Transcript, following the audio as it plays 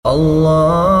Allahu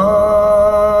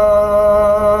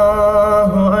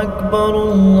Akbar,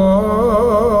 Allahu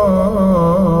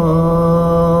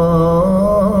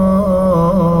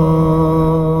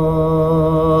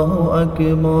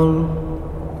Akbar.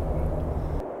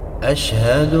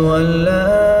 Ashhadu an la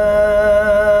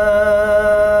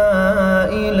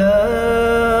ilaha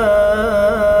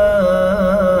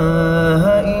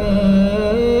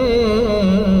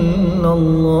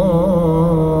illallah.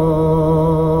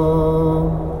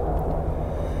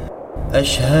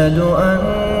 Ashhadu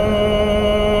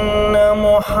anna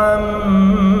Muhammadan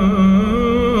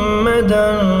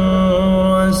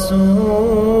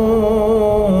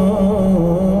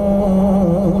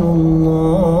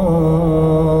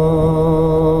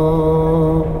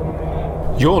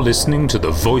Rasulullah. You're listening to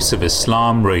the Voice of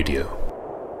Islam Radio.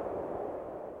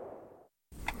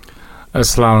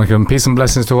 Assalamu alaikum. Peace and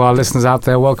blessings to our listeners out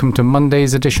there. Welcome to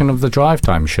Monday's edition of the Drive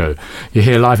Time Show. You're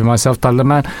here live with myself,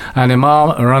 Tahdia, and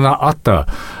Imam Akram.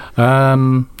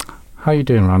 How are you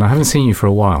doing, Rana? I haven't seen you for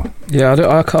a while. Yeah,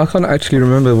 I can't actually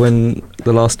remember when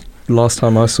the last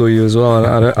time I saw you as well.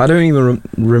 I don't even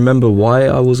remember why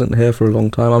I wasn't here for a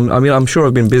long time. I'm sure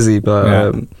I've been busy,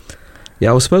 but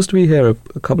yeah, I was supposed to be here a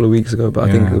couple of weeks ago, but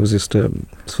I think it was just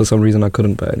for some reason I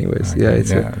couldn't. But anyways, okay,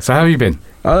 so how have you been?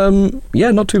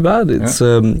 Yeah, not too bad. It's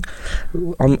I'm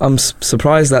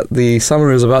surprised that the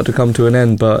summer is about to come to an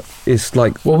end, but it's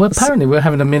like apparently we're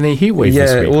having a mini heat wave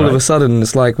this week, all of a sudden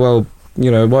it's like, well,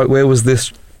 you know, where was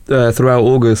this throughout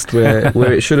August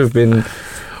where it should have been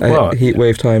heat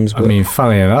wave times? But. I mean,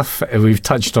 funnily enough, we've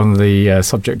touched on the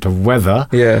subject of weather.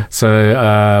 Yeah. So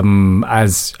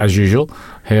as usual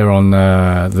here on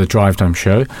the Drive Time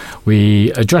Show,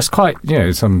 we address quite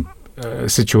some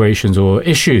situations or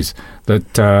issues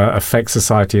that affect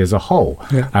society as a whole,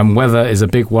 and weather is a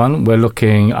big one. We're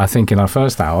looking, I think, in our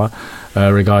first hour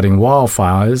regarding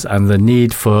wildfires and the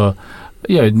need for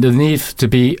the need to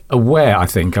be aware. I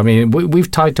think, I mean,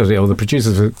 we've titled it, or the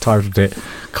producers have titled it,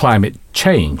 climate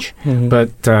change.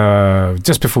 But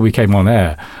just before we came on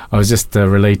air, I was just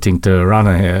relating to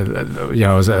Rana here.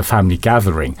 I was at a family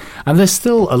gathering, and there's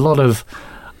still a lot of,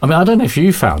 I mean, I don't know if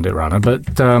you found it, Rana, but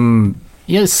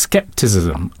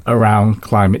skepticism around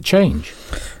climate change.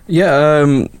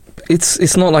 Yeah,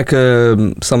 it's not like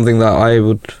something that I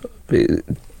would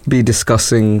be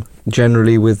discussing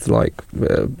generally with like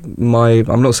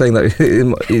I'm not saying that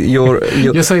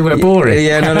you're saying we're boring.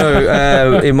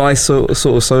 No. In my sort of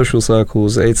social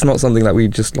circles, it's not something that we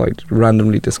just like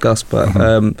randomly discuss. But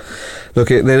look,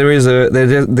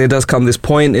 there does come this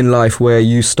point in life where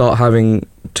you start having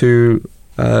to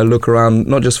look around,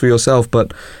 not just for yourself,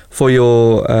 but for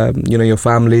your your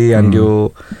family and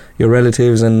your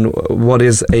relatives, and what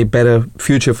is a better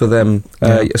future for them,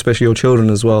 especially your children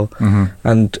as well.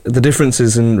 And the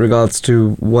differences in regards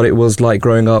to what it was like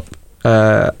growing up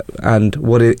and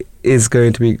what it is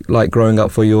going to be like growing up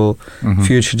for your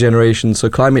future generations. So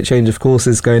climate change, of course,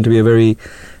 is going to be a very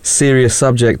serious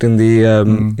subject in the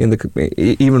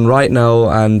even right now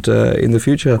and in the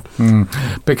future,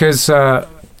 because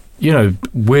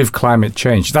with climate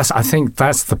change, I think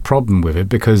that's the problem with it,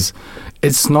 because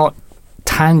it's not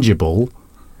tangible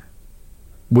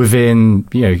within,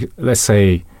 let's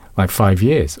say like 5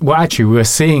 years. Well, actually, we're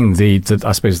seeing the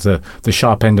I suppose the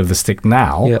sharp end of the stick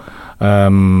now,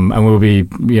 and we'll be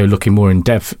looking more in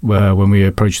depth when we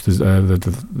approach this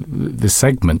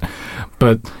segment.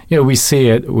 But we see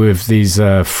it with these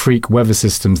freak weather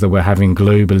systems that we're having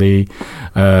globally.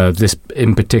 This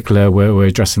in particular, we're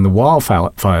addressing the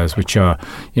wildfires, which are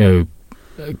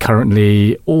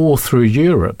currently all through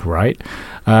Europe, right?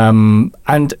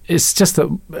 And it's just that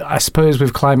I suppose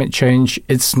with climate change,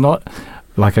 it's not,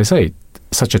 like I say,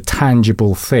 such a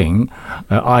tangible thing,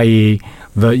 i.e.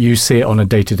 that you see it on a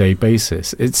day-to-day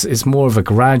basis. It's more of a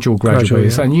gradual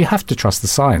basis, and you have to trust the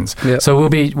science. So we'll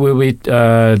be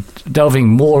delving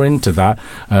more into that.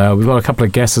 We've got a couple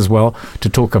of guests as well to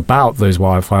talk about those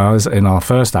wildfires in our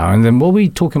first hour, and then what are we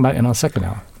talking about in our second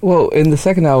hour? Well, in the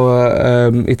second hour,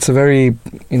 it's a very,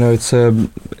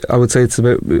 I would say it's a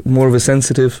bit more of a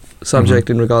sensitive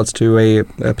subject in regards to a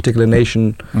particular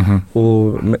nation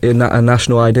or a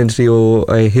national identity or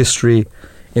a history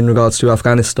in regards to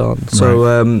Afghanistan.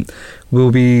 So we'll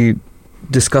be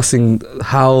discussing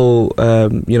how,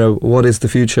 what is the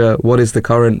future, what is the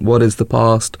current, what is the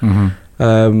past,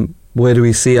 where do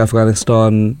we see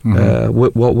Afghanistan,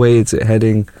 what way is it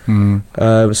heading.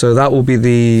 So that will be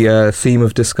the theme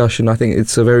of discussion. I think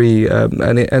it's a very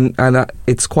and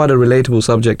it's quite a relatable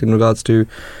subject in regards to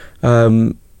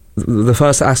the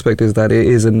first aspect is that it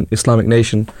is an Islamic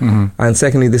nation, and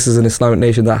secondly, this is an Islamic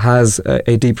nation that has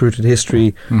a deep-rooted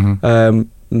history,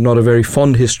 not a very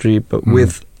fond history, but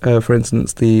with for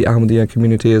instance, the Ahmadiyya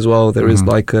community as well. There is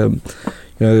like,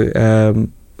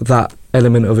 that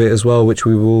element of it as well, which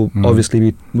we will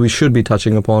we should be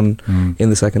touching upon in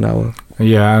the second hour.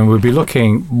 Yeah, and we'll be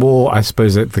looking more, I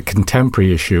suppose, at the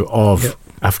contemporary issue of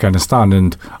Afghanistan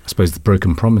and I suppose the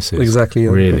broken promises. Exactly.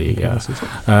 Really, yeah.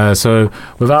 So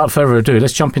without further ado,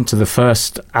 let's jump into the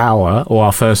first hour, or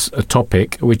our first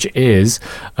topic, which is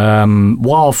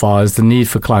wildfires, the need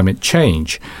for climate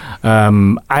change.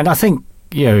 And I think,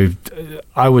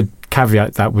 I would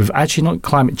caveat that with actually not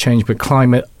climate change, but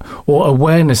climate or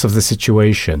awareness of the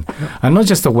situation. And not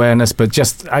just awareness, but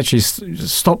just actually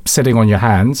stop sitting on your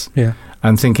hands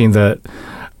and thinking that,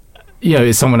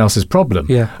 it's someone else's problem.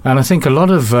 Yeah. And I think a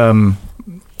lot of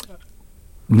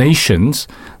nations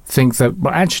think that,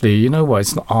 well, actually, you know what,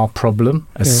 it's not our problem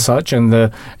as such.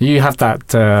 And you have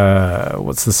that,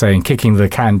 what's the saying, kicking the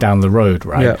can down the road,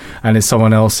 right? Yeah. And it's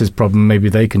someone else's problem, maybe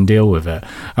they can deal with it.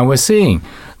 And we're seeing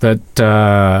that,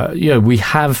 we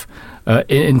have,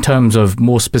 in terms of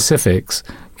more specifics,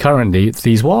 currently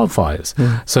these wildfires.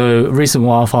 So recent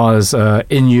wildfires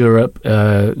in Europe,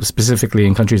 specifically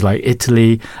in countries like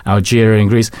Italy, Algeria and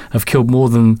Greece, have killed more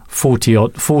than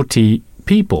 40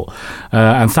 people,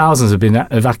 and thousands have been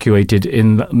evacuated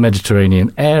in the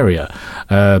Mediterranean area.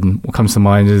 What comes to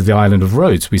mind is the island of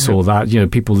Rhodes. We saw that,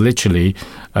 people literally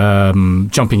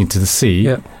jumping into the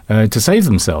sea to save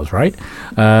themselves, right?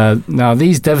 Now,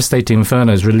 these devastating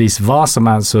infernos release vast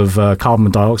amounts of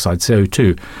carbon dioxide,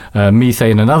 CO2,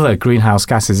 methane and other greenhouse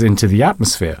gases into the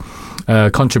atmosphere,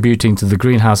 contributing to the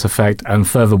greenhouse effect and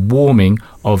further warming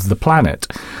of the planet.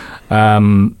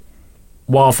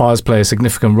 Wildfires play a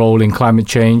significant role in climate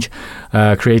change,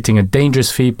 creating a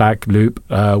dangerous feedback loop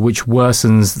which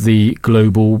worsens the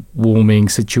global warming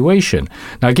situation.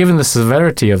 Now, given the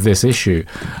severity of this issue,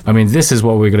 this is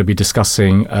what we're going to be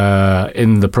discussing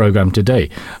in the program today.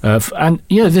 And,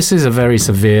 this is a very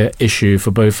severe issue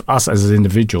for both us as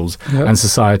individuals and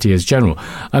society as general.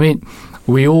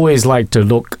 We always like to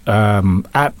look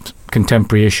at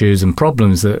contemporary issues and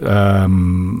problems that,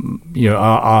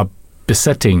 are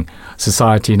besetting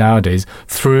society nowadays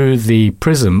through the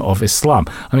prism of Islam.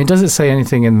 Does it say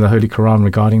anything in the Holy Quran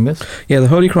regarding this? Yeah, the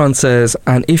Holy Quran says,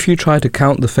 "And if you try to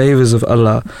count the favors of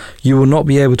Allah, you will not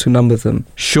be able to number them.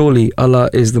 Surely Allah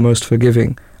is the most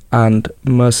forgiving and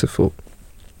merciful."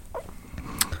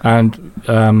 And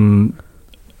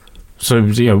so,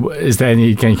 is there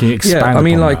any? Can you expand?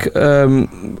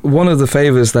 One of the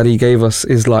favors that He gave us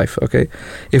is life. Okay,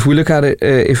 if we look at it,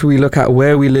 if we look at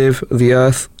where we live, the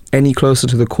earth, any closer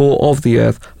to the core of the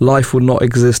earth, life would not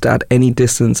exist at any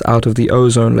distance out of the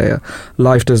ozone layer.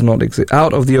 Life does not exist.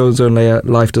 Out of the ozone layer,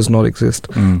 life does not exist.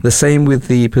 The same with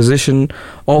the position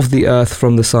of the earth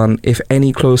from the sun. If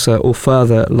any closer or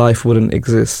further, life wouldn't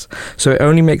exist. So it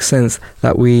only makes sense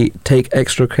that we take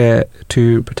extra care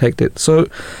to protect it. So,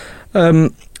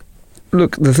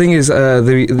 look, the thing is,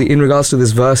 in regards to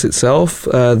this verse itself,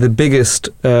 the biggest,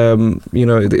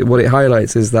 what it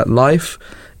highlights is that life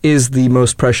is the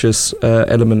most precious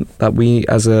element that we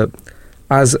as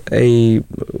a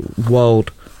world,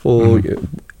 or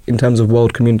in terms of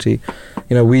world community,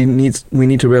 we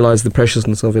need to realize the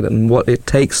preciousness of it and what it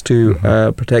takes to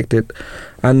protect it.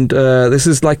 And this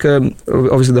is like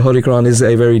obviously the Holy Quran is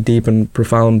a very deep and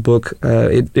profound book.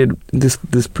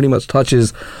 This pretty much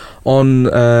touches on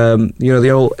the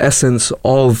whole essence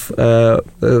of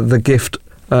the gift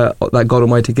that God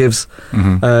Almighty gives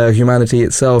humanity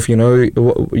itself. You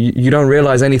don't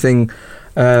realize anything.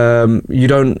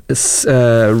 You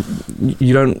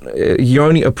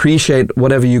only appreciate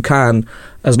whatever you can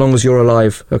as long as you're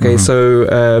alive. Okay, so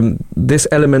this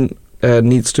element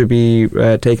needs to be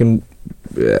taken.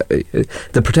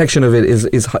 The protection of it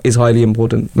is highly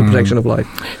important. The protection of life.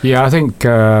 Yeah, I think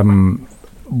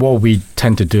what we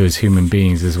tend to do as human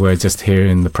beings is we're just here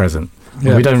in the present.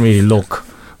 Yeah. We don't really look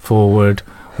forward.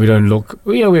 We don't look.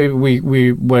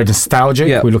 We're nostalgic.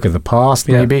 Yeah. We look at the past,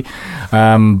 maybe.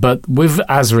 But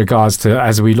as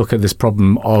we look at this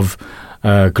problem of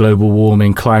global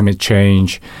warming, climate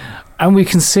change, and we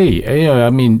can see,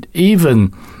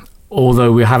 even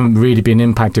although we haven't really been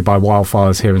impacted by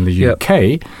wildfires here in the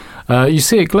UK. You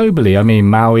see it globally.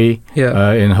 Maui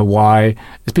in Hawaii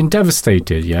has been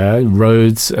devastated. Yeah,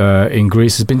 Rhodes in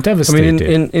Greece has been devastated.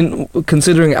 In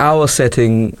considering our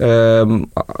setting,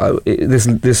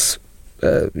 this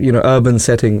urban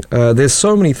setting, there's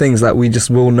so many things that we just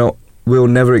will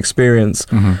never experience.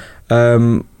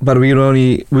 But we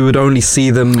would only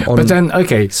see them on. But then,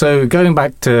 okay, so going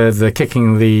back to the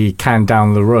kicking the can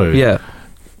down the road. Yeah.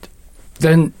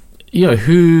 Then.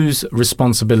 Whose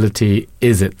responsibility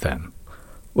is it then?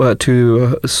 Well,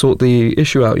 to sort the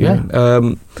issue out.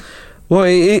 Well,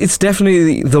 it's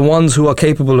definitely the ones who are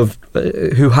capable of,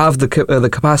 who have the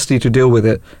capacity to deal with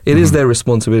it. It is their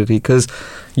responsibility, because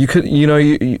you could,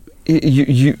 you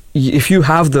if you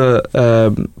have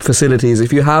the facilities,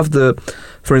 if you have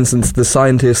for instance, the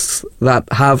scientists that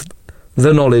have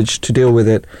the knowledge to deal with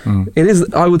it, it is,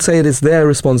 I would say, it is their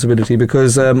responsibility,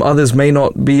 because others may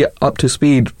not be up to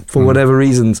speed for whatever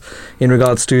reasons in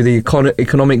regards to the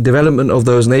economic development of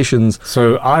those nations.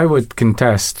 So I would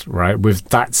contest, right, with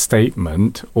that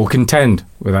statement, or contend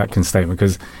with that statement,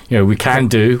 because we can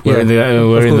do. We're in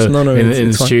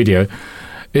the studio.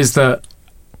 Is that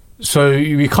so?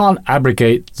 You can't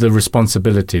abrogate the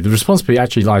responsibility. The responsibility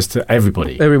actually lies to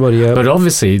everybody. Everybody, yeah. But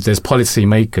obviously, there's policy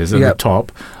makers at the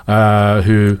top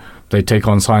who they take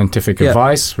on scientific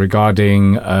advice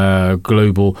regarding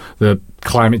the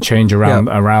climate change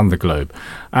around the globe.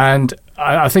 And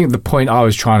I think the point I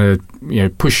was trying to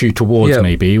push you towards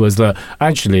maybe was that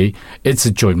actually it's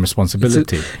a joint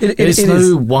responsibility. It's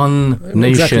no one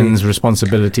nation's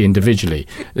responsibility individually.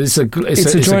 It's a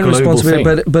joint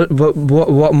responsibility thing. But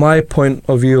what my point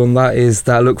of view on that is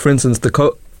that, look, for instance,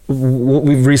 what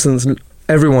we've recently,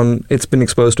 everyone, it's been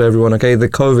exposed to everyone, okay, the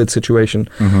COVID situation.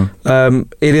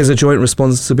 It is a joint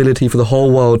responsibility for the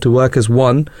whole world to work as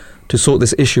one to sort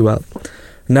this issue out.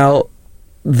 Now,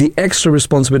 the extra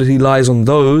responsibility lies on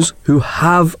those who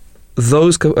have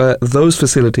those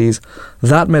facilities,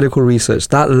 that medical research,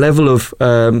 that level of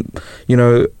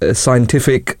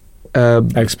scientific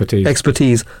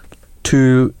expertise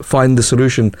to find the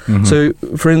solution. So,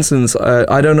 for instance,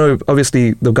 I don't know,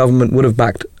 obviously the government would have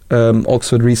backed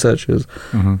Oxford researchers,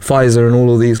 Pfizer and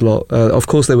all of these lot. Of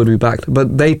course they would be backed,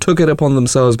 but they took it upon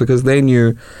themselves because they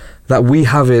knew that we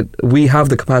have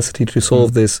the capacity to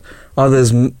solve this.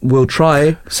 Others will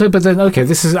try. So, but then, okay,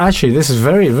 this is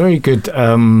very, very good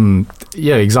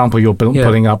example you're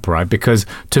pulling up, right? Because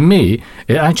to me,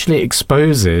 it actually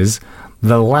exposes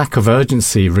the lack of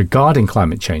urgency regarding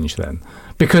climate change then.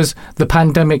 Because the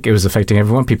pandemic, it was affecting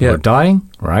everyone. People were dying,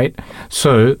 right?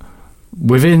 So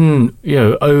within,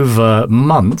 over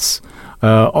months,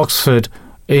 Oxford,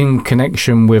 in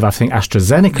connection with, I think,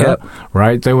 AstraZeneca,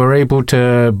 right, they were able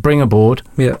to bring aboard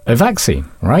a vaccine,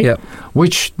 right?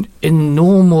 Which, in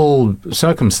normal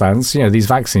circumstance, these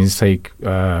vaccines take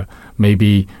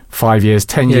maybe 5 years,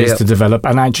 10 years to develop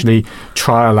and actually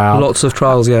trial out. Lots of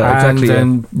trials, and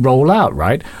then roll out,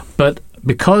 right? But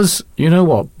because,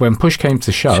 when push came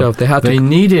to shove, they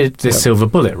needed this silver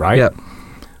bullet, right?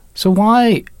 So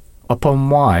why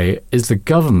is the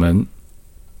government,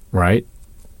 right,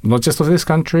 not just of this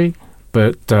country,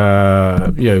 but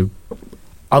other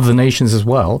nations as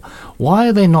well, why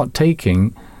are they not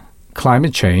taking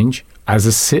climate change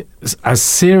as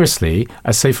seriously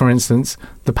as, say, for instance,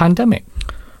 the pandemic?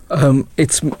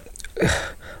 It's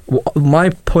my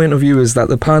point of view is that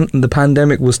the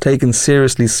pandemic was taken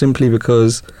seriously simply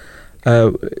because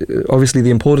obviously the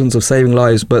importance of saving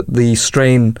lives, but the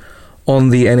strain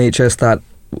on the NHS that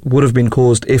would have been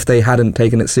caused if they hadn't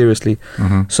taken it seriously.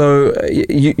 So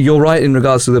you're right in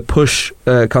regards to the push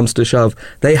comes to shove.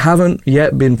 They haven't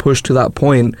yet been pushed to that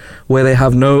point where they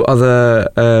have no other,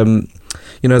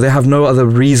 they have no other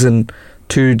reason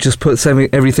to just put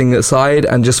everything aside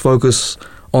and just focus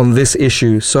on this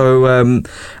issue. So, and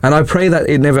I pray that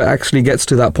it never actually gets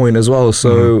to that point as well.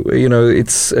 So,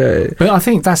 it's... but I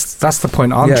think that's the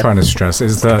point I'm trying to stress,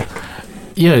 is that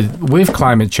with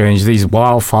climate change, these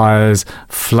wildfires,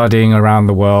 flooding around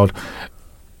the world,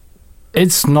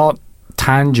 it's not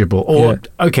tangible. Or,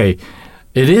 okay,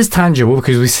 it is tangible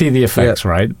because we see the effects,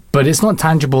 right? But it's not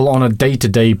tangible on a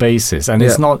day-to-day basis. And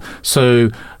it's not so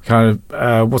kind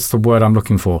of, what's the word I'm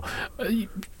looking for?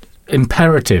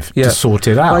 Imperative to sort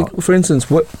it out. Like, for instance,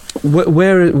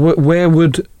 where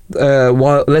would,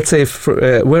 let's say,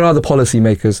 where are the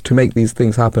policymakers to make these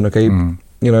things happen, okay?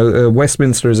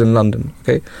 Westminster is in London,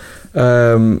 okay?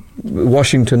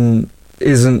 Washington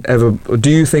isn't ever...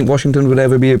 Do you think Washington would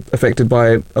ever be affected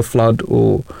by a flood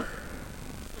or...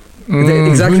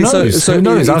 Exactly. Who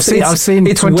knows? I've seen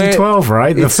 2012,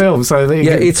 right? The film. So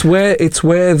it's where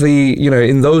the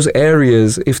in those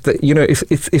areas,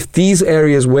 if these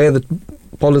areas where the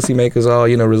policymakers are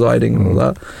residing and all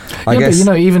that, I guess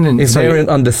even in, if they're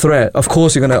under threat, of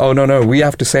course you're going to we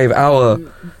have to save our.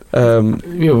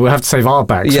 We have to save our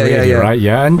backs, right?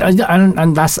 Yeah,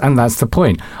 and that's the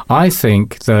point. I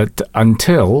think that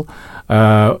until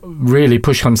really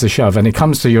push comes to shove and it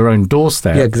comes to your own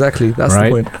doorstep. Yeah, exactly. That's right?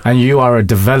 the point. And you are a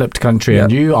developed country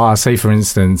and you are, say, for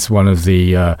instance, one of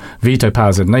the veto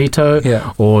powers at NATO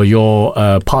or you're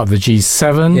part of the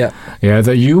G7,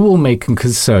 that you will make a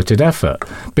concerted effort,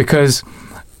 because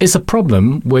it's a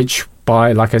problem which,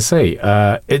 by, like I say,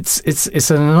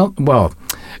 it's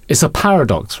a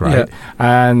paradox, right?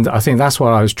 And I think that's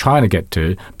what I was trying to get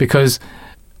to, because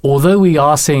although we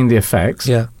are seeing the effects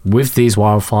with these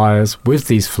wildfires, with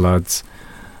these floods,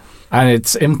 and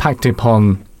it's impacting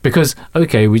upon, because,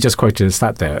 okay, we just quoted a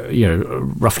stat there,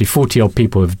 roughly 40-odd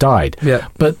people have died. Yeah.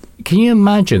 But can you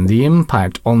imagine the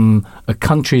impact on a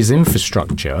country's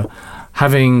infrastructure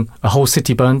having a whole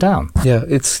city burned down? Yeah,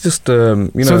 it's just,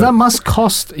 So that must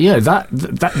cost, that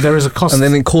there is a cost. And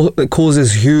then it causes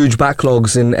huge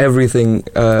backlogs in everything,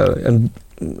 and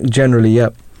generally,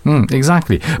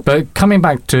 exactly. But coming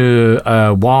back to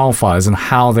wildfires and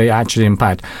how they actually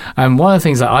impact, and one of the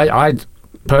things that I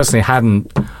personally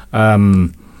hadn't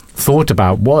thought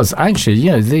about was actually,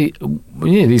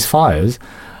 these fires,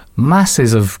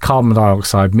 masses of carbon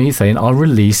dioxide, methane are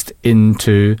released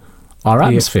into our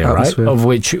atmosphere, right? Of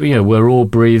which we're all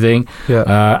breathing,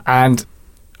 and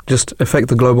just affect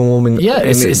the global warming. Yeah,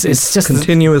 it's just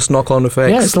continuous knock-on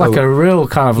effects. Yeah, it's like a real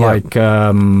kind of like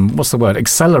what's the word?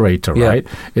 Accelerator, right?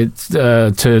 It's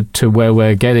to where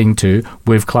we're getting to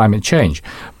with climate change.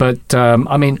 But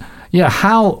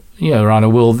how Rana,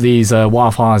 will these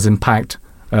wildfires impact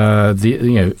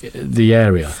the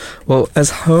area? Well, as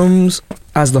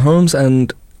the homes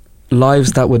and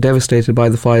lives that were devastated by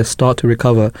the fires start to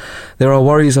recover, there are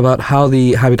worries about how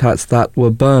the habitats that were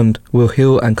burned will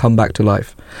heal and come back to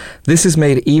life. This is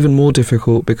made even more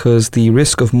difficult because the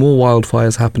risk of more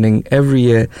wildfires happening every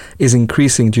year is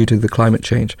increasing due to the climate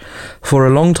change. For a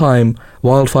long time,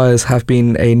 wildfires have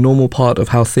been a normal part of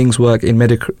how things work in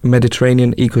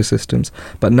Mediterranean ecosystems.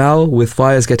 But now, with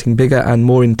fires getting bigger and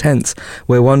more intense,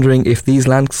 we're wondering if these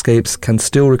landscapes can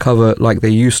still recover like they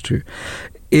used to.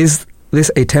 Is this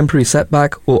a temporary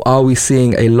setback, or are we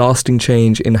seeing a lasting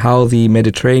change in how the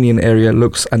Mediterranean area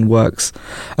looks and works?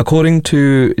 According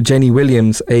to Jenny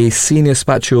Williams, a senior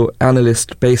spatial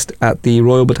analyst based at the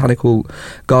Royal Botanical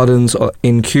Gardens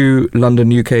in Kew,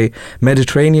 London, UK,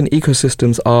 Mediterranean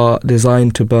ecosystems are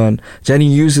designed to burn. Jenny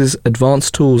uses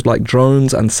advanced tools like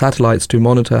drones and satellites to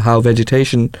monitor how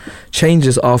vegetation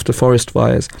changes after forest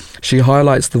fires. She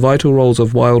highlights the vital roles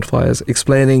of wildfires,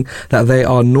 explaining that they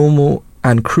are normal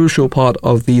and crucial part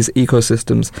of these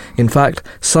ecosystems. In fact,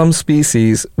 some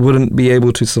species wouldn't be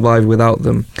able to survive without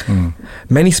them.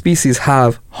 Many species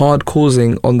have hard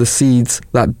causing on the seeds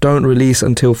that don't release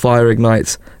until fire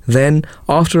ignites. Then,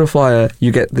 after a fire,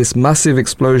 you get this massive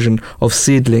explosion of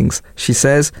seedlings.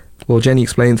 Jenny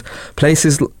explained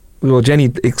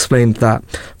that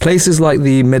places like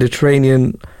the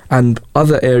Mediterranean and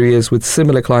other areas with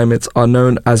similar climates are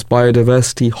known as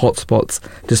biodiversity hotspots,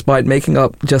 despite making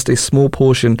up just a small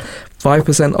portion,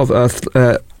 5% of Earth.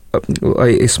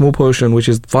 A small portion, which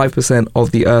is 5%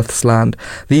 of the Earth's land.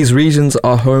 These regions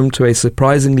are home to a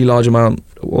surprisingly large amount,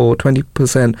 or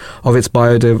 20% of its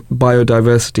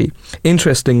biodiversity.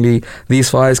 Interestingly, these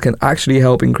fires can actually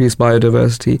help increase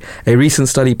biodiversity. A recent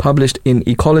study published in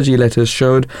Ecology Letters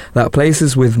showed that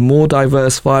places with more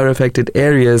diverse fire-affected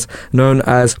areas, known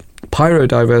as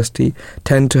pyrodiversity,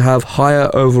 tend to have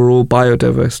higher overall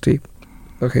biodiversity.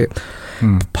 Okay.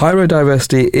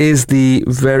 Pyrodiversity is the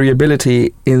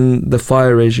variability in the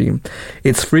fire regime.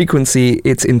 Its frequency,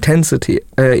 its intensity,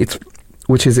 its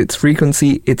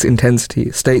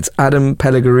intensity, states Adam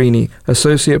Pellegrini,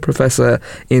 Associate Professor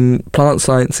in Plant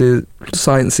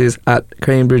Sciences at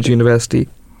Cambridge University.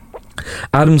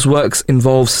 Adam's works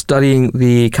involve studying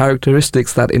the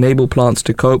characteristics that enable plants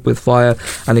to cope with fire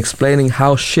and explaining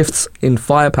how shifts in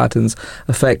fire patterns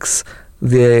affects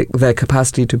their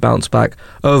capacity to bounce back.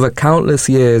 Over countless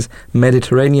years,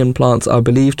 Mediterranean plants are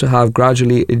believed to have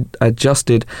gradually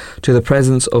adjusted to the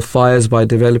presence of fires by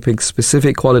developing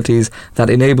specific qualities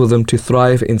that enable them to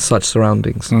thrive in such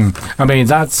surroundings. I mean,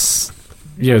 that's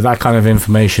that kind of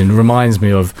information reminds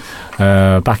me of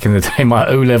back in the day, my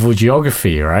O-level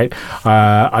geography, right?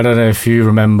 I don't know if you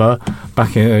remember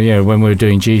back in when we were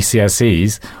doing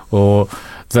GCSEs, or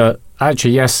that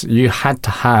actually, yes, you had to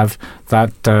have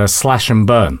that slash and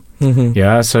burn.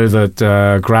 So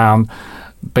that ground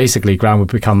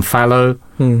would become fallow,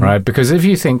 right? Because if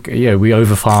you think, we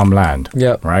over-farm land,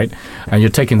 right? And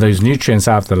you're taking those nutrients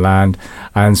out of the land.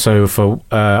 And so for,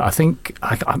 I think,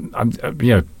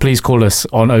 please call us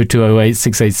on 0208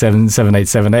 687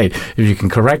 7878 if you can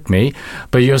correct me.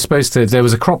 But you're supposed to, there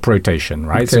was a crop rotation,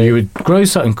 right? So you would grow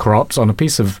certain crops on a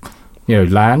piece of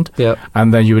land,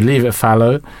 and then you would leave it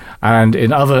fallow, and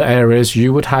in other areas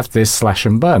you would have this slash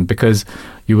and burn, because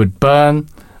you would burn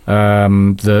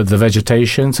the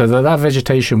vegetation, so that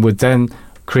vegetation would then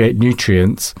create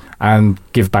nutrients and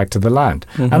give back to the land.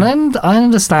 And then I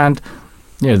understand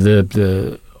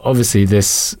the obviously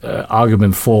this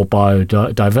argument for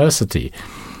biodiversity,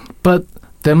 but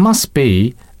there must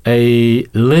be a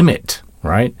limit,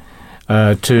 right,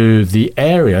 to the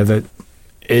area that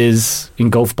is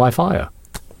engulfed by fire.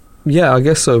 Yeah, I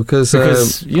guess so. Because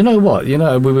you know what?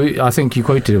 I think you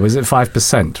quoted it. Was it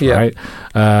 5%? Yeah.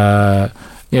 Right.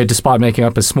 Despite making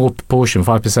up a small proportion,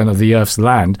 5% of the Earth's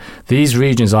land, these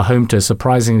regions are home to a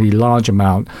surprisingly large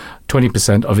amount,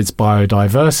 20% of its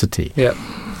biodiversity. Yeah.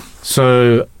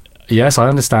 So, yes, I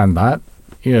understand that.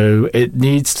 It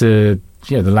needs to.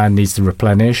 The land needs to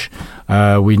replenish.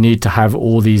 We need to have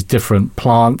all these different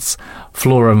plants,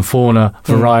 flora and fauna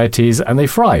varieties, and they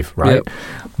thrive, right? Yep.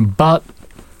 But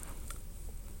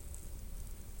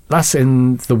that's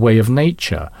in the way of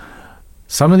nature.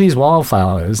 Some of these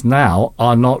wildfires now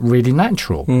are not really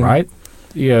natural, right?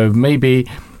 Maybe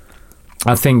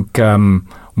I think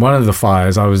one of the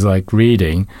fires I was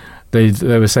reading, they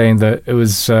were saying that it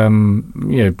was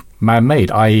man-made,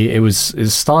 i.e., it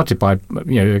started by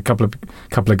a couple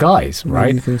of guys,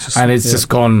 right? And it's just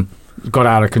got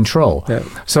out of control. Yeah.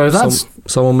 So that's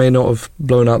someone may not have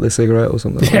blown out their cigarette or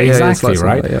something. Yeah, exactly,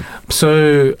 right?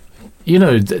 So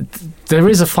there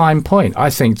is a fine point.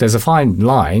 I think there's a fine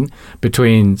line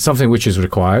between something which is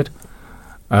required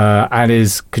and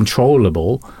is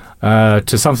controllable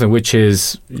to something which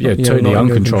is totally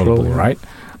uncontrollable, right?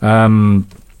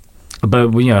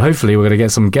 But hopefully we're going to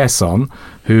get some guests on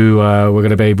who we're going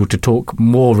to be able to talk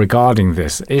more regarding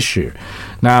this issue.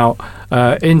 Now,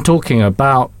 in talking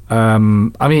about,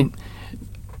 like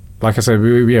I said,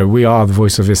 we are the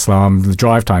Voice of Islam, the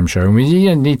Drive Time show, and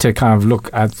we need to kind of look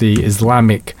at the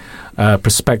Islamic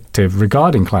perspective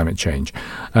regarding climate change.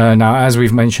 Now, as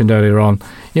we've mentioned earlier on,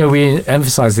 we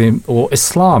emphasize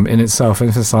Islam in itself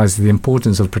emphasizes the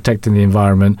importance of protecting the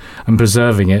environment and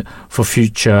preserving it for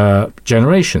future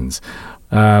generations.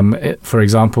 For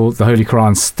example, the Holy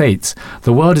Quran states,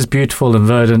 "The world is beautiful and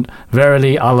verdant.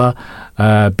 Verily, Allah,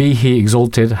 be He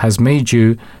exalted, has made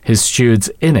you His stewards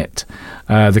in it."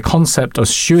 The concept of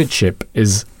stewardship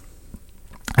is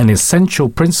an essential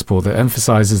principle that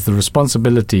emphasizes the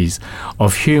responsibilities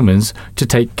of humans to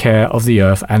take care of the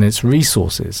earth and its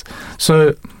resources.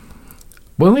 So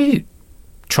when we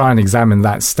try and examine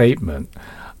that statement,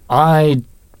 I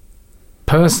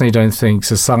personally don't think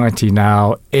society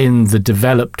now in the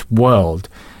developed world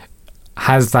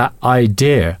has that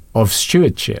idea of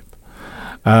stewardship.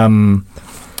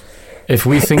 If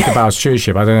we think about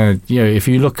stewardship, I don't know, if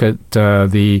you look at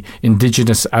the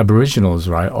indigenous Aboriginals,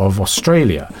 right, of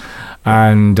Australia,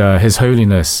 and His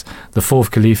Holiness, the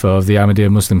fourth Khalifa of the Ahmadiyya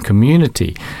Muslim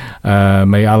community,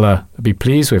 may Allah be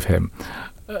pleased with him.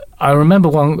 I remember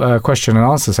one question and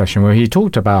answer session where he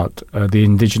talked about the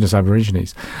indigenous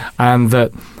Aborigines, and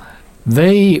that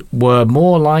they were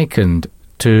more likened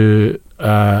to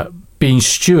being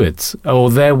stewards, or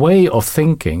their way of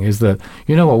thinking is that,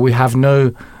 we have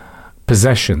no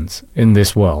possessions in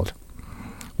this world.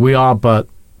 We are but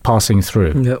passing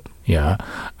through. Yep. Yeah.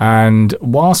 And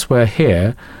whilst we're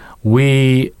here,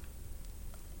 we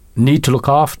need to look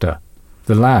after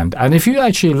the land. And if you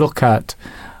actually look at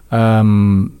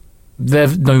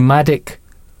they're nomadic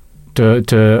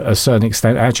to a certain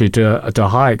extent, actually to a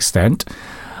high extent.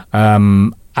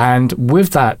 And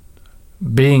with that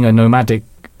being a nomadic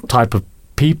type of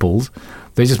peoples,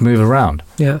 they just move around.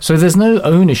 Yeah. So there's no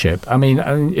ownership. I mean,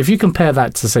 if you compare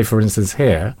that to, say, for instance,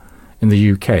 here in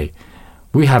the UK,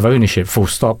 we have ownership full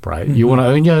stop, right? Mm-hmm. You want to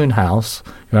own your own house,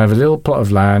 you have a little plot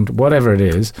of land, whatever it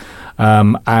is,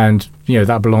 and,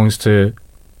 that belongs to,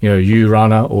 you,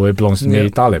 Rana, or it belongs to me,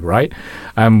 Talib, right?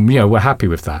 We're happy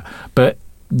with that. But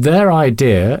their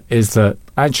idea is that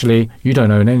actually you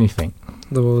don't own anything.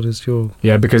 The world is yours.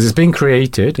 Yeah, because it's been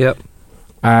created. Yep.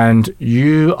 And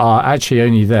you are actually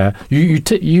only there.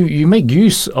 You make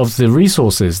use of the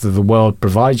resources that the world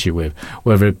provides you with,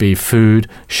 whether it be food,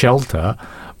 shelter,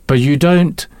 but you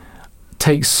don't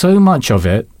take so much of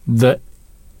it that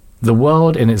the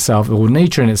world in itself, or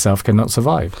nature in itself, cannot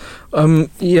survive.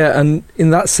 Yeah, and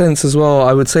in that sense as well,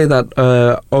 I would say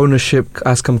that ownership,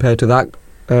 as compared to that,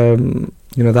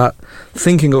 that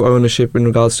thinking of ownership in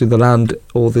regards to the land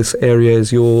or this area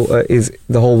is is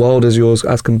the whole world is yours,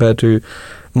 as compared to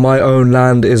my own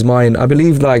land is mine. I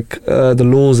believe the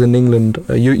laws in England,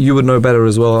 you would know better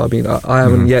as well. I mean, I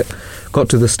haven't yet got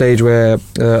to the stage where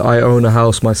I own a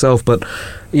house myself, but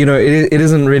it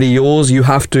isn't really yours. You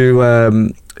have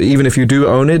to, even if you do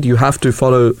own it, you have to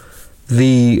follow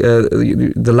the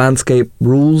landscape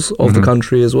rules of the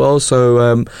country as well.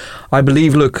 So I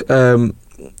believe,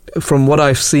 from what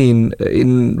I've seen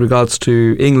in regards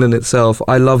to England itself,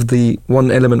 I love the one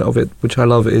element of it, which I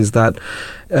love, is that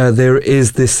there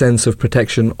is this sense of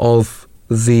protection of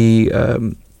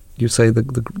the you say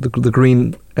the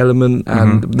green element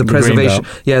and the preservation.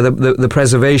 The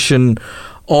preservation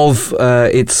of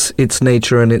its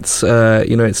nature and its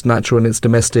its natural and its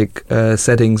domestic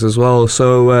settings as well.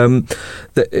 So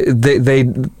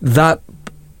that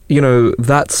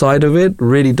side of it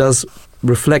really does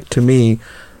reflect to me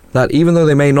that even though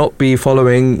they may not be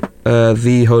following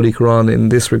the Holy Quran in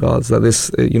this regards, that this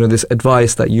this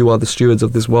advice that you are the stewards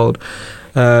of this world,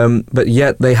 but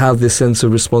yet they have this sense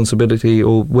of responsibility,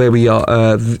 or where we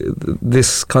are,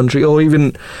 this country, or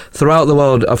even throughout the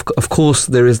world. Of course,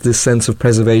 there is this sense of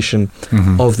preservation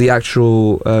of the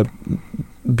actual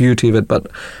beauty of it. But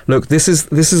look, this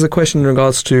is a question in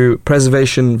regards to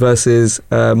preservation versus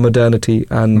modernity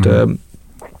and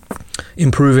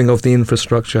improving of the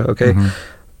infrastructure. Okay.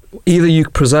 Either you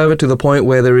preserve it to the point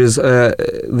where there is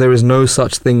no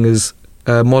such thing as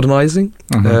modernizing,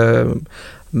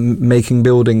 making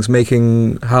buildings,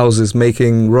 making houses,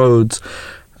 making roads,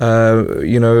 or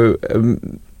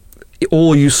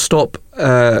you stop,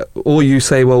 or you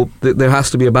say, well, there has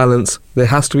to be a balance. There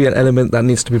has to be an element that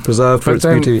needs to be preserved for its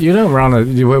beauty.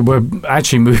 We're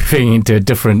actually moving into a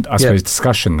different, I suppose,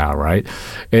 discussion now, right?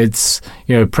 It's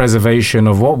preservation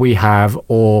of what we have,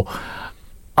 or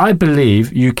I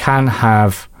believe you can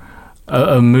have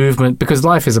a movement, because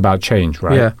life is about change,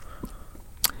 right? Yeah.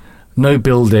 No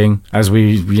building, as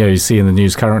we see in the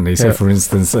news currently. So, for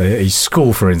instance, a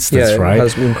school, for instance, right?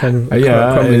 Has been crumbling.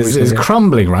 It's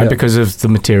crumbling, right? Because of the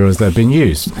materials that have been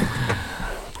used.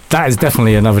 That is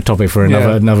definitely another topic for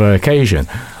another occasion.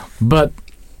 But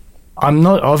I'm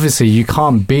not. Obviously, you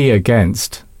can't be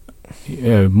against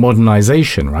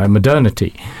modernization, right?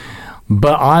 Modernity.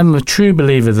 But I'm a true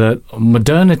believer that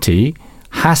modernity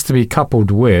has to be coupled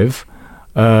with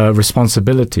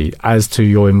responsibility as to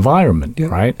your environment,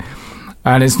 right?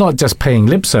 And it's not just paying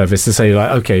lip service to say,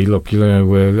 like, okay, look,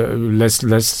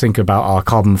 let's think about our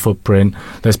carbon footprint.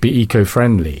 Let's be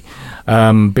eco-friendly,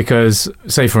 because,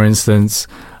 say, for instance,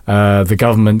 the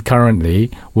government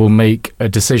currently will make a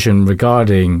decision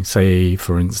regarding, say,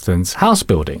 for instance, house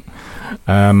building.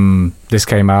 This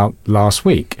came out last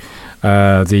week.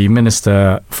 The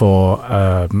Minister for,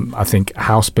 I think,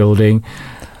 house building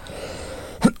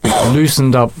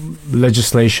loosened up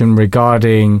legislation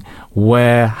regarding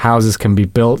where houses can be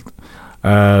built.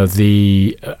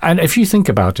 And if you think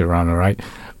about it, Rana, right?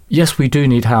 Yes, we do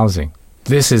need housing.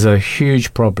 This is a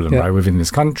huge problem, right, within this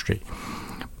country.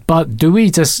 But do we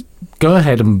just go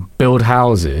ahead and build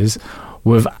houses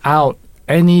without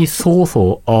any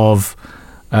thought of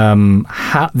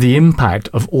the impact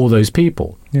of all those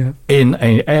people in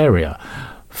an area?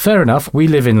 Fair enough, we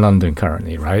live in London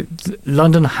currently, right?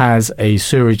 London has a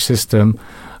sewage system.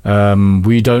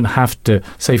 We don't have to,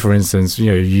 say, for instance,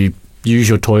 you use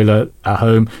your toilet at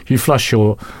home, you flush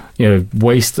your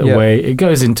waste away, it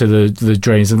goes into the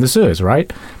drains and the sewers,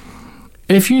 right?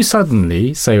 If you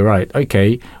suddenly say, right,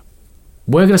 okay,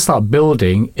 we're going to start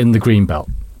building in the Greenbelt,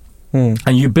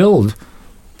 and you build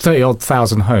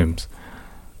 30,000 homes,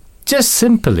 just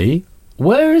simply,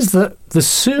 where is the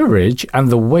sewerage and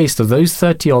the waste of those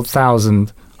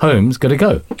 30,000 homes going to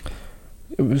go?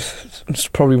 It's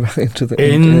probably into the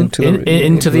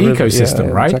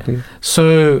ecosystem, right? Exactly.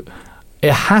 So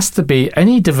it has to be,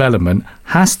 any development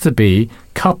has to be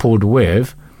coupled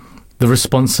with the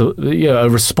a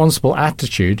responsible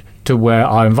attitude to where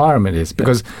our environment is,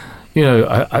 because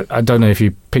I don't know if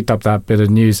you picked up that bit of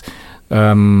news.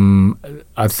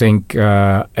 I think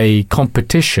a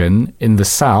competition in the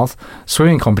south,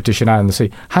 swimming competition out in the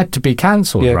sea, had to be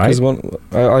cancelled, right?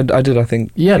 I did, I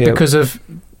think. Yeah, because of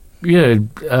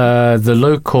the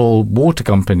local water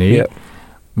company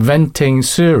venting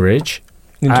sewage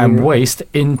and waste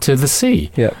into the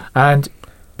sea. Yeah. And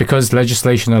because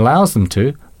legislation allows them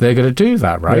to, they're going to do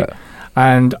that, right? Yeah.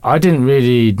 And I didn't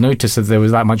really notice that there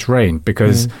was that much rain,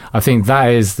 because I think that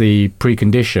is the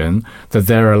precondition that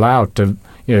they're allowed to,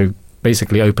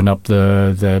 basically open up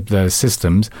the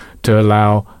systems to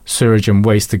allow sewage and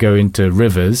waste to go into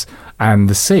rivers and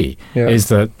the sea. Yeah. Is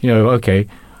that, okay,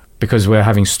 because we're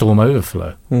having storm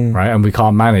overflow, right? And we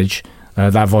can't manage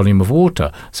that volume of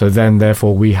water. So then,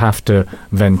 therefore, we have to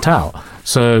vent out.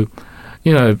 So,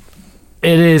 it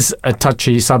is a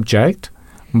touchy subject.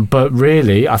 But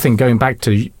really, I think going back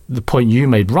to the point you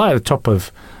made right at the top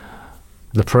of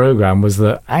the program was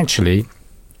that actually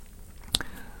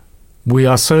we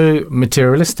are so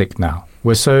materialistic now.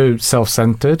 We're so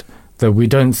self-centered that we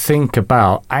don't think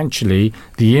about actually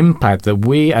the impact that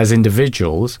we as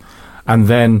individuals and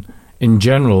then in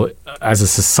general as a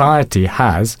society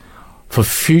has for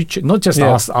future, not just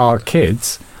our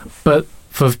kids, but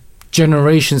for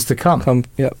generations to come.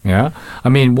 Yeah. I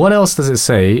mean, what else does it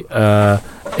say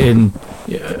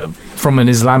from an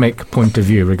Islamic point of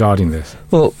view regarding this?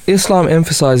 Well, Islam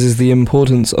emphasizes the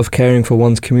importance of caring for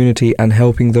one's community and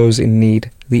helping those in need.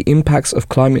 The impacts of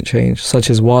climate change, such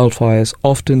as wildfires,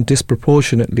 often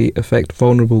disproportionately affect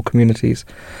vulnerable communities.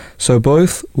 So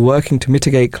both working to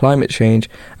mitigate climate change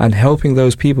and helping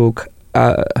those people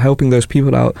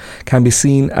out can be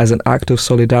seen as an act of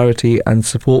solidarity and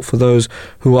support for those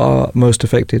who are most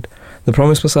affected. The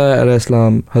promised Messiah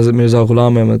al-Islam, Hazrat Mirza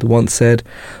Ghulam Ahmad, once said,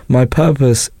 "My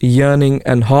purpose, yearning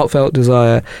and heartfelt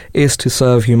desire is to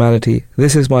serve humanity.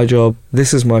 This is my job,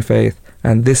 this is my faith,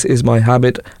 and this is my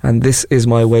habit, and this is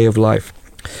my way of life."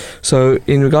 So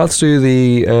in regards to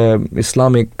the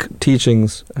Islamic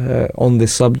teachings on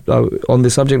this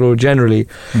subject or generally,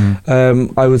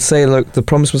 I would say, look, the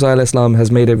promised Messiah al-Islam has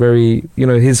made it very,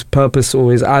 his purpose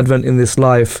or his advent in this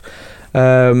life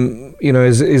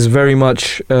is very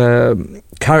much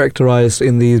characterized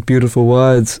in these beautiful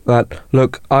words that,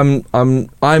 look, I'm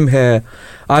here.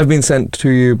 I've been sent to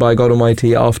you by God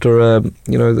Almighty after a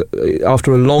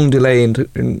long delay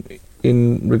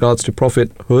in regards to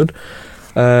prophethood.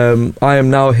 I am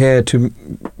now here to.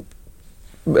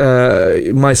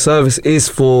 My service is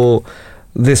for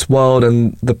this world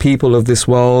and the people of this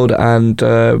world, and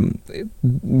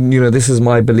this is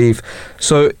my belief.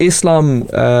 So Islam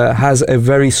has a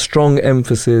very strong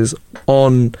emphasis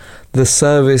on the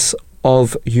service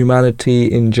of humanity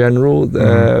in general.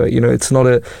 It's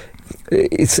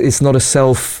not a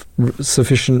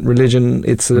self-sufficient religion.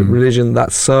 It's a religion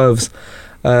that serves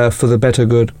for the better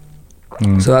good.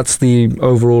 So that's the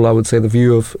overall, I would say, the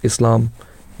view of Islam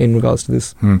in regards to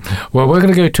this. Well, we're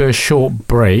going to go to a short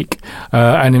break.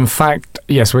 And in fact,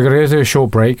 yes, we're going to go to a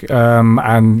short break.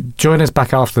 And join us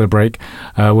back after the break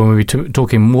when we'll be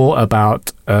talking more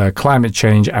about climate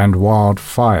change and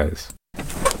wildfires.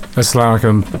 Assalamu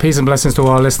alaikum. Peace and blessings to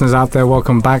our listeners out there.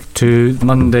 Welcome back to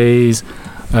Monday's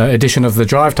edition of the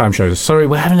Drive Time Show. Sorry,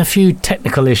 we're having a few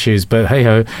technical issues, but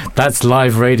hey-ho, that's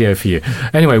live radio for you.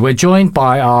 Anyway, we're joined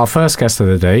by our first guest of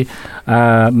the day,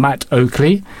 Matt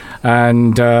Oakley.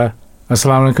 And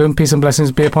Assalamu alaikum, peace and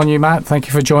blessings be upon you, Matt. Thank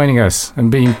you for joining us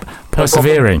and being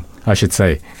persevering, I should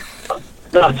say.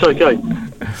 That's okay.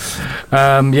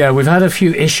 We've had a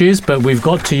few issues, but we've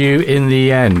got to you in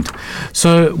the end.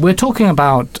 So we're talking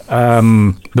about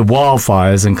the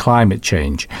wildfires and climate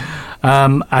change.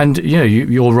 And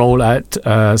your role at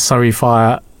Surrey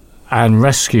Fire and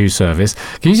Rescue Service.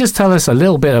 Can you just tell us a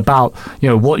little bit about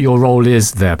what your role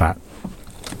is there, Matt?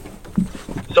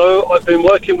 So I've been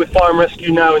working with fire and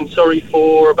rescue now in Surrey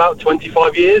for about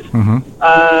 25 years,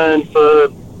 and for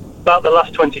about the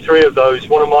last 23 of those,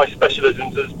 one of my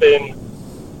specialisms has been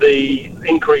the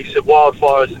increase of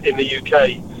wildfires in the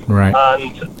UK, right,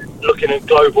 and looking at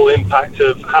global impact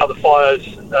of how the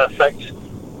fires affect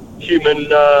human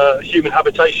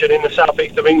habitation in the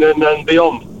southeast of England and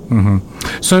beyond.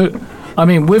 So, I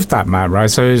mean, with that, Matt, right?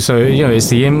 So it's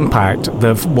the impact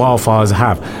that wildfires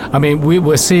have. I mean,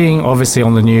 we're seeing obviously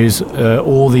on the news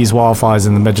all these wildfires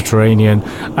in the Mediterranean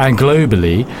and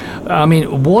globally. I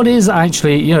mean, what is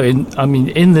actually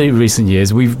in the recent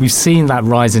years we've seen that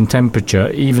rise in temperature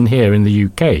even here in the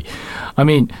UK. I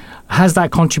mean, has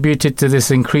that contributed to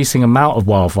this increasing amount of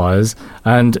wildfires?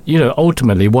 And,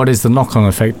 ultimately, what is the knock-on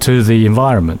effect to the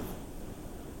environment?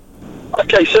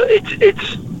 Okay, so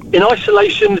it's in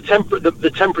isolation,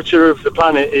 the temperature of the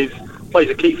planet plays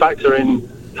a key factor in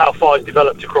how fires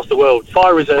developed across the world.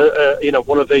 Fire is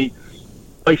one of the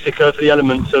basic earthly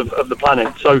elements of the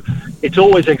planet. So it's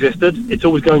always existed, it's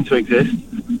always going to exist.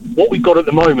 What we've got at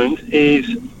the moment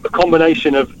is a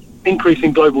combination of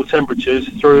increasing global temperatures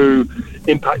through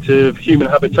impact of human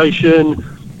habitation,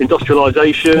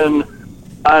 industrialisation,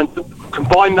 and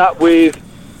combine that with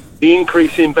the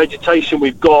increase in vegetation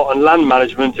we've got and land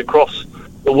management across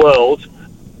the world,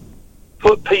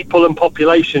 put people and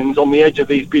populations on the edge of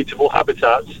these beautiful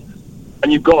habitats,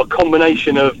 and you've got a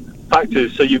combination of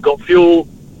factors. So you've got fuel,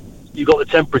 you've got the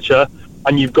temperature,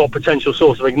 and you've got potential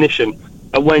source of ignition.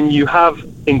 And when you have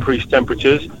increased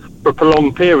temperatures for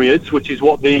prolonged periods, which is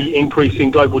what the increase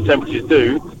in global temperatures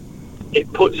do,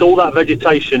 it puts all that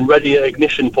vegetation ready at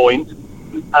ignition point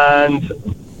and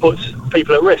puts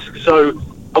people at risk.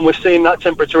 And we're seeing that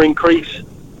temperature increase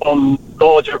on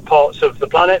larger parts of the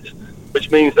planet,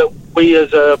 which means that we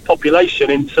as a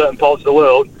population in certain parts of the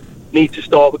world need to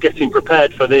start getting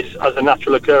prepared for this as a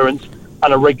natural occurrence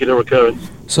and a regular occurrence.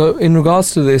 So in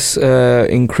regards to this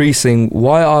increasing,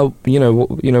 why are,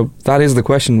 that is the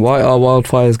question, why are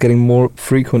wildfires getting more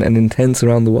frequent and intense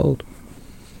around the world?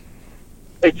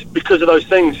 It's because of those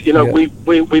things,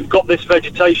 we've got this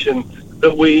vegetation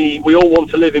that we all want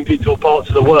to live in beautiful parts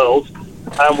of the world,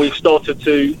 and we've started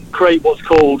to create what's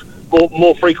called,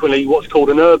 more frequently, what's called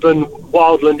an urban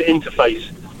wildland interface,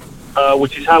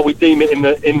 which is how we deem it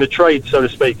in the trade, so to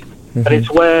speak. And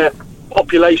it's where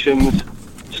populations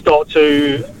start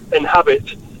to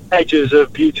inhabit edges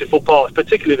of beautiful parts,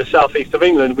 particularly the southeast of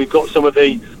England. We've got some of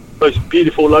the most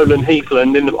beautiful lowland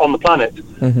heathland on the planet.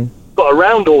 But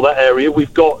around all that area,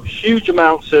 we've got huge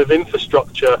amounts of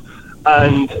infrastructure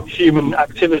and human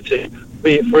activity,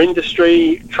 be it for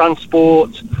industry,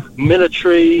 transport,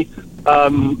 military,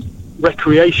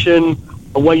 recreation,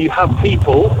 and where you have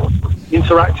people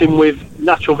interacting with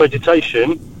natural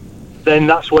vegetation, then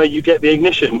that's where you get the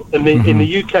ignition. And in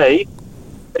the UK,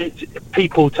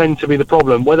 people tend to be the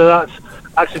problem, whether that's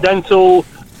accidental,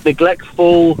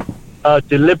 neglectful,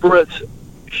 deliberate.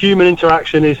 Human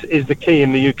interaction is the key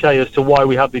in the UK as to why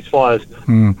we have these fires.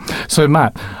 So,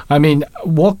 Matt, I mean,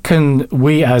 what can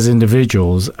we as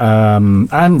individuals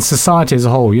and society as a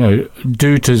whole,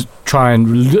 do to try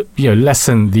and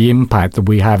lessen the impact that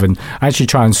we have and actually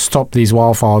try and stop these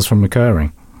wildfires from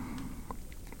occurring?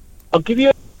 I'll give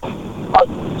you.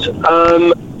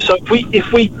 So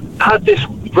if we had this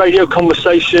radio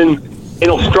conversation in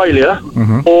Australia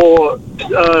or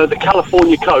the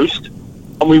California coast,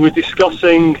 and we were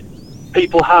discussing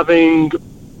people having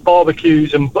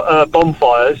barbecues and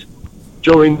bonfires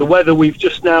during the weather we've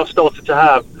just now started to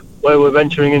have, where we're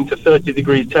venturing into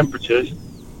 30-degree temperatures,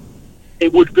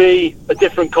 it would be a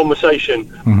different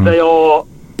conversation. They are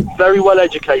very well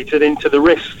educated into the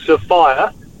risks of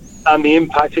fire and the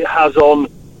impact it has on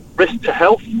risk to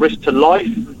health, risk to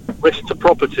life, risk to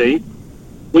property.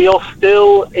 We are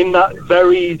still in that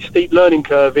very steep learning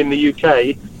curve in the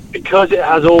UK because it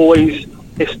has always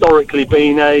historically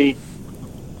been a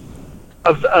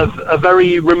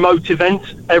very remote event.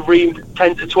 Every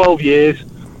 10 to 12 years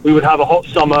we would have a hot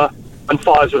summer and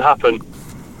fires would happen.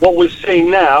 What we're seeing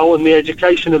now, and the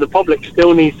education of the public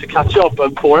still needs to catch up,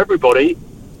 and for everybody,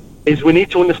 is we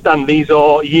need to understand these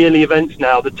are yearly events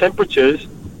now. The temperatures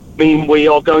mean we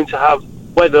are going to have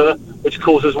weather which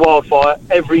causes wildfire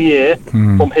every year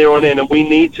from here on in, and we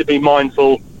need to be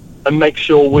mindful and make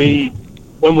sure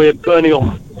when we're burning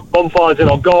off bonfires in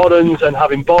our gardens and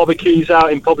having barbecues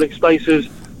out in public spaces,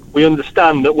 we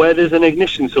understand that where there's an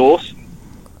ignition source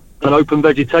and open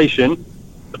vegetation,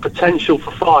 the potential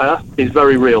for fire is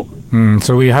very real.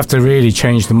 So we have to really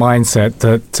change the mindset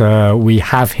that we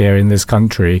have here in this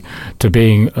country to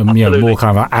being more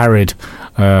kind of an arid,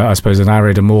 I suppose,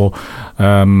 and more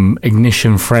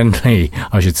ignition-friendly,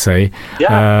 I should say,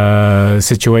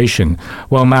 situation.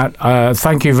 Well, Matt,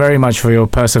 thank you very much for your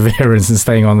perseverance and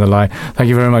staying on the line. Thank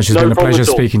you very much. It's been a pleasure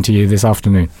speaking to you this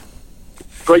afternoon.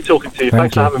 Great talking to you.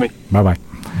 Thanks for having me. Bye-bye.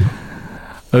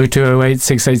 0208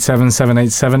 687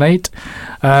 7878,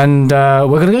 and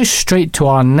we're going to go straight to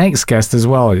our next guest as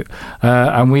well,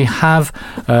 and we have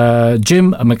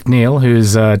Jim McNeil,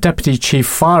 who's Deputy Chief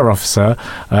Fire Officer,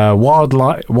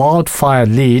 Wildfire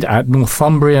Lead at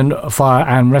Northumberland Fire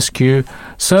and Rescue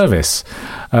Service.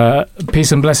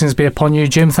 Peace and blessings be upon you,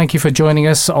 Jim. Thank you for joining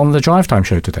us on the Drive Time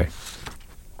Show today.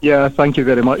 Yeah, thank you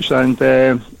very much, and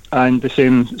the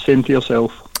same to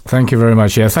yourself. Thank you very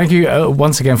much. Yeah, thank you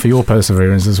once again for your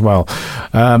perseverance as well.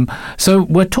 So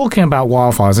we're talking about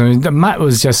wildfires. I mean, Matt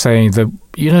was just saying that,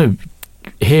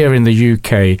 here in the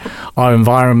UK, our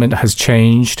environment has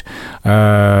changed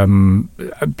to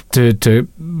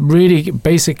really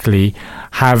basically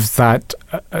have that,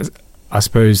 I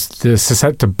suppose, the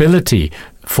susceptibility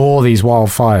for these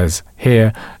wildfires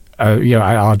here at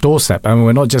our doorstep. And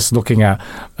we're not just looking at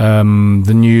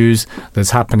the news that's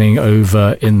happening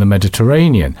over in the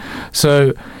Mediterranean.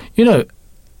 So, in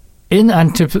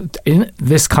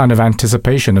this kind of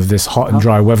anticipation of this hot and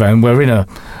dry weather, and we're in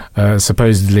a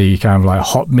supposedly kind of like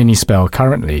hot mini spell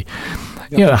currently,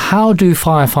 how do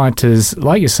firefighters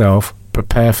like yourself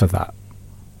prepare for that?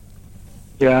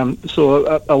 Yeah,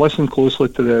 so I listened closely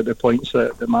to the points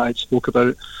that Matt spoke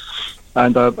about.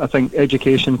 And I think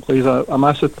education plays a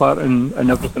massive part in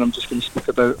everything I'm just going to speak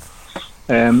about.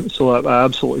 So I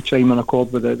absolutely chime in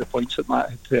accord with the points that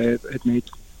Matt had made.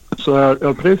 So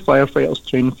our brave firefighters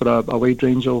train for a wide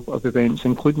range of events,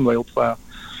 including wildfire.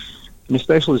 And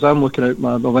especially as I'm looking out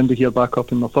my window here back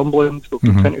up in Northumberland, we've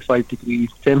got 25-degree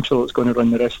temperature that's going to run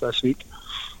the rest of this week.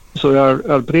 So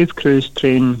our brave crews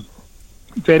train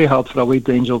very hard for a wide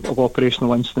range of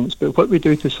operational incidents. But what we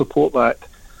do to support that,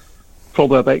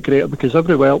 probably a bit greater, because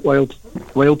every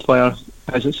wildfire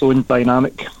has its own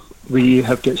dynamic. We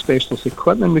have got specialist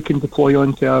equipment we can deploy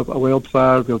onto a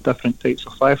wildfire. We have different types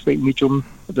of firefighting medium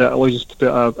that allows us to put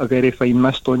a very fine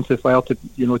mist onto the fire to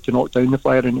knock down the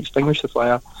fire and extinguish the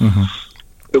fire.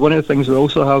 But one of the things we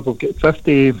also have, we've got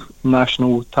 50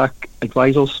 national TAC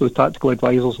advisors, so tactical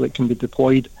advisors that can be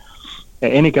deployed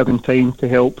at any given time to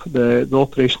help the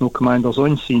operational commanders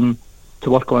on scene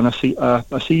to work on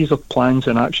a series of plans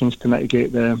and actions to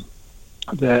mitigate the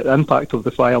impact of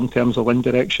the fire in terms of wind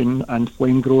direction and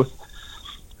flame growth.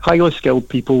 Highly skilled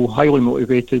people, highly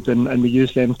motivated, and we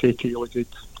use them to really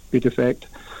good effect.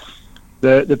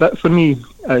 The bit for me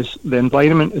is the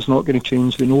environment is not going to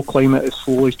change. We know climate is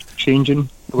slowly changing.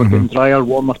 We're getting drier,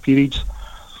 warmer periods.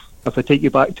 If I take you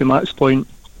back to Matt's point,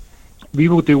 we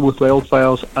will deal with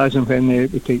wildfires as and when they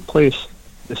take place.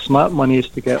 The smart money is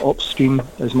to get upstream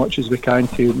as much as we can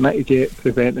to mitigate,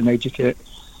 prevent and educate,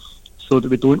 so that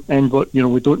we don't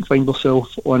we don't find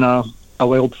ourselves on a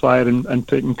wildfire and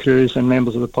putting crews and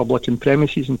members of the public and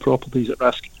premises and properties at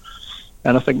risk.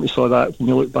 And I think we saw that when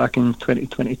you look back in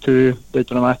 2022, the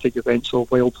dramatic events of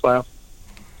wildfire.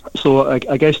 So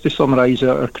I guess to summarise,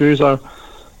 our crews are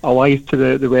alive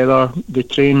to the weather. They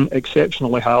train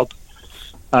exceptionally hard.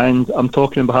 And I'm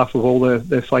talking on behalf of all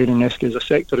the fire and rescue as a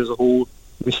sector as a whole.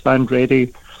 We stand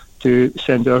ready to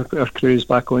send our crews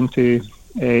back onto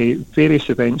various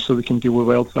events so we can deal with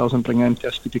wildfires and bring them to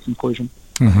a speedy conclusion.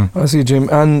 I see, Jim.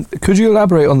 And could you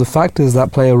elaborate on the factors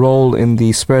that play a role in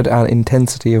the spread and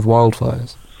intensity of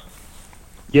wildfires?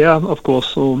 Yeah, of course.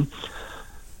 So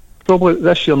probably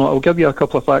this year, I'll give you a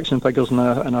couple of facts and figures in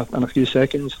a few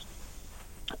seconds.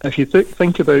 If you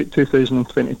think about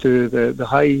 2022, the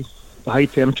high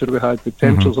temperature we had, with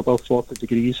temperatures above 40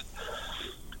 degrees,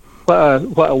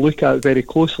 what I look at very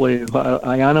closely, what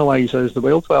I analyse is the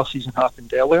wildfire season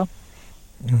happened earlier.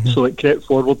 So it crept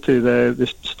forward to the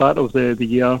start of the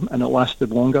year, and it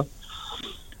lasted longer.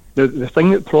 The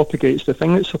thing that propagates, the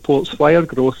thing that supports fire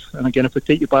growth, and again, if I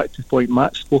take you back to the point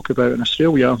Matt spoke about in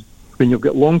Australia, when you've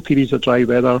got long periods of dry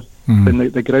weather, when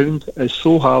the ground is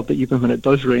so hard that even when it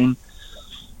does rain,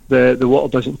 the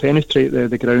water doesn't penetrate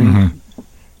the ground.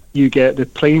 You get the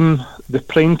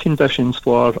prime conditions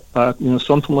for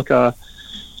something like a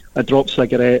drop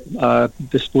cigarette, a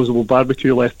disposable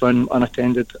barbecue left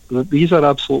unattended. These are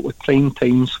absolutely prime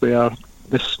times where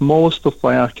the smallest of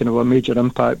fire can have a major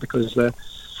impact, because when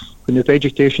the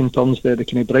vegetation turns the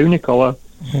kind of browny colour,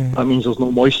 that means there's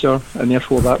no moisture, and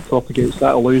therefore that propagates.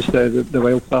 That allows the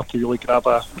wildfire to really grab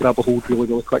a hold really,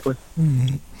 really quickly.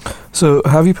 So,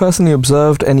 have you personally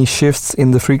observed any shifts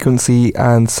in the frequency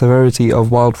and severity of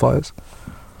wildfires?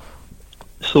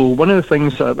 So one of the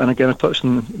things, and again I touched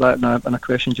on that in a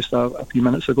question just a few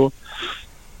minutes ago,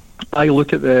 I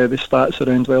look at the stats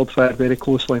around wildfire very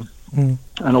closely, and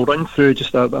I'll run through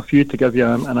just a few to give you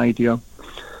an idea.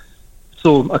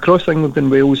 So across England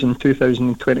and Wales in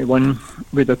 2021,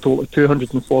 we had a total of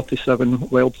 247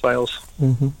 wildfires.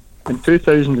 In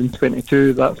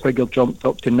 2022, that figure jumped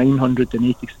up to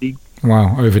 983.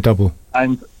 Wow, over double.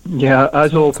 And yeah,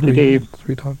 as of today,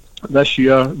 3 times. This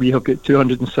year, we have got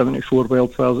 274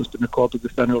 wildfires that's been recorded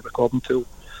within our recording tool.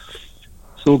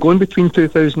 So going between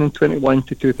 2021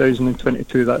 to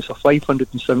 2022, that's a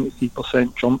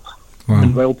 573% jump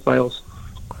in wildfires.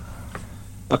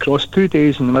 Across 2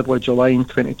 days in the middle of July in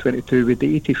 2022, we had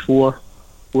 84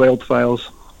 wildfires.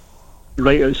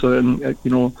 Right out, so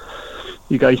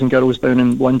you guys and girls down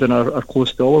in London are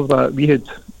close to all of that. We had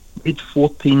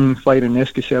 14 fire and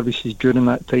rescue services during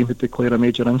that time who declared a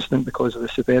major incident because of the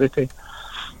severity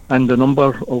and the number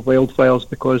of wildfires,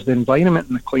 because the environment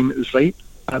and the climate was right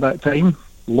at that time.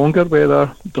 Longer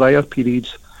weather, drier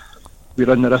periods, we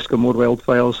run the risk of more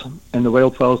wildfires, and the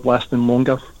wildfires lasting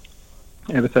longer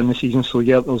within the season. So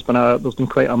yeah, there's been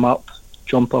quite a marked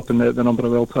jump up in the number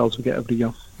of wildfires we get every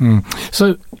year.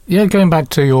 So, yeah, going back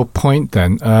to your point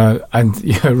then,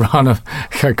 and Rana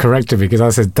corrected me because I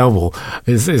said double,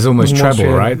 is almost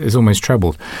treble, right? It's almost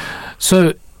trebled.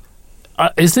 So,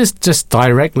 is this just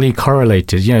directly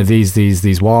correlated, these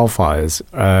wildfires,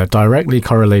 directly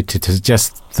correlated to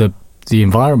just the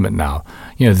environment now,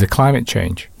 the climate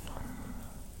change?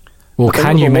 Or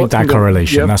can you make that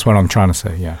correlation? Yep. That's what I'm trying to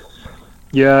say, yeah.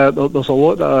 Yeah, there's a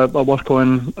lot that I work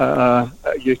on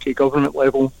at UK government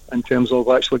level in terms of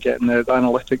actually getting the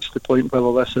analytics to point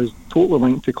whether this is totally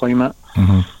linked to climate.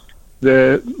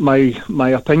 My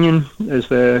opinion is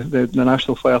the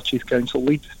National Fire Chief Council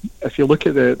lead. If you look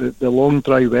at the long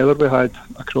dry weather we had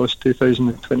across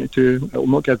 2022, it will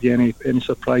not give you any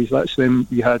surprise. That's when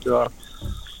we had our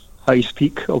highest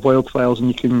peak of wildfires, and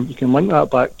you can link that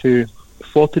back to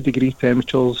 40-degree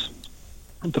temperatures,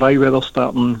 dry weather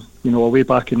starting way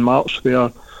back in March,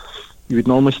 where you would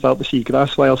normally start to see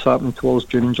grass fires happening towards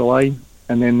June and July,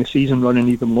 and then the season running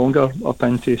even longer up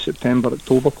into September,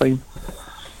 October time.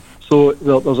 So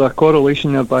there's a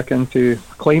correlation there back into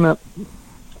climate,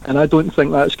 and I don't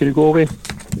think that's going to go away.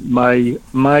 my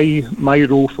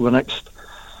role for the next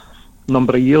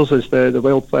number of years as the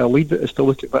Wildfire Lead is to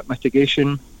look at that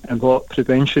mitigation and what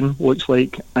prevention looks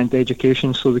like and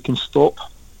education, so we can stop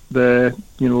the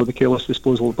careless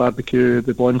disposal of barbecue,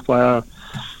 the bonfire,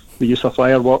 the use of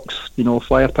fireworks,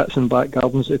 fire pits in back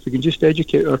gardens. If we can just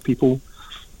educate our people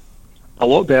a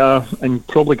lot better and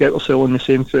probably get ourselves on the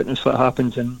same footing as what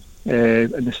happens in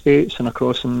the States and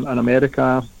across in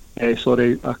America,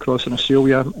 across in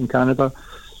Australia and Canada.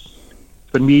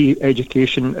 For me,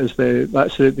 education is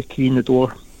that's the key in the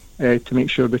door to make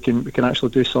sure we can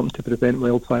actually do something to prevent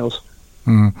wildfires.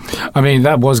 I mean,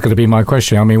 that was going to be my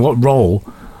question. I mean, what role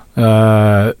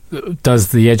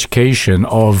does the education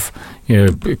of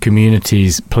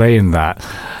communities play in that?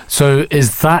 So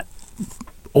is that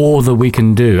all that we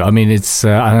can do? I mean, it's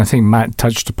and I think Matt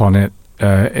touched upon it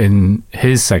in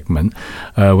his segment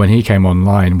when he came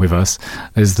online with us,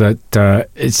 is that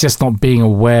it's just not being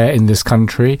aware in this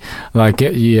country. Like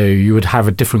you would have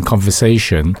a different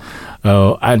conversation,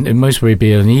 and it most probably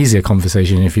be an easier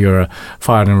conversation if you're a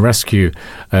fire and rescue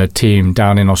team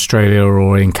down in Australia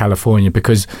or in California,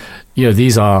 because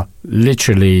these are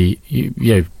literally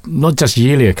not just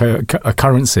yearly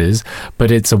occurrences, but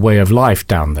it's a way of life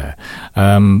down there.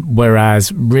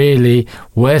 Whereas really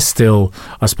we're still,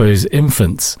 I suppose,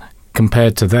 infants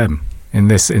compared to them in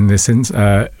this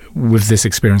with this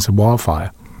experience of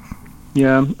wildfire.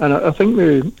 Yeah, and I think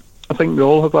we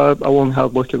all have a long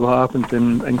hard look at what happened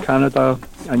in Canada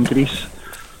and Greece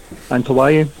and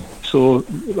Hawaii. So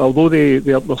although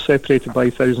they're separated by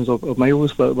thousands of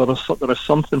miles, there is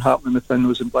something happening within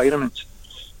those environments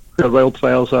where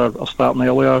wildfires are starting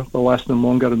earlier, they're lasting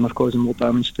longer, and they're causing more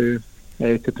damage to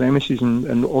premises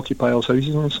and occupiers'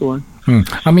 houses and so on.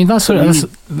 I mean, that's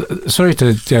sorry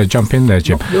to jump in there,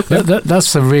 Jim.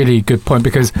 That's a really good point,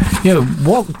 because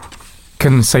what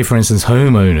can, say, for instance,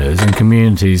 homeowners and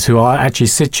communities who are actually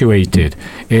situated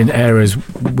in areas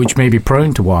which may be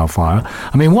prone to wildfire,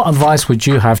 I mean, what advice would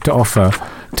you have to offer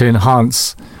to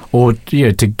enhance or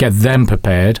to get them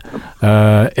prepared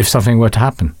if something were to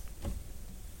happen?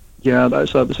 Yeah,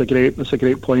 that's a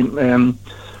great point.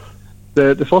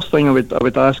 The first thing I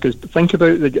would ask is think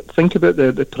about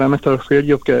the perimeter where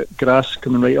you've got grass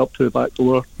coming right up to the back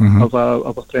door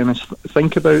of a premise.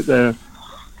 Think about the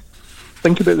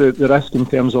risk in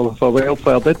terms of if a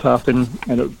wildfire did happen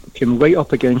and it came right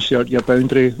up against your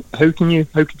boundary. How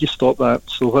could you stop that?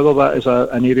 So whether that is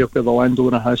an area where the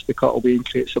landowner has to cut away and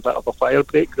creates a bit of a fire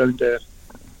break around the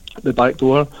back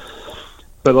door,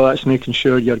 whether that's making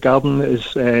sure your garden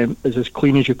is as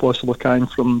clean as you possibly can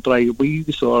from dry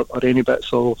leaves or any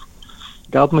bits of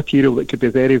garden material that could be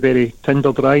very, very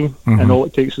tinder dry, and all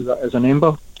it takes is an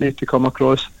ember to come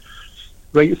across.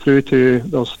 Right through to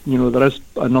there is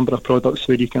a number of products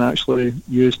where you can actually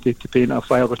use to paint a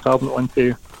fire retardant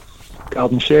onto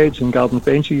garden sheds and garden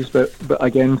benches. But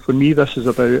again, for me, this is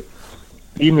about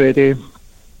being ready,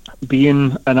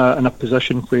 being in a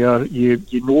position where you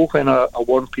know when a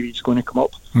warm period is going to come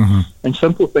up, and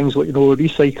simple things like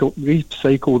recycle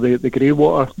the grey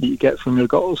water that you get from your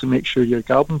gutters and make sure your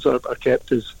gardens are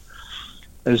kept as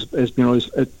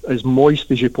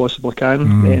moist as you possibly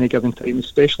can at any given time,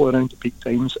 especially around the peak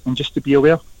times, and just to be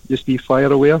aware, just be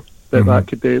fire aware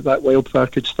that wildfire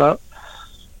could start,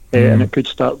 and it could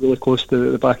start really close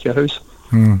to the back of your house.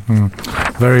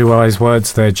 Very wise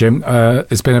words there, Jim.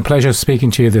 It's been a pleasure speaking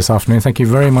to you this afternoon. Thank you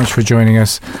very much for joining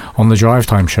us on the Drive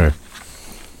Time Show.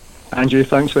 Andrew,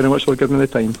 thanks very much for giving me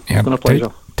the time. It's been a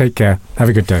pleasure. Take care. Have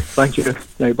a good day. Thank you.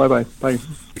 Yeah, bye.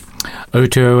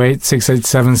 0208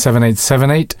 687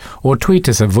 7878 or tweet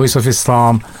us at Voice of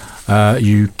Islam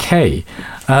UK.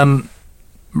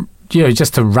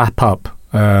 Just to wrap up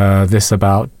this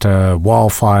about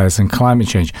wildfires and climate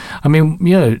change. I mean,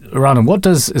 Rana, what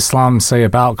does Islam say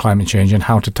about climate change and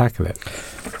how to tackle it?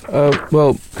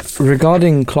 Well,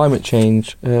 regarding climate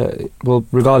change,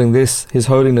 regarding this, His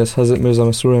Holiness Hazrat Mirza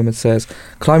Masroor Ahmad says,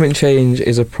 climate change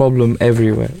is a problem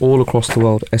everywhere, all across the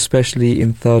world, especially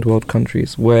in third world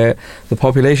countries, where the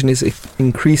population is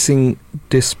increasing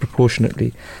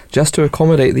disproportionately. Just to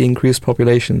accommodate the increased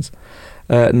populations,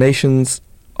 nations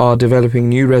are developing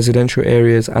new residential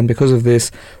areas, and because of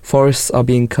this, forests are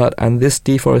being cut, and this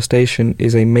deforestation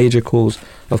is a major cause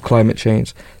of climate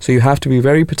change. So you have to be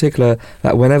very particular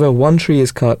that whenever one tree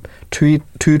is cut, two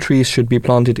trees should be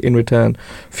planted in return.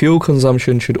 Fuel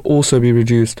consumption should also be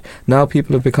reduced. Now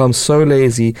people have become so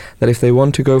lazy that if they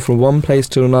want to go from one place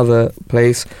to another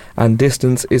place and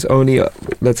distance is only,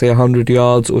 let's say, 100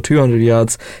 yards or 200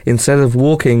 yards, instead of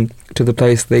walking to the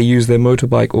place, they use their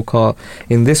motorbike or car.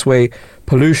 In this way,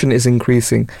 pollution is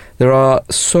increasing. There are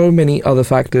so many other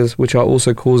factors which are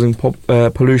also causing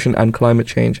pollution and climate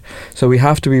change. So we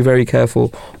have to be very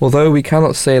careful. Although we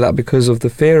cannot say that because of the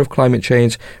fear of climate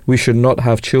change, we should not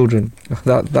have children.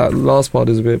 That last part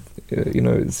is a bit,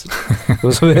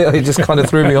 it just kind of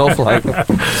threw me off. Like,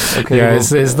 okay, yeah,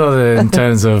 well, it's not in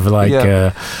terms of like,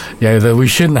 that we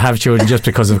shouldn't have children just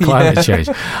because of climate change.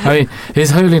 I mean,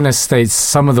 His Holiness states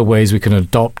some of the ways we can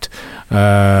adopt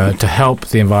to help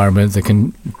the environment that can,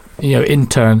 in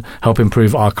turn help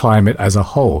improve our climate as a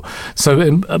whole.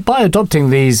 So by adopting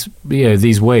these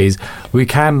ways, we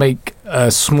can make a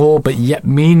small but yet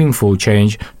meaningful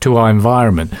change to our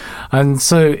environment. And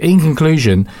so in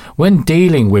conclusion, when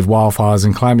dealing with wildfires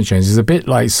and climate change, it's a bit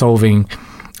like solving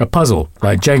a puzzle,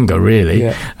 like Jenga, really,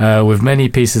 with many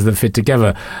pieces that fit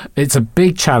together. It's a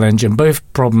big challenge, and both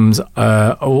problems,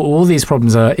 all these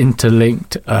problems are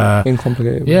interlinked. In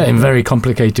very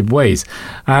complicated ways.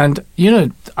 And,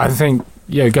 I think,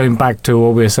 going back to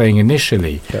what we were saying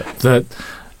initially, that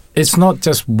it's not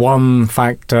just one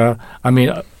factor. I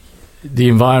mean, the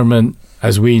environment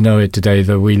as we know it today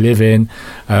that we live in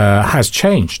has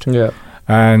changed. Yeah.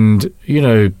 And,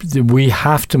 we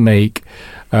have to make...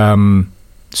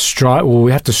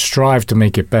 we have to strive to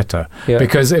make it better,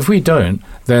 because if we don't,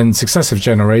 then successive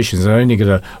generations are only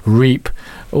going to reap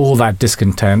all that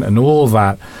discontent and all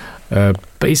that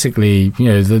basically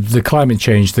the climate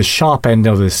change, the sharp end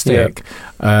of the stick.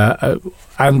 And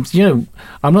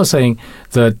I'm not saying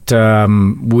that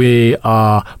we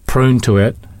are prone to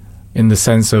it in the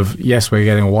sense of, yes, we're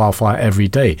getting a wildfire every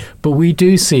day, but we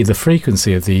do see the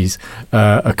frequency of these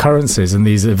occurrences and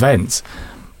these events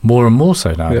more and more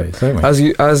so nowadays, don't we?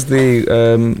 As the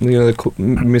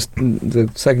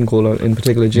second caller in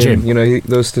particular, Jim.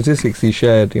 Those statistics he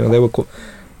shared,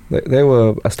 they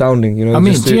were astounding. I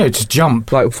mean, to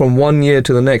jump like from 1 year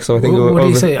to the next. So I think what do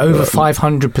you say? Over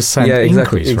 500%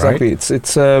 increase, exactly. Right?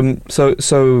 It's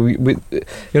so with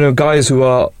guys who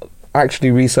are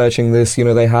actually researching this,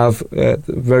 they have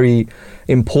very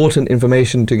important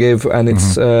information to give, and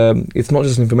it's not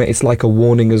just information, it's like a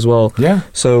warning as well. Yeah.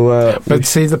 So but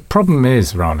see, the problem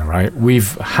is, Rana, right,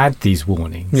 we've had these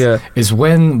warnings. Is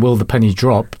when will the penny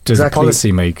drop to the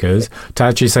policymakers to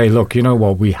actually say, look, you know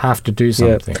what, we have to do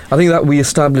something. I think that we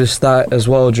established that as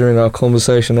well during our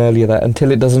conversation earlier, that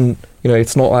until it doesn't,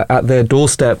 it's not at their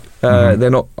doorstep, they're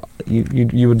not,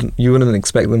 you wouldn't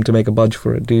expect them to make a budge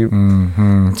for it, do you?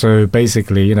 So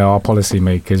basically, our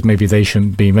policymakers, maybe they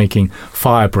shouldn't be making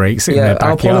fire breaks in their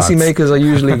backyards. Our policymakers are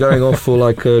usually going off for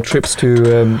like trips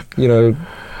to,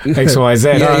 XYZ,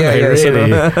 aren't they,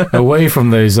 really? Away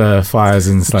from those fires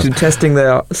and stuff. Testing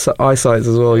their eyesight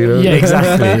as well, Yeah,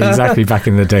 exactly, back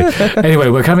in the day. Anyway,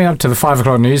 we're coming up to the 5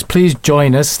 o'clock news. Please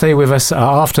join us, stay with us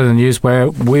after the news,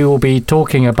 where we will be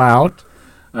talking about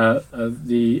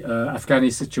the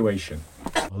Afghani situation.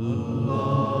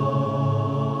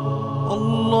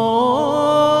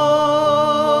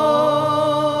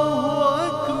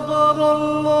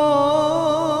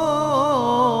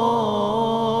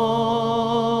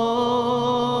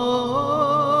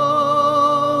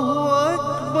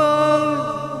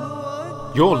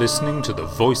 You're listening to the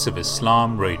Voice of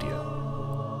Islam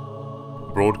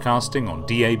Radio, broadcasting on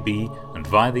DAB and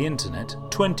via the internet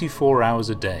 24 hours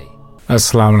a day.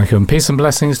 Assalamu alaikum. Peace and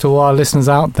blessings to all our listeners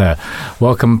out there.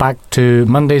 Welcome back to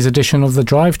Monday's edition of the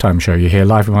Drive Time Show. You're here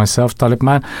live with myself, Talib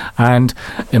Man, and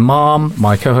Imam,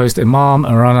 my co-host Imam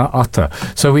Arana Atta.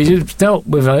 So we dealt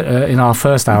with, in our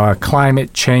first hour,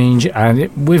 climate change, and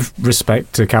with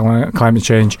respect to climate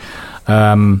change,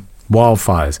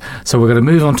 wildfires. So we're going to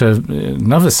move on to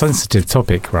another sensitive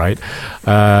topic, right?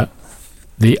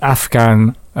 The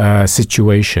Afghan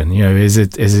situation. Is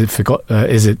it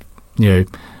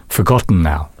forgotten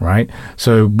now, right?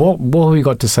 So what have we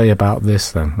got to say about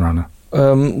this then, Rana?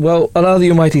 Well, Allah the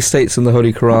Almighty states in the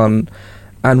Holy Quran,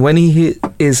 and when He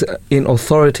is in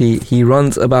authority, He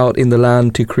runs about in the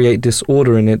land to create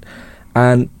disorder in it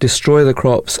and destroy the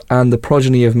crops and the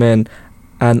progeny of men,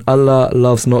 and Allah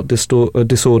loves not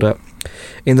disorder.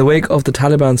 In the wake of the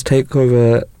Taliban's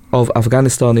takeover of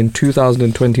Afghanistan in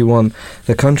 2021,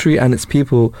 the country and its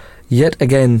people yet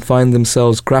again find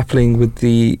themselves grappling with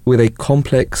a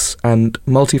complex and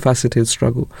multifaceted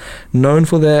struggle. Known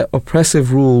for their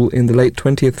oppressive rule in the late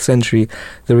 20th century,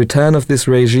 the return of this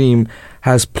regime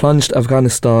has plunged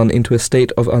Afghanistan into a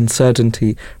state of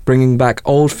uncertainty, bringing back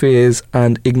old fears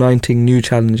and igniting new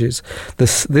challenges.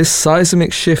 This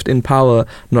seismic shift in power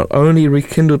not only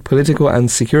rekindled political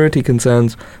and security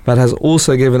concerns, but has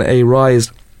also given a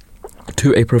rise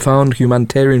to a profound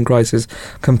humanitarian crisis,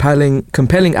 compelling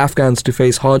Afghans to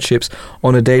face hardships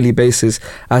on a daily basis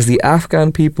as the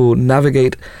Afghan people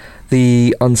navigate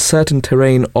the uncertain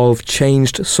terrain of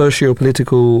changed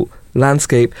socio-political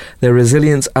landscape, their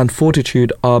resilience and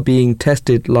fortitude are being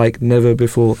tested like never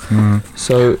before.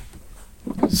 So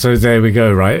there we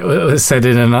go, right? Said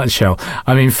in a nutshell.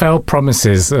 I mean, failed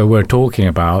promises we're talking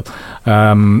about.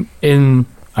 I'm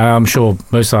sure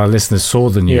most of our listeners saw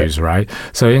the news, right?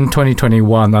 So in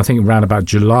 2021, I think around about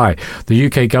July, the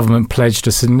UK government pledged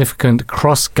a significant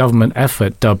cross-government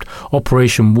effort dubbed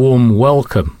Operation Warm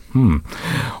Welcome,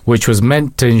 which was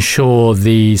meant to ensure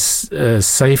the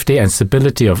safety and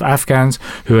stability of Afghans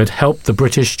who had helped the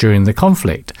British during the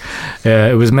conflict.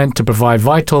 It was meant to provide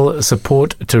vital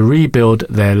support to rebuild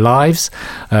their lives,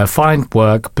 find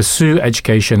work, pursue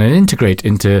education and integrate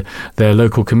into their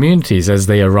local communities as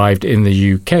they arrived in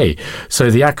the UK.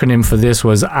 So the acronym for this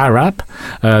was ARAP,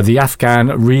 the Afghan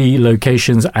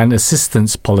Relocations and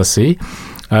Assistance Policy,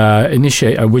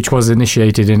 which was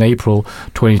initiated in April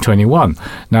 2021.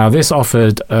 Now, this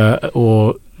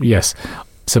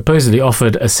supposedly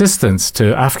offered assistance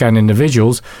to Afghan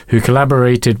individuals who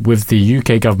collaborated with the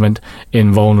UK government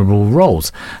in vulnerable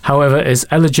roles. However, its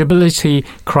eligibility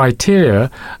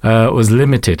criteria was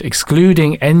limited,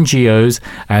 excluding NGOs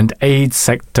and aid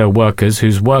sector workers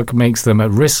whose work makes them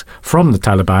at risk from the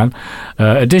Taliban.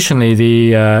 Additionally,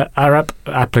 the ARAP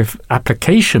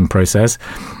application process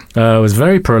was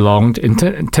very prolonged,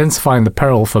 intensifying the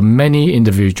peril for many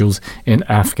individuals in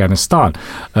Afghanistan.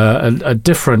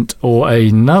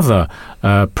 Another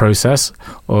process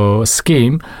or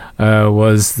scheme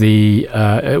was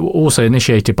also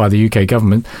initiated by the UK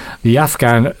government, the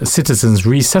Afghan Citizens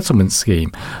Resettlement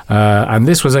Scheme. And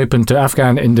this was open to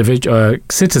Afghan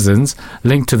citizens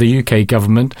linked to the UK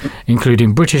government,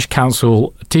 including British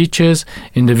Council teachers,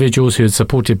 individuals who had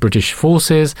supported British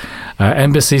forces,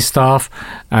 embassy staff.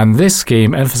 And this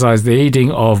scheme emphasised the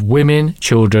aiding of women,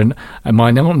 children, and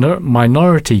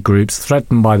minority groups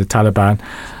threatened by the Taliban.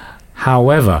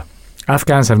 However,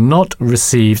 Afghans have not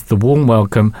received the warm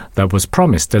welcome that was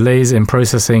promised. Delays in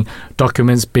processing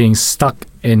documents, being stuck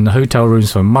in hotel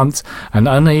rooms for months and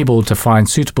unable to find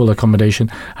suitable accommodation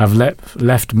have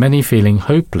left many feeling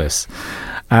hopeless.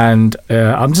 And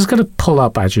I'm just going to pull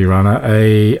up, actually, Rana,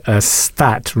 a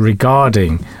stat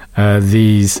regarding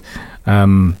these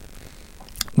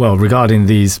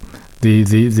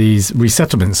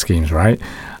resettlement schemes, right?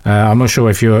 I'm not sure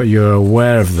if you're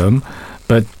aware of them,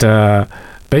 but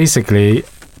basically,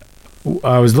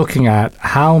 I was looking at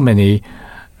how many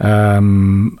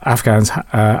Afghans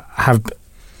have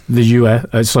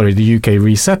the UK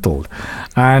resettled,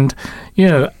 and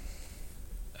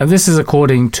and this is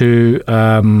according to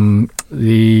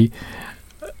the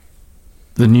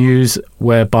news,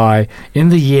 whereby in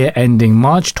the year ending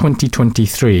March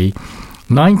 2023,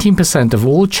 19% of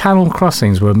all channel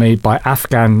crossings were made by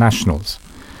Afghan nationals.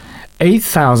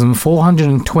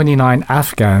 8,429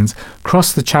 Afghans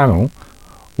crossed the channel,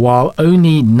 while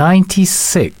only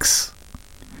 96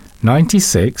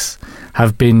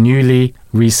 have been newly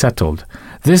resettled.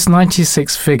 This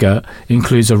 96 figure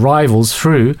includes arrivals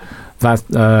through that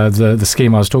the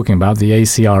scheme I was talking about, the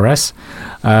ACRS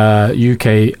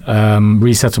UK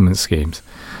resettlement schemes.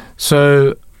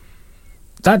 So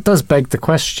that does beg the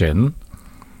question: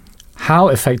 how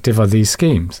effective are these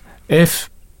schemes? If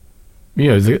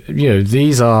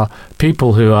these are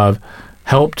people who have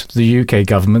helped the UK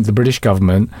government, the British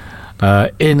government,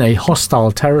 in a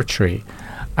hostile territory,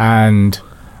 and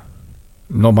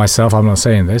not myself, I'm not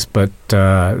saying this, but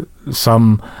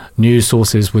some news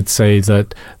sources would say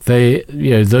that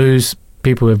those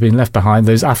people who have been left behind,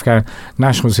 those Afghan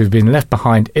nationals who've been left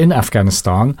behind in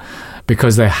Afghanistan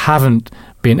because they haven't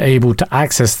been able to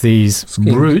access these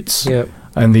routes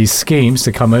and these schemes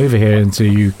to come over here into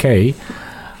the UK,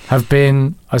 have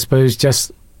been, I suppose,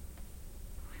 just,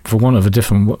 for want of a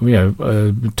different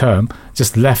term,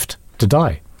 just left to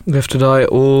die. Left to die,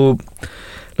 or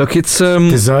look, it's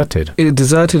deserted.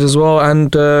 Deserted as well,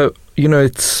 and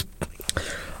it's.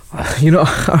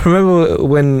 I remember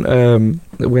when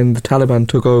the Taliban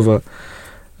took over,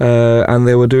 and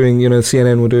they were doing,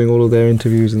 CNN were doing all of their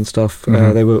interviews and stuff.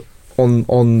 Mm-hmm. They were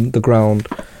on the ground,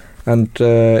 and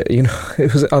I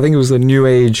think it was a new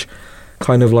age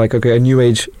kind of like, a new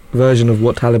age version of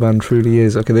what Taliban truly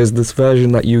is. Okay, there's this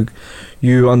version that you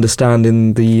understand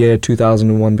in the year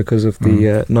 2001 because of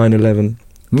the 9/11.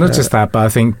 Not just that, but I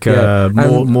think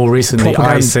more recently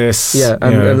ISIS. Yeah,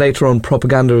 and later on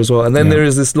propaganda as well. And then there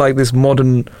is this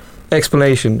modern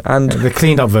explanation and the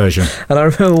cleaned up version. And I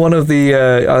remember one of the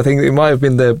I think he might have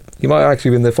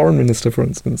actually been the foreign minister, for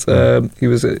instance. He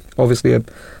was obviously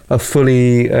a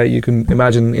fully you can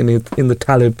imagine in the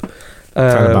Talib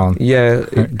Taliban. Yeah,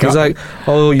 because like,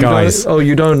 Guys.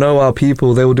 you don't know our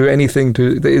people. They will do anything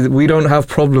to. We don't have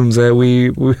problems there.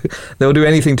 They'll do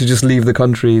anything to just leave the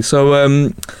country.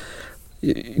 So,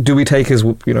 do we take as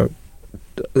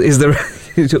Is there?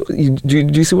 do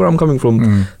you see where I'm coming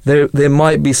from? There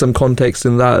might be some context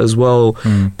in that as well.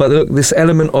 But this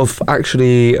element of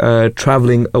actually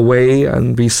traveling away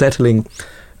and resettling,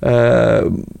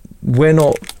 we're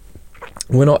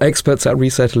not experts at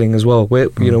resettling as well.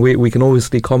 We can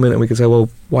obviously comment and we can say, well,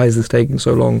 why is this taking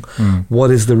so long?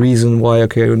 What is the reason why?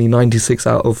 Okay, only 96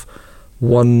 out of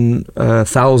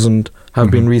 1,000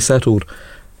 have been resettled.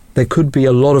 There could be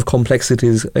a lot of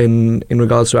complexities in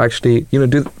regards to actually,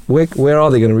 where are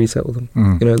they going to resettle them?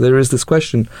 There is this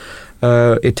question.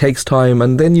 It takes time,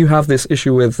 and then you have this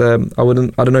issue with I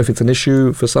don't know if it's an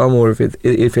issue for some or if it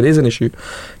is an issue.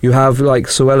 You have like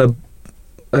Suella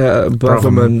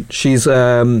Braverman. She's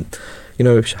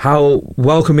how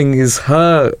welcoming is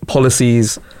her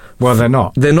policies? Well, they're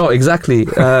not. They're not, exactly.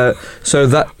 So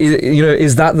that,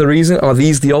 is that the reason? Are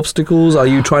these the obstacles? Are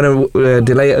you trying to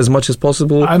delay it as much as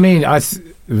possible? I mean,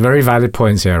 very valid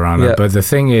points here, Rana. But the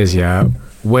thing is,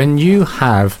 when you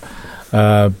have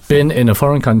been in a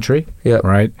foreign country,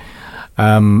 right,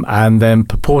 and then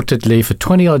purportedly for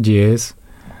 20-odd years,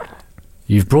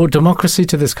 you've brought democracy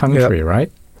to this country,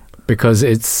 right? Because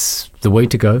it's the way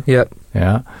to go. Yeah.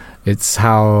 It's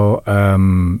how...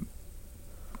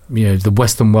 the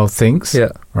Western world thinks,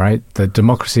 right? That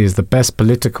democracy is the best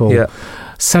political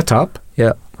setup,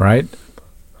 right,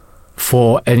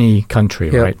 for any country,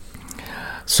 right?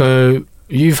 So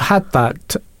you've had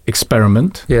that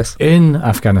experiment in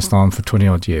Afghanistan for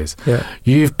 20-odd years.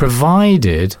 You've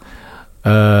provided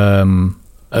a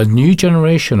new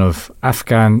generation of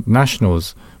Afghan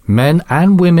nationals, men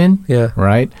and women,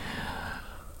 right,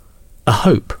 a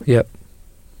hope.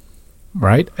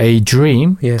 Right, a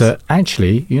dream that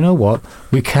actually, you know what,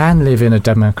 we can live in a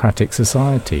democratic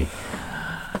society.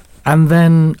 And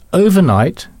then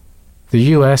overnight, the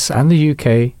US and the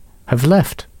UK have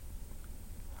left.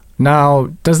 Now,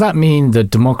 does that mean that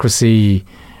democracy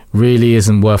really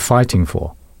isn't worth fighting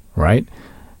for, right?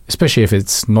 Especially if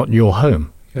it's not your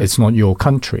home, it's not your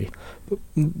country,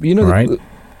 right?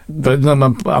 But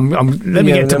let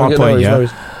me get to my point,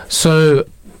 So,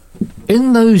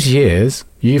 in those years,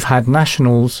 you've had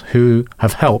nationals who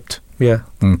have helped,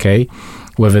 okay,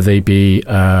 whether they be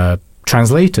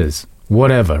translators,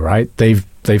 whatever, right?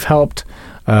 They've helped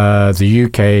the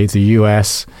UK, the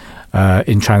US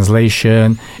in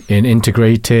translation, in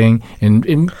integrating,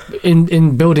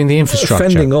 in building the infrastructure.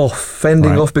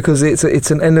 Fending off, because it's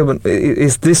an element.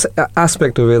 It's this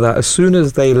aspect of it that as soon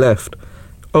as they left,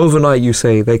 overnight, you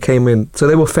say they came in, so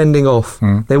they were fending off.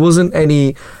 There wasn't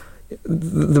any.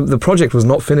 The project was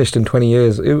not finished in 20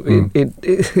 years.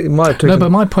 It might have taken... No,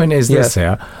 but my point is this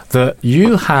here, that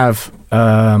you have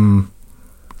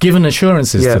given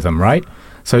assurances to them, right?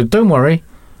 So don't worry,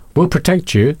 we'll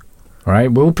protect you, right?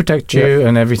 We'll protect you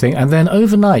and everything. And then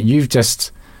overnight, you've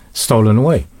just stolen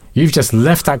away. You've just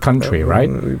left that country, right?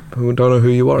 We don't know who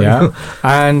you are. Yeah.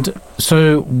 And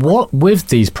so what with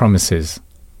these promises,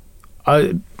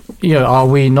 are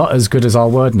we not as good as our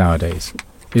word nowadays?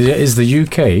 Is the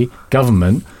UK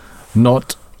government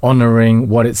not honouring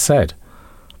what it said?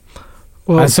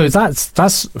 Well, and so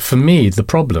that's for me the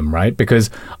problem, right? Because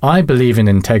I believe in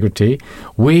integrity.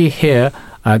 We here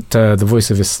at the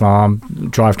Voice of Islam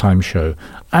Drive Time show,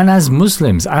 and as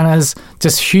Muslims and as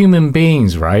just human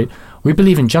beings, right? We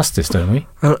believe in justice, don't we?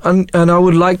 And I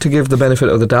would like to give the benefit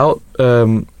of the doubt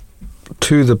to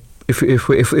the if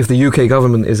the UK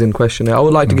government is in question. I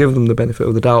would like to give them the benefit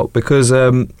of the doubt because.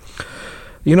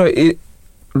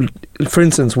 For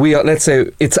instance, let's say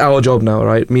it's our job now,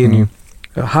 right? Me and you.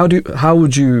 How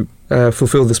would you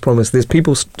fulfill this promise? There's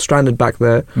people stranded back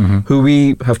there who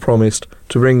we have promised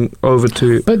to bring over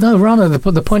to. But no, rather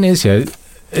the point is here.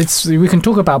 We can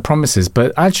talk about promises,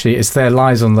 but actually, it's their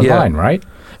lives on the line, right?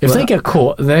 If they get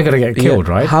caught, they're going to get killed,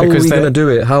 right? How are we going to do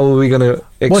it? How are we going to?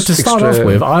 Well, to start off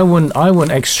with, I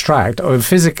wouldn't extract or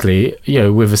physically,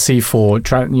 with a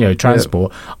C4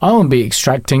 transport. I won't be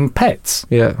extracting pets,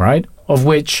 right? Of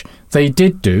which they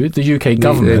did do, the UK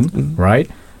government, right,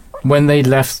 when they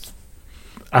left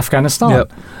Afghanistan.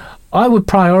 I would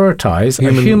prioritise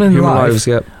a human life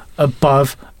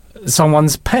above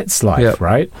someone's pet's life,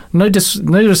 right? No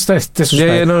disrespect.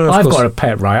 I've got a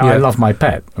pet, right? I love my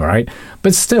pet, right?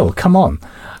 But still, come on.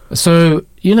 So,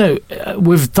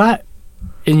 with that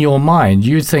in your mind,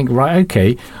 you think, right,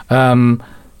 okay,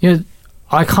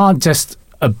 I can't just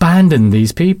abandon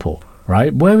these people,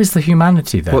 right? Where is the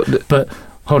humanity there? But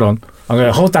hold on. I'm going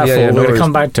to hold that Yeah, thought. yeah, no We're going to worries.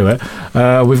 come back to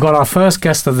it. We've got our first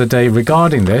guest of the day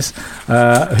regarding this,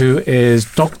 who is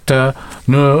Dr.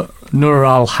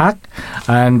 Nooralhaq,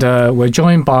 and we're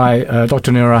joined by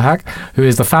Dr. Nooralhaq, who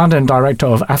is the founder and director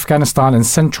of Afghanistan and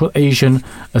Central Asian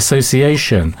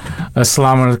Association.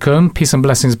 Assalamu alaikum, peace and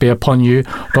blessings be upon you,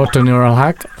 Dr.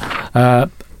 Nooralhaq.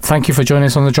 Thank you for joining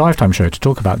us on the Drive Time Show to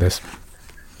talk about this.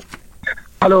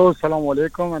 Hello, assalamu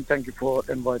alaikum, and thank you for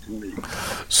inviting me.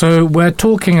 So we're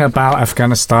talking about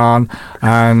Afghanistan,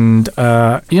 and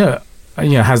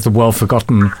has the world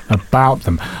forgotten about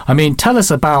them? I mean, tell us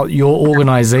about your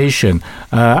organisation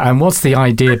and what's the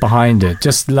idea behind it.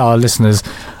 Just let our listeners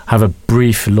have a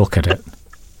brief look at it.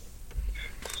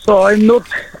 So I'm not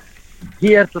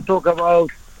here to talk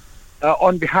about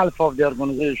on behalf of the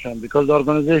organization, because the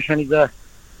organization is a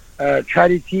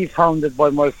charity founded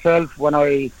by myself when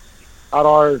I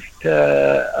arrived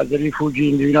as a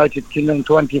refugee in the United Kingdom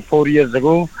 24 years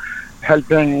ago,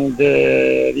 helping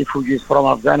the refugees from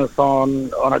Afghanistan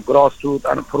on a grassroots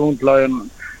and frontline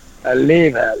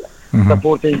level,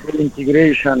 supporting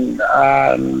integration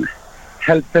and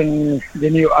helping the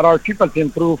new Arab people to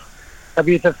improve a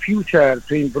better future,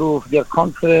 to improve their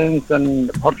confidence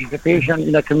and participation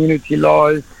in a community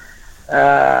life,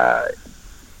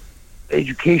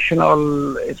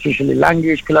 educational, especially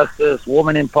language classes,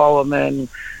 women empowerment,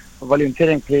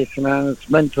 volunteering placements,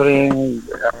 mentoring,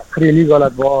 free legal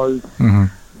advice,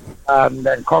 and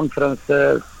then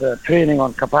conferences, training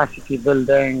on capacity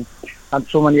building, and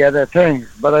so many other things.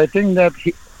 But I think that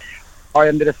I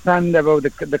understand about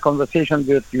the conversation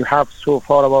that you have so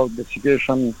far about the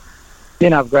situation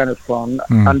in Afghanistan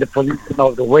and the position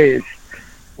of the West,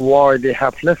 why they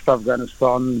have left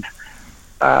Afghanistan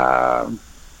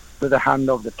to the hand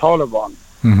of the Taliban.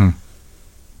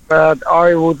 But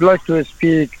I would like to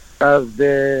speak as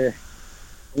the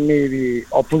maybe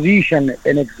opposition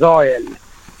in exile,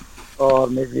 or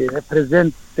maybe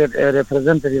representative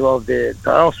of the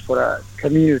diaspora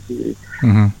community,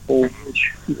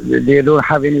 which they don't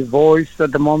have any voice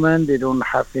at the moment. They don't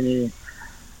have any.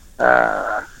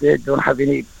 They don't have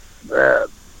any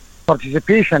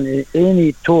participation in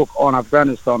any talk on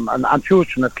Afghanistan, and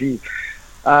unfortunately,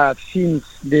 since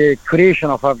the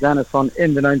creation of Afghanistan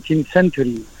in the 19th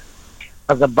century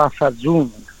as a buffer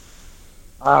zone.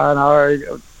 And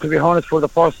to be honest, for the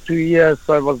past 2 years,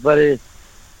 I was very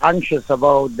anxious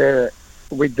about the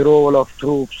withdrawal of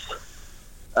troops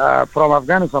from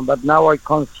Afghanistan. But now I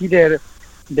consider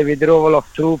the withdrawal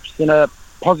of troops in a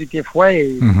positive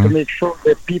way to make sure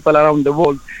that people around the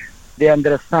world, they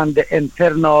understand the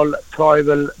internal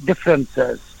tribal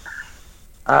differences.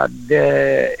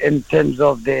 In terms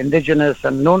of the indigenous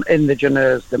and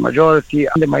non-indigenous, the majority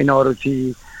and the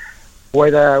minority,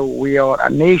 whether we are a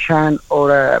nation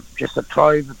or just a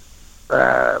tribe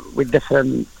with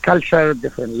different culture,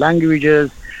 different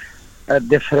languages,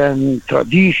 different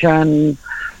tradition.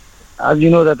 As you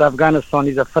know, that Afghanistan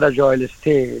is a fragile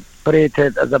state,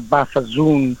 created as a buffer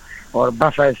zone or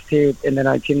buffer state in the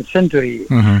 19th century.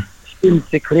 Since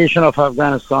the creation of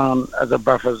Afghanistan as a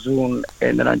buffer zone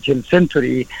in the 19th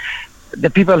century, the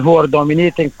people who are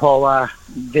dominating power,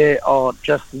 they are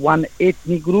just one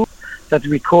ethnic group that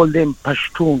we call them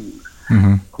Pashtun,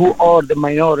 who are the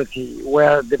minority,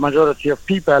 where the majority of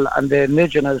people and the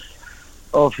indigenous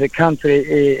of the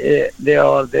country, they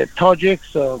are the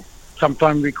Tajiks, or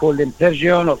sometimes we call them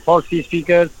Persian or Farsi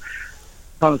speakers,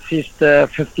 consist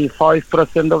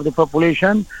 55% of the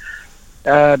population.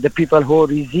 The people who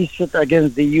resisted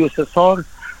against the USSR.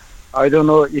 I don't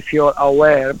know if you're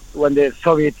aware, when the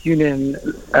Soviet Union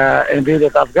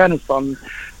invaded Afghanistan,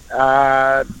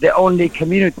 the only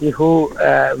community who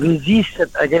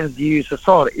resisted against the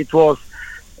USSR, it was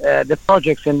the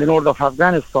projects in the north of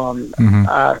Afghanistan.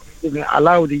 Didn't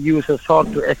allow the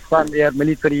USSR to expand their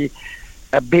military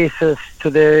bases to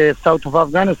the south of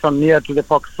Afghanistan, near to the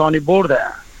Pakistani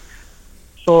border.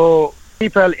 So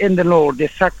people in the north, they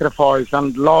sacrificed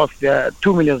and lost their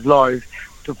 2 million lives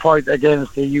to fight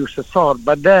against the USSR.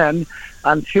 But then,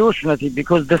 unfortunately,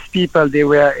 because these people, they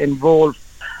were involved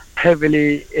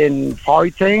heavily in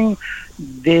fighting,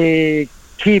 they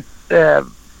keep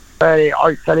very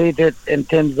isolated in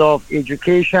terms of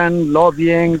education,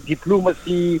 lobbying,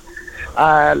 diplomacy,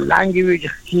 language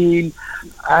skill.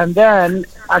 And then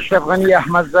Ashraf Ghani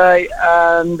Ahmadzai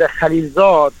and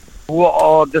Khalilzad, who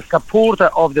are the supporter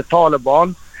of the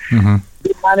Taliban,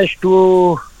 they managed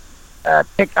to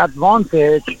take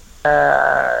advantage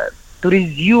to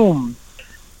resume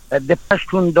the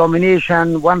Pashtun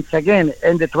domination once again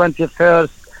in the 21st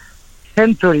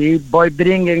century by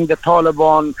bringing the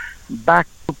Taliban back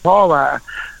to power.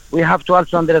 We have to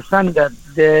also understand that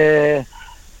the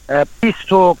peace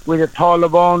talk with the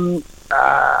Taliban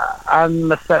and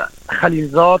Mr.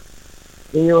 Khalilzad,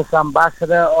 the U.S.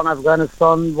 ambassador on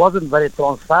Afghanistan, wasn't very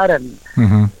transparent.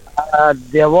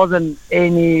 There wasn't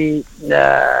any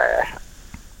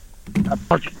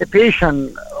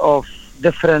participation of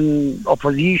different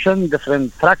opposition,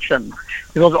 different faction.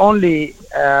 It was only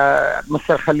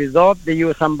Mr. Khalilzad, the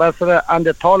U.S. ambassador, and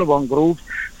the Taliban groups,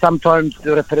 sometimes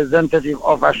the representative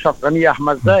of Ashraf Ghani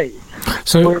Ahmadzai.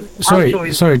 So,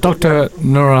 sorry, Dr.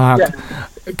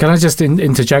 Nooralhaq, can I just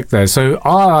interject there? So,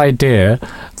 our idea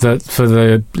that for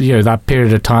the that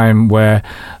period of time where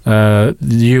the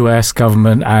US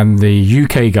government and the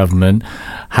UK government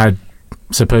had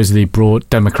supposedly brought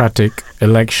democratic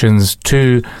elections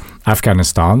to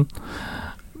Afghanistan,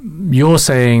 you're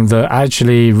saying that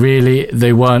actually, really,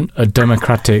 they weren't a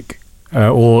democratic,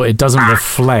 or it doesn't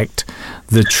reflect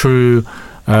the true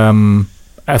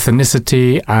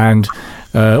ethnicity and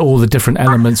all the different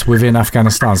elements within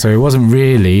Afghanistan. So it wasn't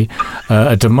really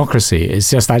a democracy. It's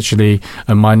just actually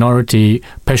a minority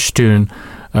Pashtun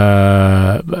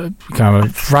kind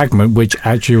of fragment which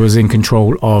actually was in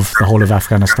control of the whole of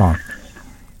Afghanistan.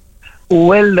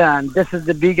 Well then, this is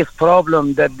the biggest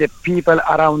problem, that the people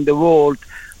around the world,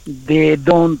 they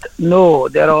don't know.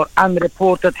 There are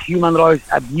unreported human rights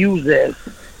abuses,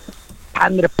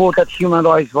 unreported human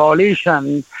rights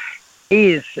violations.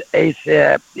 Is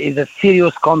a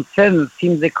serious concern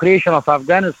since the creation of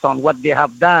Afghanistan, what they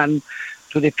have done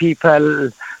to the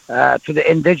people, to the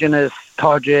indigenous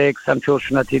Tajiks,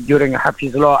 unfortunately, during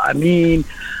Hafizullah Amin,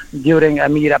 during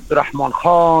Amir Abdurrahman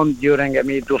Khan, during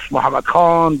Amir Dost Muhammad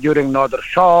Khan, during Nader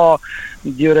Shah,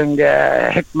 during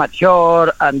Hikmat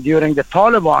Yar, and during the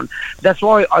Taliban. That's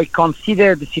why I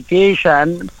consider the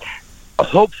situation,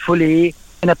 hopefully,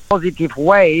 in a positive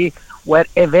way, where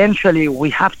eventually we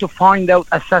have to find out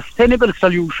a sustainable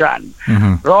solution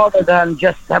rather than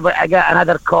just have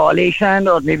another coalition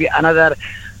or maybe another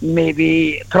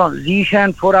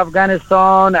transition for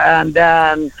Afghanistan, and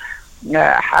then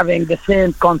having the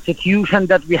same constitution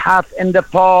that we have in the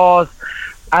past,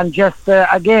 and just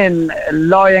again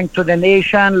lying to the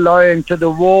nation, lying to the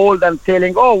world, and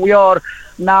telling, we are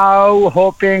now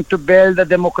hoping to build a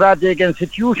democratic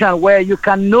institution, where you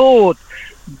cannot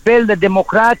build a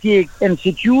democratic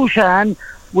institution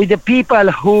with the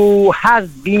people who has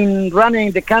been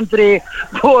running the country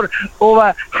for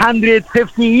over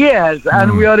 150 years,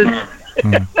 and we are.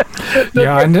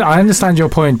 Yeah, I understand your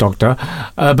point, Doctor.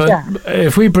 But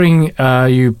if we bring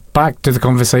you back to the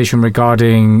conversation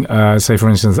regarding, say, for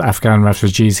instance, Afghan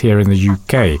refugees here in the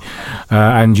UK,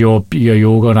 and your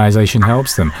organisation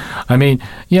helps them. I mean,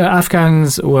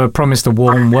 Afghans were promised a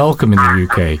warm welcome in the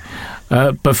UK.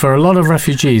 But for a lot of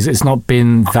refugees, it's not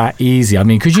been that easy. I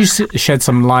mean, could you shed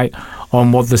some light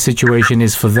on what the situation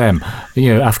is for them,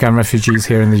 Afghan refugees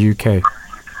here in the UK?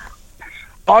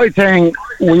 I think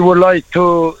we would like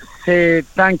to say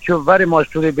thank you very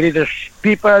much to the British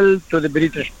people, to the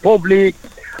British public,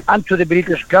 and to the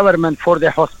British government for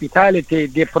the hospitality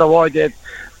they provided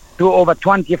to over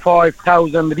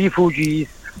 25,000 refugees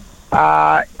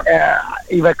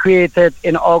evacuated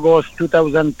in August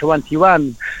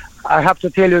 2021. I have to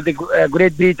tell you, the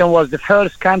Great Britain was the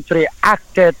first country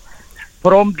acted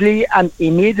promptly and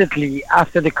immediately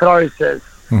after the crisis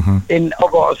in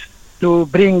August to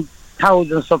bring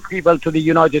thousands of people to the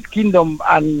United Kingdom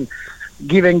and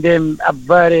giving them a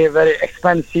very, very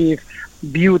expensive,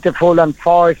 beautiful and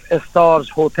 5-star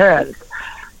hotels.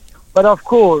 But of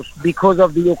course, because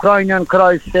of the Ukrainian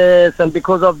crisis and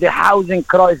because of the housing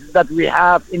crisis that we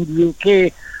have in the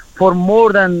UK for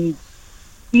more than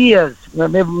years,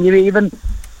 maybe even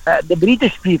the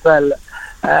British people,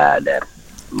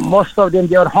 most of them,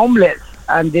 they are homeless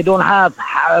and they don't have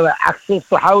access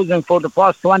to housing for the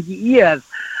past 20 years.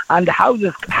 And the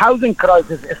housing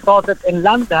crisis started in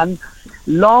London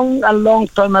long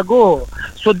time ago.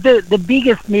 So the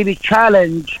biggest maybe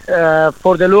challenge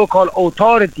for the local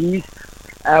authorities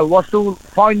was to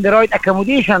find the right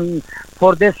accommodation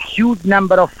for this huge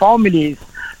number of families.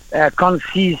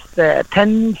 Consist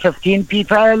 10, 15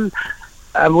 people,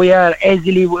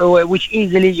 which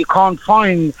easily you can't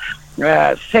find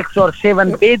 6 or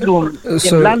 7 bedrooms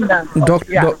in London.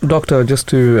 Doctor, just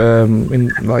to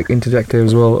interject here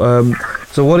as well.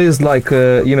 So what is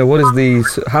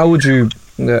how would you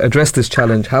address this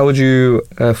challenge? How would you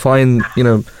find,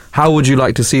 how would you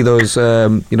like to see those,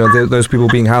 those people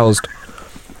being housed?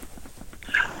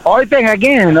 I think,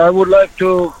 again, I would like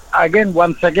to,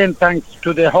 once again, thanks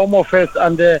to the Home Office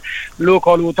and the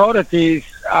local authorities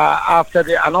after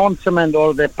the announcement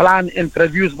or the plan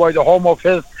introduced by the Home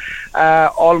Office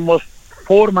almost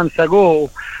 4 months ago,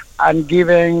 and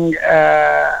giving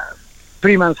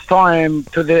 3 months' time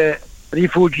to the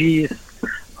refugees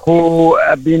who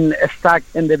have been stuck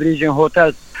in the Parisian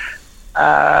hotels.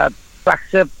 To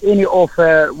accept any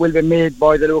offer will be made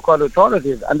by the local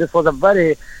authorities. And this was a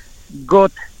very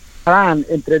good plan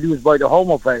introduced by the Home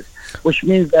Office, which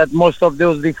means that most of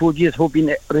those refugees who've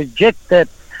been rejected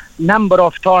number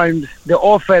of times the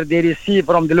offer they received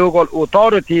from the local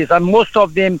authorities, and most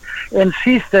of them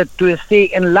insisted to stay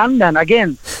in London.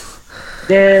 Again,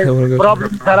 the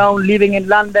problems around living in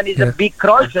London is a big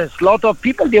crisis. A lot of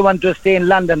people, they want to stay in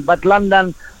London, but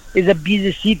London is a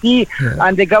busy city,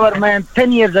 and the government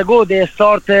 10 years ago they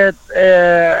started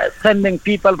sending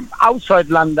people outside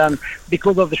London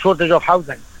because of the shortage of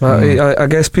housing. I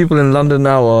guess people in London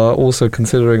now are also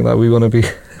considering that we want to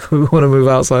move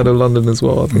outside of London as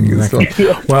well. I think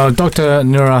Well, Dr.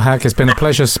 Nooralhaq, it's been a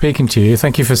pleasure speaking to you.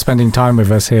 Thank you for spending time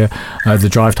with us here at the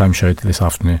Drive Time show this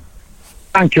afternoon.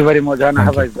 Thank you very much, and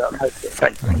have a nice day.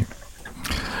 Thank you.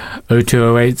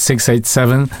 0208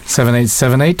 687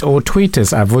 7878 or tweet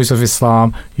us at Voice of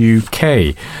Islam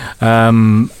UK.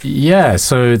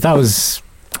 So that was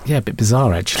a bit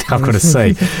bizarre, actually, I've got to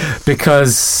say,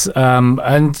 because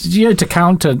to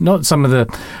counter not some of the,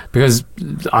 because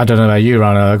I don't know about you,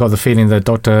 Rana, I got the feeling that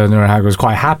Dr. Nooralhaq was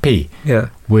quite happy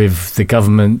with the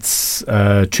government's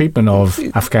treatment of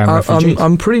Afghan refugees.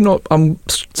 I'm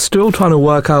still trying to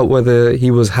work out whether he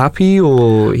was happy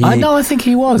or he. I think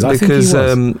he was. Because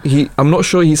I'm not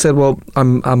sure. He said, "Well,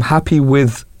 I'm happy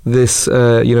with this.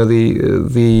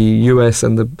 The US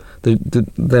and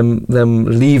them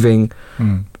leaving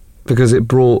because it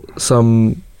brought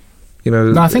some.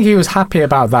 No, I think he was happy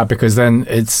about that because then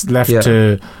it's left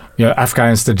to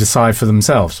Afghans to decide for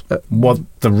themselves what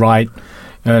the right.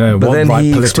 But then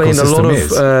he explained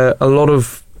a lot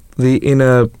of the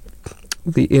inner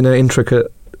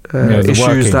intricate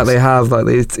issues that they have. Like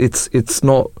it's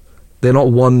not, they're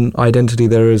not one identity.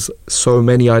 There is so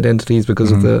many identities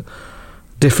because of the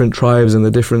different tribes and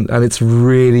and it's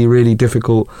really, really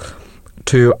difficult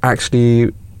to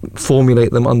actually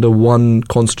formulate them under one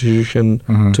constitution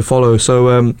to follow.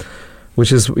 So,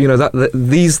 which is that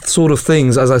these sort of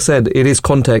things, as I said, it is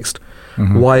context.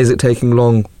 Why is it taking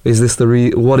long? Is this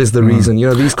what is the reason?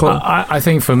 These. I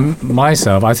think for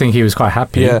myself, I think he was quite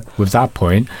happy with that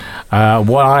point.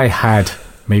 What I had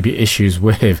maybe issues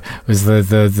with was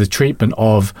the treatment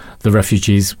of the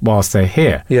refugees whilst they're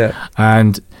here.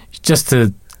 And just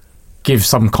to give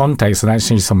some context and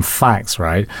actually some facts,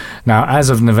 right? Now, as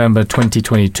of November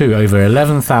 2022, over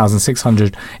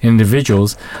 11,600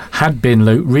 individuals had been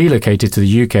relocated to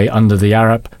the UK under the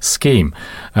Arab scheme,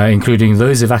 including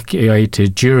those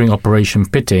evacuated during Operation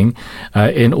Pitting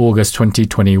in August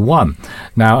 2021.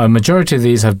 Now, a majority of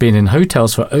these have been in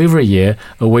hotels for over a year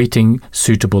awaiting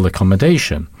suitable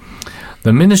accommodation.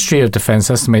 The Ministry of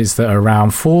Defence estimates that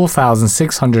around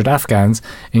 4,600 Afghans,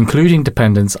 including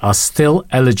dependents, are still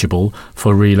eligible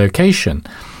for relocation.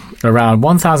 Around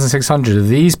 1,600 of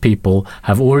these people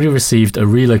have already received a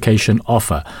relocation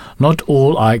offer. Not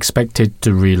all are expected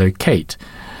to relocate.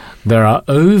 There are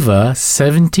over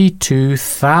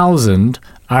 72,000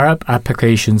 Arab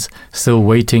applications still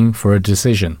waiting for a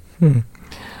decision.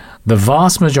 The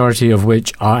vast majority of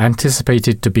which are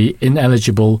anticipated to be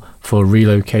ineligible for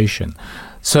relocation.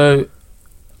 So,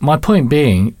 my point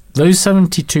being, those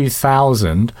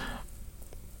 72,000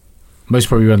 most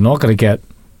probably are not going to get,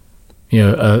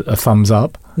 a thumbs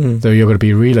up, though you're going to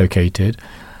be relocated.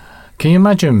 Can you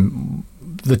imagine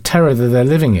the terror that they're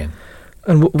living in?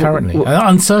 And currently,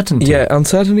 uncertainty. Yeah,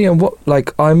 uncertainty, and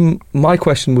my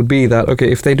question would be that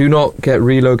if they do not get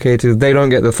relocated, they don't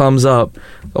get the thumbs up,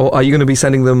 or are you going to be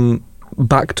sending them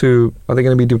back to? Are they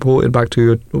going to be deported back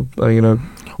to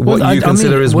what you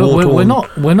consider as war torn?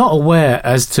 We're not aware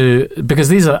as to, because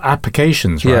these are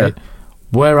applications, right?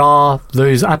 Where are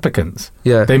those applicants?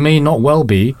 They may not well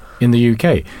be in the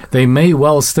UK. They may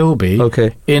well still be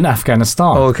in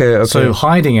Afghanistan. So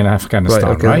hiding in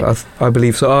Afghanistan, right? I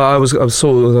believe so. I was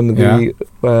sort of under the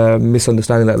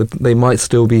misunderstanding that they might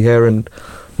still be here and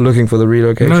looking for the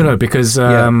relocation. No, because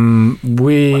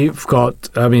we've got.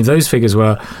 I mean, those figures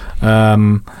were.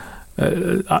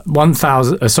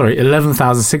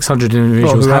 11,600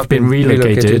 individuals have been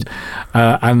relocated.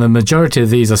 And the majority of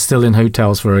these are still in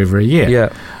hotels for over a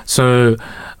year. So,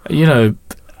 I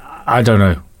don't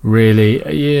know,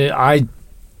 really. I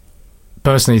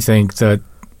personally think that,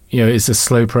 it's a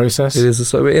slow process. It is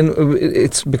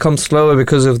it's become slower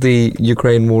because of the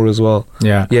Ukraine war as well.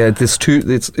 There's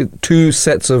two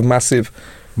sets of massive.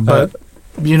 But,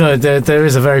 there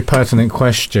is a very pertinent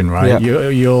question, right?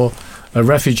 You're a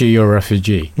refugee, you're a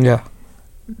refugee.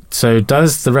 So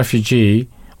does the refugee,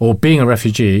 or being a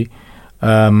refugee,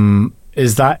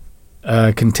 is that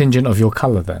contingent of your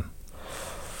colour then?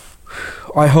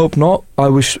 I hope not. I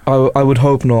would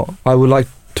hope not. I would like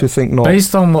to think not.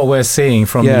 Based on what we're seeing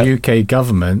from the UK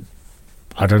government,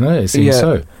 I don't know, it seems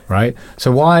so, right?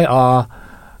 So why are...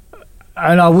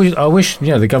 And I wish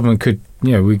the government could,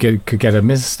 could get a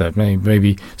minister,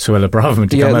 maybe Suella Braverman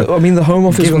to come out. I mean, the Home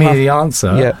Office give me the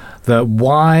answer that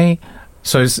why...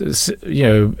 So,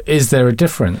 is there a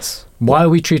difference? Why are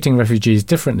we treating refugees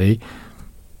differently?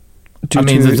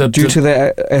 Due to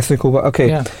their ethnical...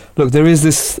 Okay, look, there is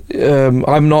this...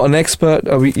 I'm not an expert.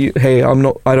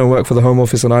 I don't work for the Home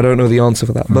Office and I don't know the answer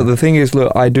for that. But the thing is,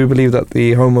 look, I do believe that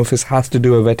the Home Office has to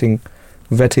do a vetting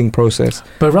process.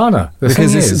 But Rana,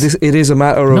 because it is a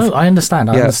matter of... No, I understand,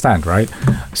 right?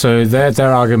 So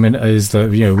their argument is that,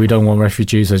 we don't want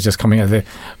refugees who are just coming out there,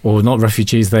 or not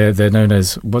refugees, they're known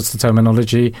as, what's the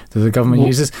terminology that the government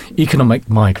uses? Economic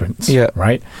migrants,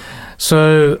 right?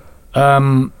 So...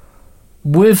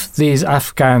 with these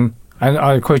Afghan, and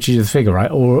I quote you the figure,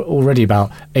 right? Already about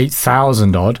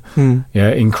 8,000 odd,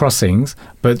 in crossings,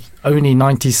 but only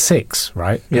 96,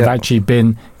 right, have actually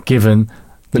been given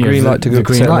the green light to go. The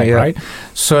green light, right?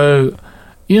 So,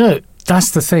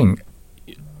 that's the thing.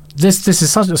 This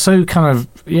is so kind of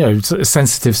a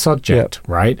sensitive subject,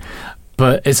 right?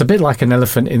 But it's a bit like an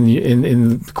elephant in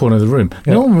the corner of the room.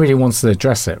 No one really wants to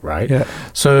address it, right? Yeah.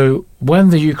 So when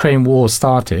the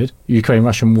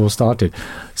Ukraine-Russian war started,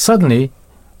 suddenly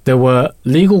there were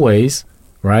legal ways,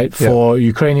 right, for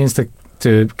Ukrainians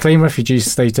to claim refugee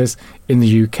status in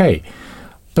the UK.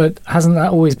 But hasn't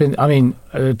that always been? I mean,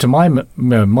 to my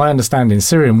understanding,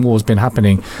 Syrian war has been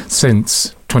happening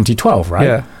since 2012, right?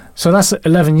 Yeah. So that's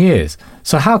 11 years.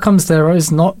 So how comes there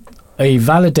is not a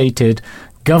validated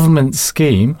government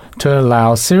scheme to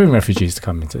allow Syrian refugees to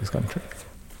come into this country?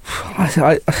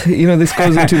 This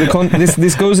goes into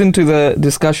this goes into the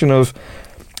discussion of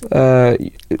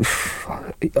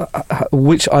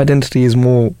which identity is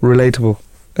more relatable.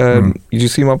 You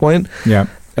see my point? Yeah.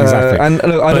 Exactly. And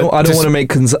look, I don't want to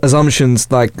make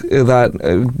assumptions like that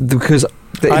because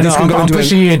this can go I'm into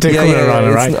pushing you into a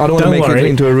corner, right? I don't want to make it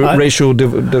into a racial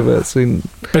diversity.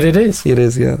 But it is. It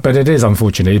is, yeah. But it is,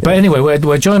 unfortunately. But anyway,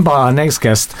 we're joined by our next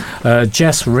guest,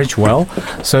 Jess Ridgewell,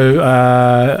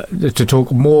 to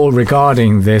talk more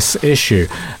regarding this issue.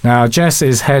 Now, Jess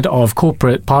is head of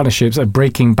corporate partnerships at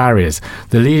Breaking Barriers,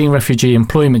 the leading refugee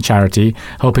employment charity,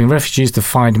 helping refugees to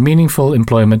find meaningful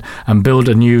employment and build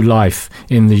a new life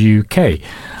in the UK.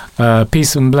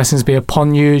 Peace and blessings be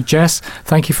upon you, Jess.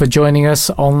 Thank you for joining us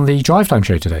on the Drive Time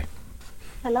Show today.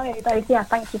 Hello, both. Yeah,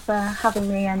 thank you for having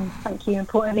me, and thank you,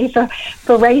 importantly, for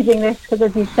raising this, because,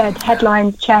 as you said,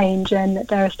 headlines change, and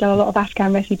there are still a lot of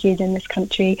Afghan refugees in this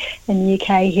country, in the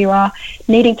UK, who are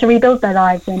needing to rebuild their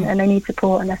lives, and they need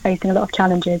support, and they're facing a lot of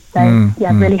challenges. So,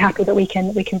 really happy that we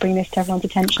can bring this to everyone's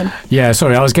attention. Yeah,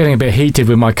 sorry, I was getting a bit heated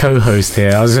with my co-host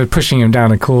here. I was pushing him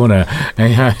down a corner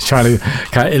and trying to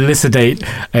kind of elucidate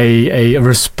a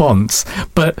response.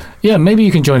 But yeah, maybe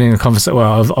you can join in the conversation.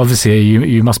 Well, obviously,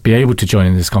 you must be able to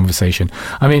join in this conversation.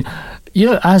 I mean,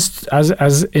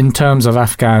 as in terms of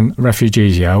Afghan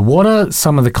refugees, what are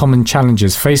some of the common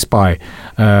challenges faced by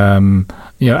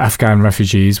Afghan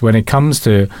refugees when it comes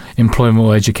to employment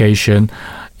or education,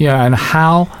 and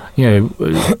how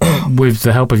with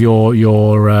the help of your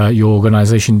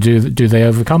organisation do they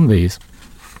overcome these?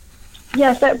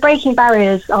 Yeah, so Breaking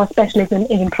Barriers, our specialism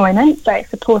is employment, so it's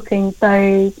supporting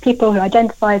those people who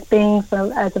identify as being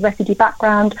as a refugee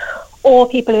background, or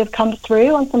people who have come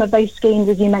through on some of those schemes,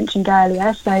 as you mentioned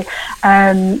earlier, so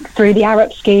through the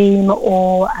Arab scheme,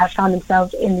 or have found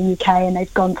themselves in the UK and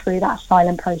they've gone through that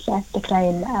asylum process to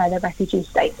claim their refugee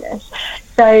status.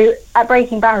 So at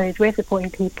Breaking Barriers, we're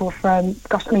supporting people from,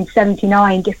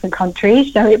 79 different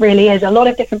countries. So it really is a lot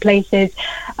of different places,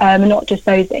 not just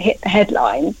those that hit the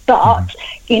headlines. But,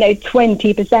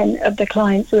 20% of the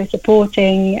clients we're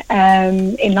supporting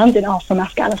in London are from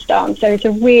Afghanistan. So it's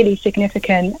a really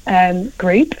significant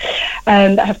group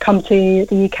that have come to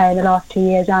the UK in the last 2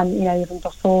 years, and, even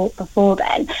before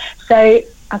then. So,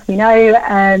 as we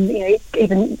know,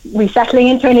 even resettling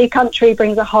into a new country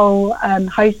brings a whole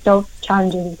host of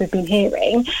challenges, as we've been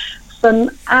hearing. From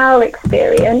our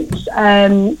experience,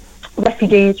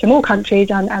 refugees from all countries,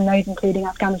 and those including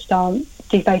Afghanistan,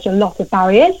 do face a lot of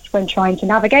barriers when trying to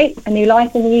navigate a new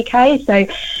life in the UK. So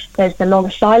There's the long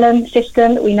asylum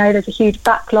system that we know there's a huge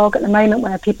backlog at the moment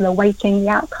where people are waiting the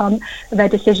outcome of their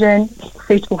decision.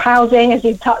 Suitable housing, as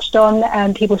you've touched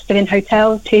on, people still in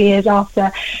hotels 2 years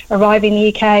after arriving in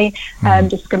the UK,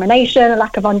 discrimination, a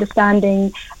lack of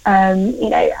understanding,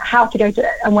 how to go to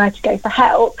and where to go for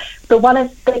help. But one of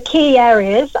the key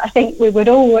areas I think we would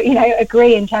all,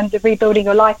 agree in terms of rebuilding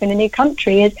your life in a new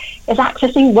country is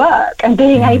accessing work and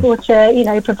being able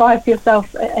to, provide for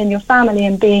yourself and your family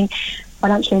and being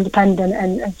financially independent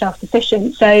and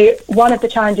self-sufficient. So one of the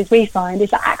challenges we find is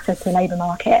that access to the labour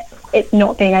market. It's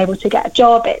not being able to get a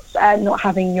job, it's not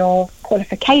having your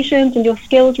qualifications and your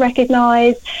skills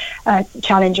recognised,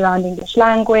 challenge around English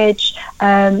language,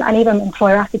 and even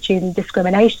employer attitude and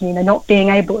discrimination, not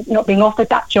being offered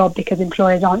that job because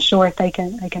employers aren't sure if they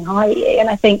can hire you. And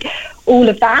I think all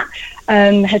of that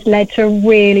has led to a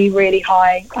really, really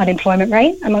high unemployment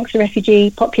rate amongst the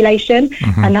refugee population,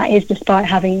 and that is despite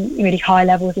having really high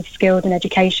levels of skills and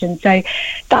education. So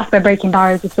that's where Breaking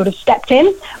Barriers has sort of stepped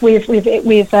in. We've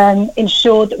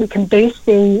ensured that we can boost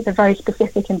the very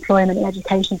specific employment and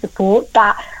education support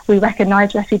that we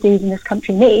recognise refugees in this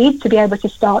country need to be able to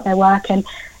start their work. And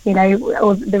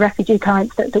or the refugee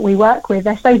clients that we work with,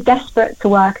 they're so desperate to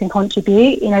work and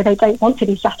contribute. They don't want to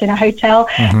be sat in a hotel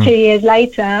 2 years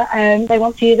later. They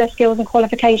want to use their skills and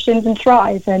qualifications and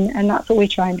thrive, and that's what we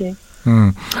try and do.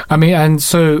 And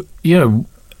so,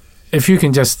 if you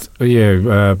can just, but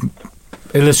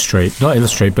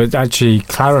actually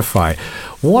clarify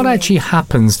what actually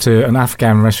happens to an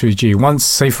Afghan refugee once,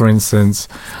 say, for instance,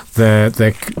 the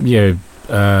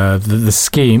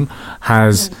scheme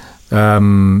has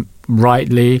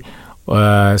rightly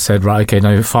said, right, okay,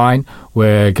 no, fine,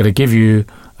 we're going to give you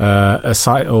we're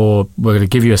going to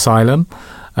give you asylum,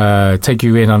 take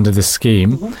you in under this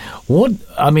scheme.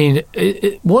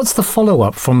 What's the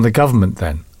follow-up from the government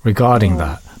then regarding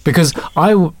that? Because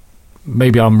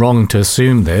maybe I'm wrong to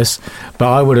assume this, but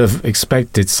I would have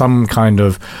expected some kind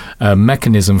of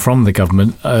mechanism from the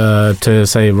government to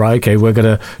say, right, okay, we're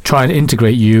going to try and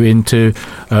integrate you into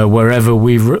wherever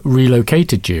we've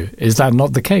relocated you. Is that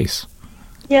not the case?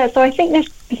 Yeah, so I think this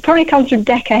probably comes from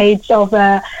decades of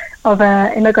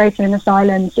immigration and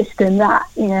asylum system that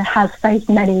has faced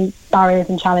many barriers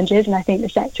and challenges, and I think the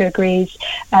sector agrees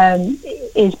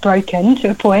is broken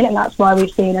to a point, and that's why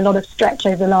we've seen a lot of stretch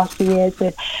over the last few years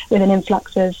with an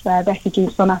influx of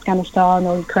refugees from Afghanistan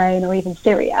or Ukraine or even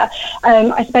Syria.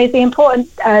 I suppose the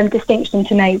important distinction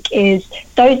to make is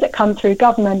those that come through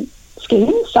government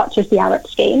schemes, such as the Arab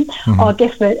scheme, are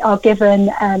given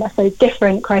I suppose,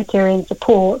 different criteria and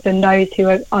support than those who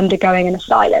are undergoing an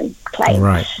asylum claim.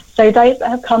 Right. So those that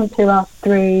have come to us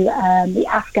through the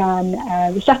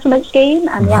Afghan resettlement scheme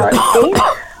and the Arab scheme,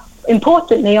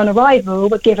 importantly, on arrival,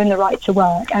 were given the right to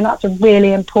work, and that's a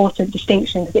really important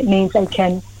distinction because it means they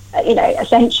can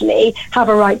essentially have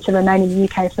a right to remain in the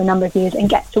UK for a number of years and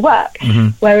get to work.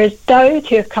 Whereas those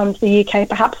who have come to the UK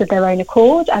perhaps of their own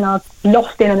accord and are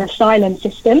lost in an asylum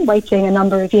system, waiting a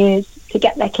number of years to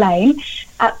get their claim,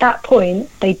 at that point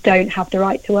they don't have the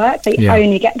right to work. They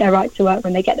only get their right to work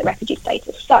when they get the refugee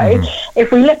status. So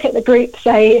if we look at the group,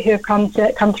 say, who have come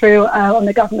through on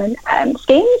the government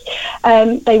schemes,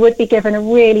 they would be given a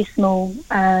really small,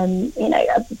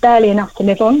 barely enough to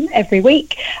live on every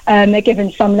week. They're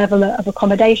given some level of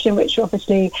accommodation, which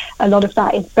obviously a lot of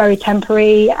that is very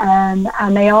temporary, and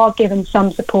they are given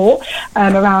some support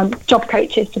around job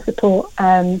coaches to support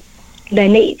their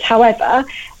needs. However,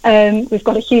 we've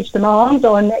got a huge demand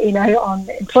on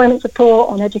employment support,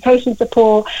 on education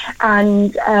support,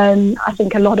 and I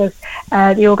think a lot of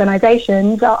the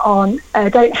organisations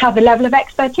don't have the level of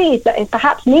expertise that is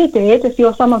perhaps needed if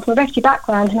you're someone from a refugee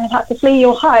background and has had to flee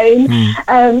your home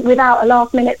without a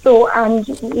last-minute thought, and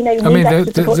there's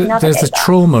the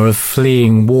trauma of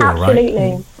fleeing war,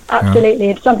 absolutely. Right?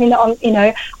 Absolutely, it's something that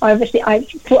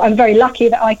I'm very lucky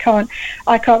that I can't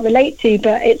relate to,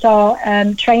 but it's our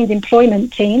trained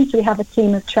employment team. So we have a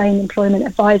team of trained employment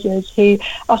advisors who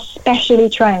are specially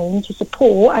trained to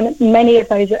support, and many of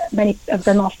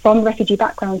them are from refugee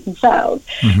backgrounds themselves,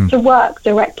 to work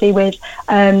directly with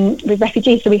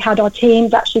refugees. So we had our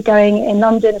teams actually going in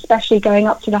London, especially going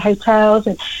up to the hotels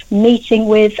and meeting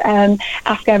with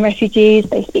Afghan refugees.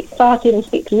 They speak Farsi, they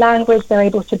speak the language, they're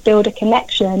able to build a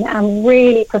connection and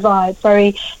really provide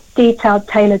very detailed,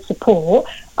 tailored support,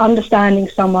 understanding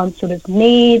someone's sort of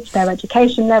needs, their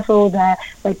education level, their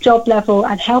job level,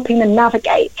 and helping them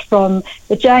navigate from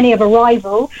the journey of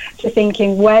arrival to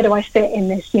thinking, where do I fit in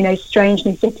this, strange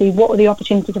new city? What are the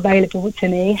opportunities available to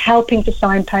me? Helping to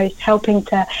signpost, helping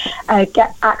to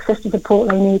get access to support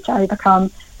they need to overcome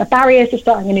the barriers to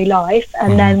starting a new life,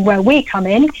 and then where we come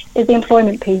in is the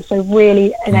employment piece. So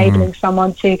really enabling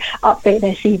someone to update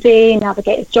their CV,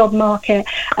 navigate the job market.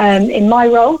 In my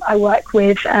role, I work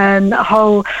with a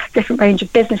whole different range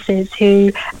of businesses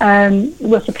who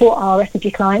will support our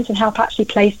refugee clients and help actually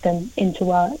place them into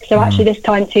work. So actually this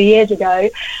time 2 years ago,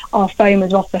 our phone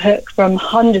was off the hook from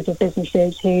hundreds of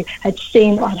businesses who had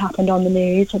seen what had happened on the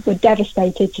news, were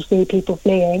devastated to see people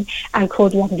fleeing, and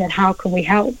called us up and said, how can we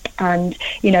help? And,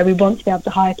 we want to be able to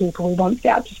hire people, we want to be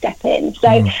able to step in.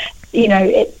 So,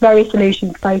 it's very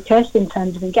solution focused in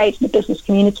terms of engaging the business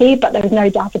community, but there is no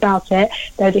doubt about it,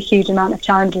 there's a huge amount of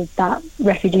challenges that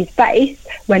refugees face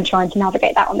when trying to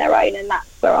navigate that on their own, and that's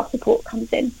where our support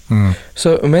comes in.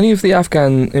 So many of the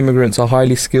Afghan immigrants are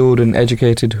highly skilled and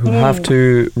educated who have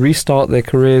to restart their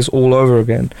careers all over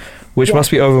again, which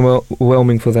must be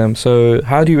overwhelming for them. So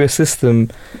how do you assist them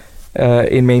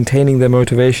in maintaining their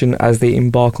motivation as they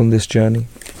embark on this journey?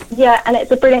 Yeah, and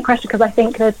it's a brilliant question, because I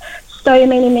think there's so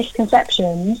many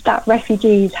misconceptions that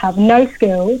refugees have no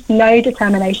skills, no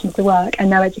determination to work, and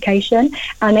no education,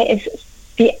 and it is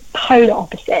the polar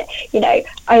opposite.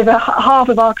 Over half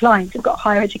of our clients have got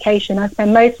higher education. I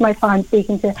spend most of my time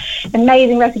speaking to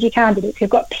amazing refugee candidates who've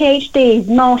got PhDs,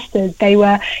 masters. They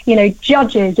were,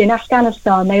 judges in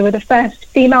Afghanistan. They were the first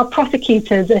female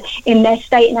prosecutors in their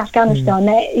state in Afghanistan.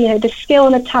 The skill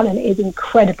and the talent is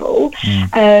incredible,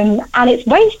 and it's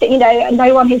wasted.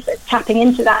 No one is tapping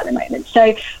into that at the moment.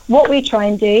 So what we try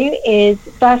and do is,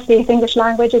 firstly, if English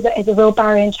language is a real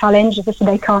barrier and challenge, obviously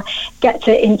they can't get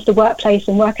into the workplace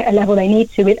and work at a level they need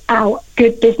to without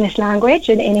good business language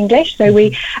in English. So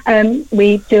we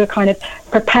do a kind of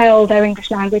propel their English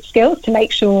language skills to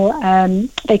make sure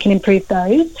they can improve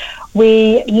those.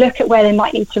 We look at where they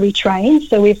might need to retrain.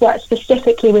 So we've worked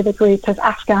specifically with a group of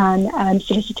Afghan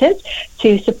solicitors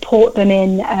to support them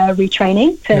in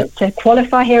retraining to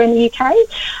qualify here in the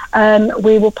UK.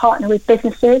 We will partner with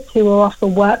businesses who will offer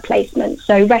work placement.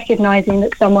 So recognising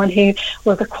that someone who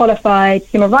was a qualified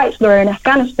human rights lawyer in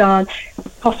Afghanistan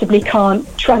possibly can't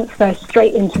transfer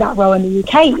straight into that role in the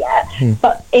UK yet.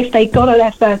 But if they got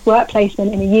their first work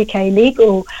placement in a UK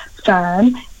legal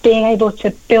firm, being able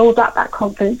to build up that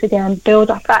confidence again,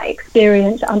 build up that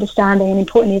experience, understanding, and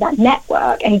importantly that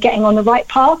network, and getting on the right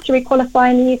path to requalify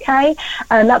in the UK.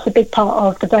 And that's a big part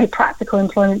of the very practical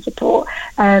employment support.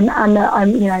 And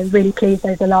I'm really pleased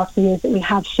over the last few years that we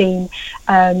have seen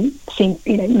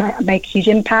make a huge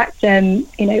impact.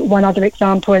 One other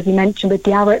example, as you mentioned, with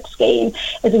the Arab scheme,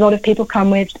 is a lot of people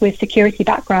come with security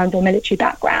backgrounds or military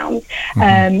backgrounds,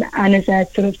 and as a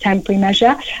sort of temporary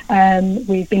measure,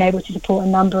 we've been able to support a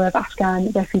number of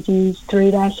Afghan refugees through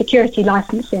their security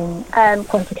licensing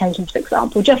qualifications, for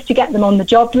example, just to get them on the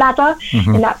job ladder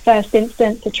in that first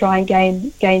instance, to try and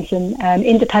gain some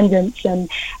independence and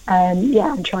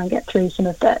try and get through some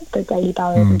of the daily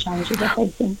barriers and challenges they're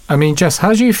facing. I mean, Jess,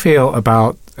 how do you feel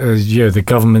about the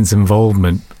government's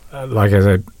involvement, like as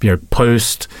a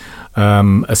post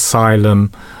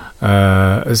asylum?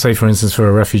 Say, for instance, for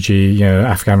a refugee,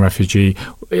 Afghan refugee,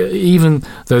 even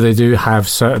though they do have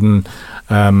certain,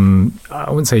 I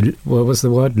wouldn't say, what was the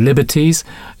word, liberties,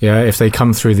 if they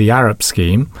come through the Arab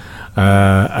scheme,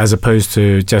 as opposed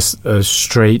to just a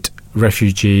straight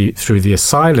refugee through the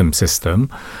asylum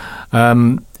system.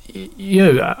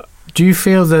 Do you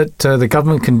feel that the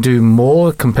government can do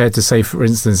more compared to, say, for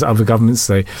instance, other governments,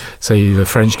 say the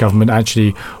French government,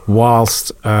 actually,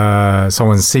 whilst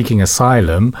someone's seeking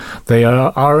asylum, they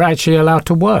are actually allowed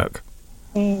to work?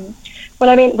 Well,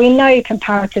 I mean, we know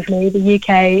comparatively the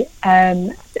UK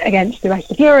against the rest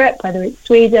of Europe, whether it's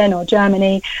Sweden or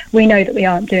Germany, we know that we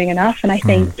aren't doing enough. And I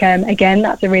think, again,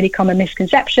 that's a really common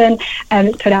misconception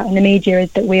that's put out in the media,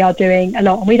 is that we are doing a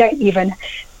lot. And we don't even...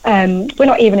 we're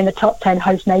not even in the top 10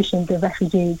 host nations of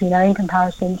refugees, in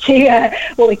comparison to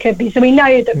what we could be. So we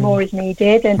know that more is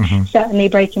needed, and certainly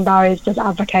Breaking Barriers does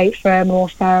advocate for a more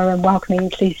fair and welcoming,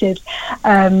 inclusive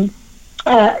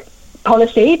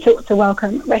policy to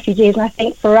welcome refugees. And I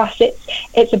think for us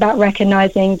it's about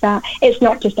recognising that it's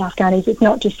not just Afghanis, it's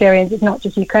not just Syrians, it's not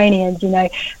just Ukrainians.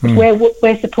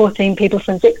 We're supporting people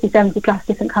from 60, 70 plus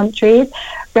different countries.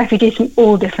 Refugees from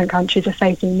all different countries are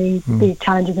facing these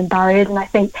challenges and barriers, and I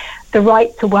think the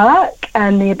right to work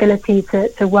and the ability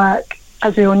to work,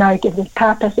 as we all know, gives us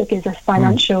purpose, it gives us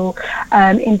financial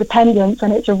independence,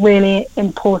 and it's a really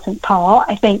important part.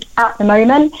 I think at the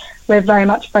moment we're very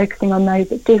much focusing on those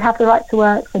that do have the right to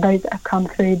work, for those that have come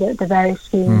through the various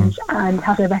schemes and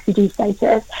have their refugee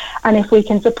status. And if we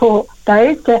can support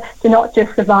those to not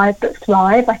just survive but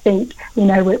thrive, I think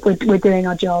we're doing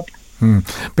our job.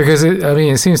 Because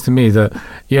it seems to me that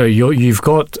you've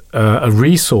got a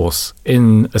resource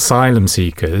in asylum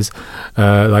seekers,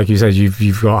 like you said,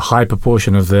 you've got a high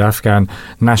proportion of the Afghan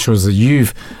nationals that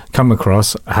you've come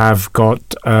across have got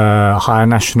higher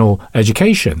national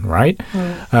education, right?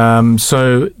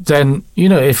 So then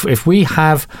if we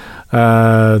have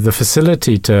the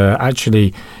facility to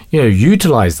actually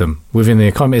utilize them within the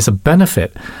economy, it's a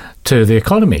benefit to the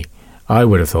economy, I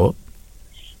would have thought.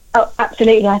 Oh,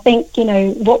 absolutely. I think,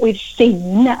 what we've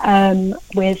seen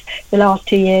with the last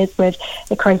 2 years with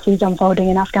the crises unfolding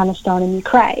in Afghanistan and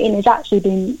Ukraine has actually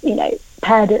been,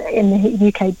 paired in the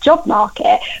UK job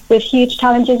market with huge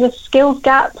challenges of skills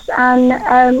gaps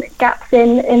and gaps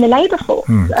in the labour force.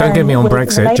 Don't get me on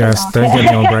Brexit, Jess. Don't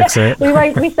get me on Brexit.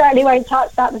 We certainly won't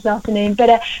touch that this afternoon.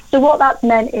 But so what that's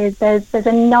meant is there's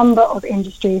a number of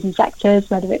industries and sectors,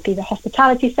 whether it be the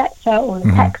hospitality sector or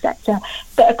the tech sector,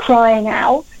 that are crying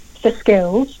out for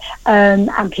skills and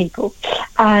people.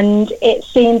 And it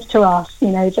seems to us,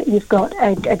 that you've got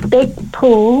a big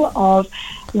pool of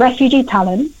refugee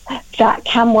talent that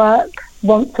can work,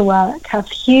 want to work, have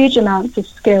huge amounts of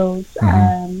skills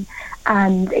and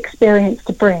experience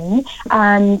to bring.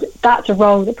 And that's a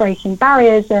role that Breaking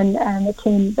Barriers and the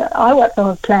team that I work for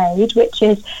have played, which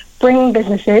is bringing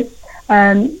businesses,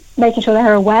 making sure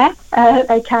they're aware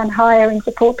they can hire and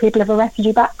support people of a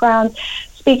refugee background,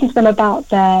 speaking to them about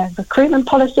their recruitment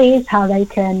policies, how they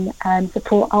can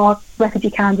support our refugee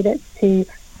candidates to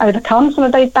overcome some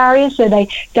of those barriers so they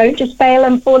don't just fail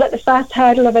and fall at the first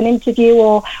hurdle of an interview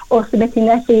or submitting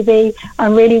their CV,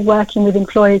 and really working with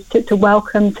employers to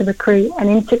welcome, to recruit and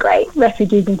integrate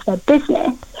refugees into their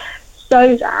business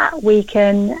so that we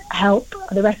can help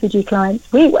the refugee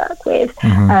clients we work with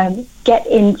get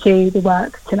into the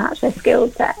work to match their skill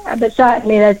set. But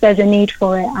certainly there's a need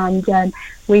for it, and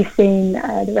we've seen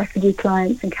the refugee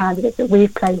clients and candidates that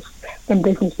we've placed in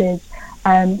businesses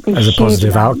as a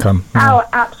positive outcome. Oh,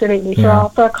 absolutely.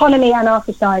 For economy and our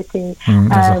society,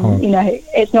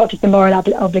 it's not just a moral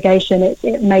obligation,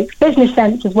 it makes business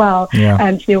sense as well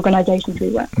to the organisations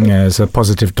we work with. Yeah, it's a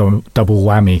positive double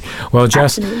whammy. Well,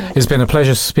 Jess, it's been a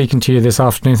pleasure speaking to you this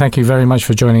afternoon. Thank you very much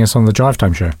for joining us on the Drive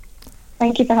Time Show.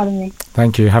 Thank you for having me.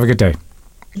 Thank you. Have a good day.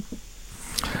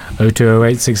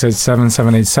 0208 687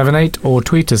 7878 or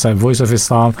tweet us at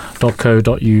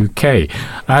voiceofislam.co.uk.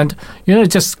 And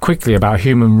just quickly about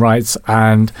human rights,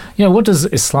 and what does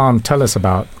Islam tell us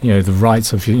about the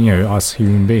rights of us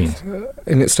human beings?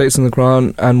 And it states in the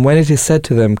Quran, and when it is said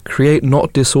to them, create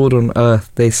not disorder on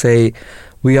earth, they say,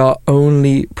 we are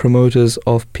only promoters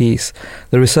of peace.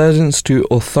 The resurgence to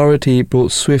authority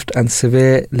brought swift and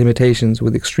severe limitations,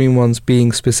 with extreme ones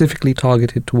being specifically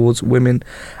targeted towards women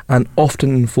and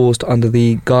often enforced under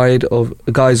the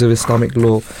guise of Islamic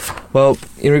law. Well,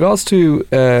 in regards to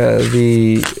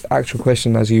the actual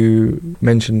question, as you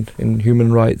mentioned, in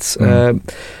human rights,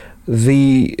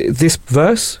 this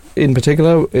verse in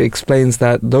particular explains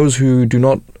that those who do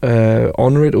not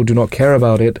honour it or do not care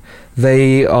about it,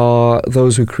 they are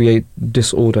those who create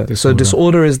disorder. So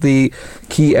disorder is the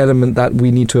key element that we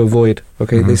need to avoid.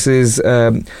 Okay, this is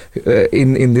in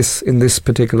this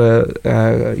particular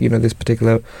this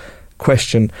particular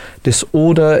question.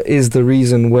 Disorder is the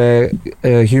reason where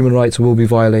human rights will be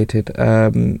violated,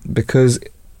 because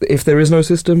if there is no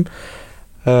system,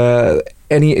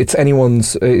 it's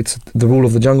the rule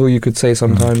of the jungle, you could say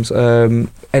sometimes. No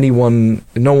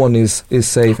one is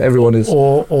safe, everyone is.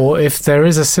 Or if there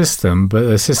is a system, but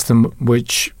a system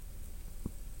which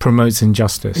promotes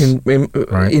injustice.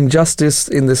 Injustice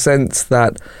in the sense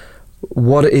that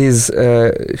what is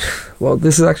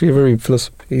this is actually a very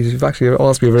you've actually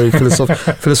asked me a very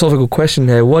philosophical question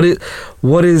here. What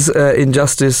is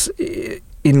injustice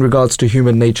in regards to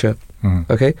human nature?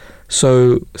 Okay,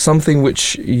 so something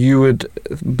which you would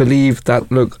believe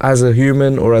that, look, as a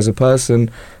human or as a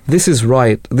person, this is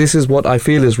right, this is what I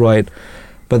feel is right,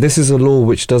 but this is a law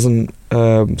which doesn't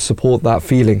support that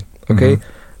feeling. Okay,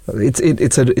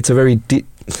 it's a very deep.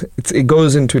 It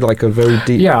goes into like a very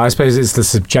deep. Yeah, I suppose it's the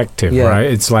subjective, right?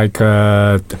 It's like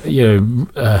the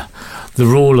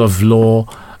rule of law.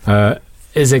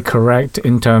 Is it correct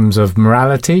in terms of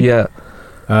morality? Yeah.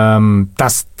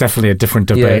 That's definitely a different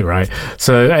debate, right?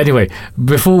 So anyway,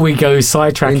 before we go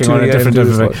sidetracking on a different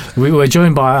debate, we were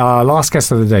joined by our last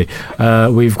guest of the day.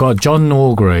 We've got John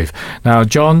Norgrove. Now,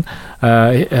 John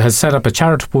has set up a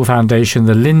charitable foundation,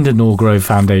 the Linda Norgrove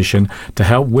Foundation, to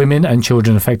help women and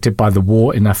children affected by the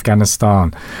war in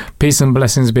Afghanistan. Peace and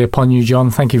blessings be upon you,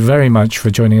 John. Thank you very much for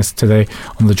joining us today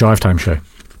on the Drive Time Show.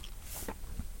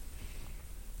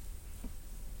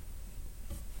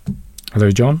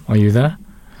 Hello, John. Are you there?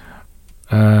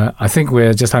 I think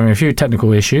we're just having a few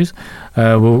technical issues.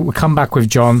 We'll come back with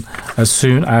John as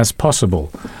soon as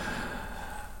possible.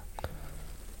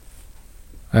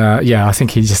 I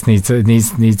think he just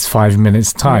needs 5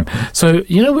 minutes time. So,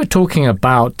 we're talking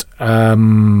about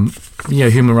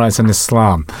human rights and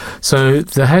Islam. So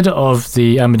the head of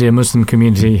the Ahmadiyya Muslim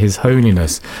community, His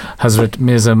Holiness Hazrat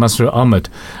Mirza Masroor Ahmad,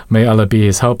 may Allah be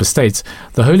his helper, states,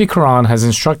 the Holy Quran has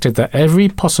instructed that every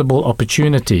possible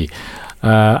opportunity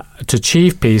to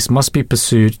achieve peace must be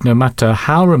pursued, no matter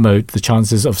how remote the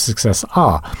chances of success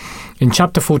are. In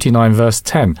chapter 49, verse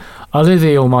 10, Allah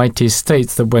the Almighty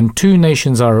states that when two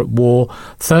nations are at war,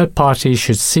 third parties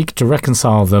should seek to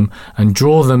reconcile them and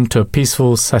draw them to a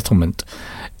peaceful settlement.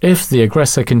 If the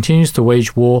aggressor continues to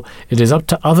wage war, it is up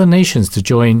to other nations to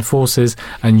join forces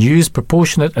and use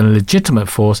proportionate and legitimate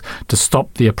force to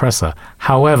stop the oppressor.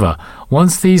 However,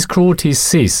 once these cruelties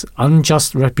cease,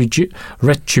 unjust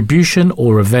retribution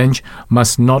or revenge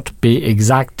must not be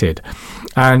exacted.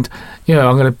 And,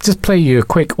 I'm going to just play you a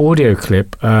quick audio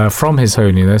clip from His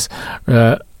Holiness,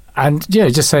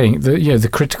 just saying the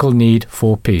critical need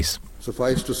for peace.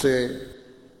 Suffice to say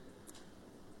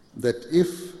that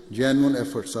if genuine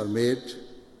efforts are made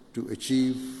to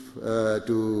achieve,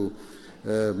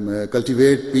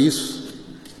 cultivate peace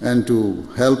and to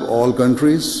help all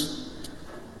countries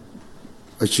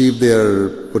achieve their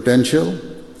potential,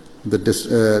 the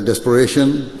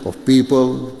desperation of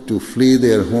people to flee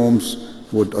their homes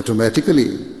would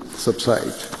automatically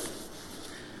subside.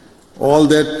 All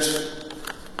that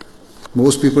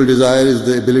most people desire is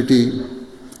the ability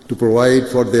to provide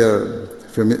for their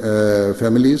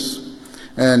families,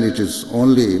 and it is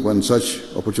only when such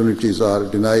opportunities are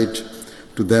denied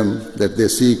to them that they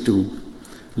seek to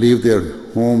leave their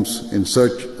homes in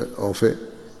search of a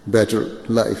better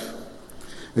life.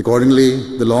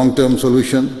 Accordingly, the long-term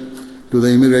solution to the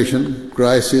immigration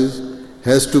crisis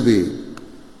has to be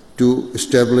to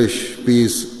establish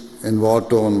peace in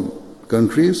war-torn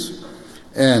countries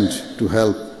and to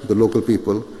help the local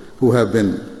people who have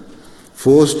been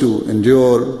forced to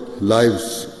endure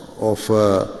lives of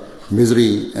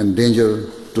misery and danger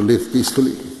to live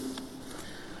peacefully.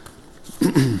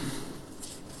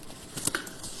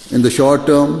 In the short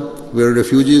term, where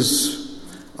refugees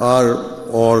or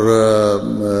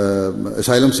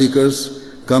asylum seekers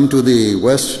come to the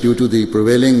West due to the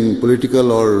prevailing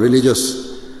political or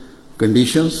religious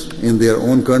conditions in their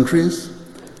own countries,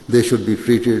 they should be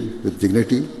treated with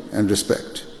dignity and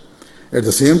respect. At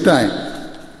the same time,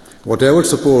 whatever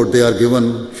support they are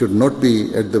given should not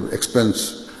be at the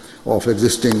expense of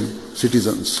existing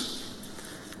citizens.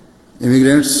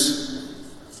 Immigrants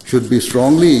should be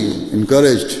strongly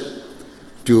encouraged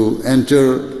to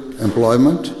enter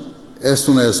employment as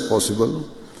soon as possible,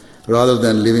 rather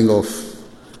than living off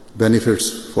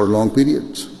benefits for long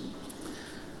periods.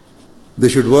 They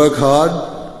should work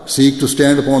hard, seek to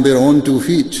stand upon their own 2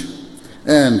 feet,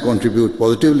 and contribute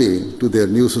positively to their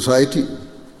new society.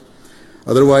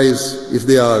 Otherwise, if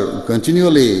they are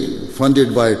continually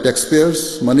funded by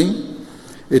taxpayers' money,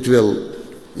 it will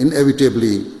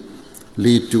inevitably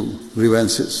lead to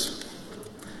grievances.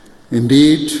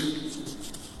 Indeed,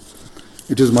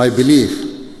 it is my belief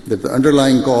that the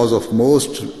underlying cause of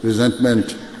most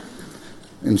resentment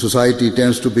in society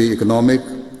tends to be economic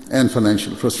and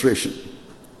financial frustration.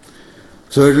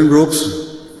 Certain groups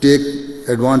take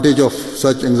advantage of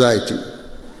such anxiety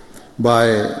by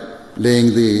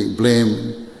laying the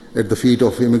blame at the feet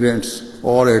of immigrants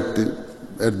or at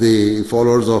the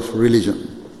followers of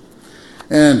religion,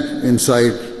 and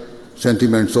incite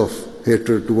sentiments of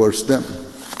hatred towards them.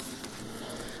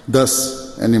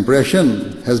 Thus, an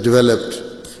impression has developed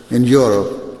in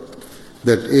Europe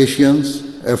that Asians,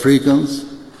 Africans,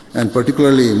 and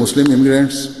particularly Muslim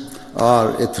immigrants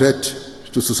are a threat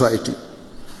to society.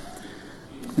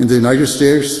 In the United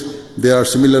States, there are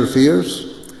similar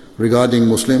fears regarding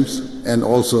Muslims and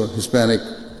also Hispanic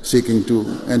seeking to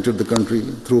enter the country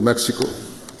through Mexico.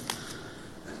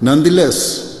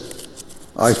 Nonetheless,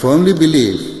 I firmly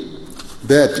believe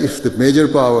that if the major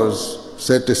powers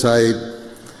set aside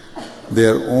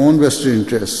their own vested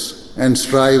interests and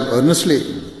strive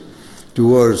earnestly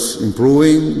towards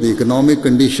improving the economic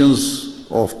conditions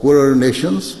of poorer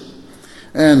nations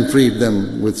and treat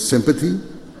them with sympathy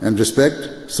and respect,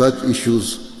 such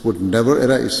issues would never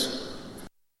arise.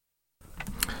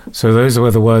 So those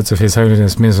were the words of His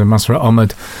Holiness Mirza Masroor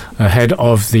Ahmad, head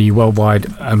of the worldwide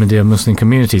Ahmadiyya Muslim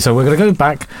community. So we're going to go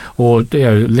back or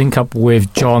link up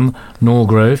with John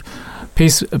Norgrove.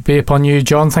 Peace be upon you,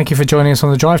 John. Thank you for joining us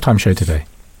on the Drive Time Show today.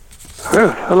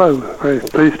 Hello, very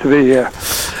pleased to be here.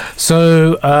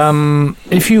 So,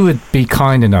 if you would be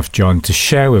kind enough, John, to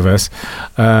share with us,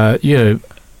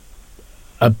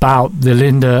 about the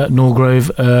Linda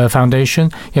Norgrove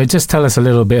Foundation, just tell us a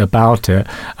little bit about it,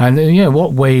 and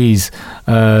what ways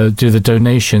do the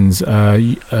donations are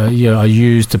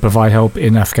used to provide help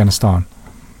in Afghanistan?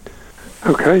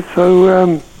 Okay,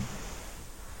 so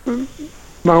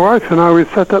my wife and I, we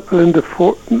set up the Linda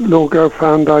Norgrove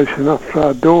Foundation after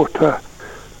our daughter,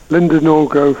 Linda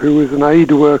Norgrove, who was an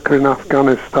aid worker in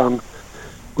Afghanistan,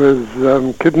 was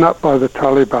kidnapped by the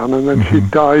Taliban, and then she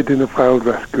died in a failed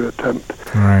rescue attempt.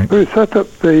 Right. We set up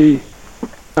the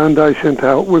foundation to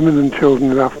help women and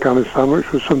children in Afghanistan,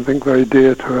 which was something very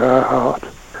dear to her heart.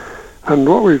 And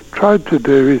what we've tried to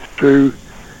do is through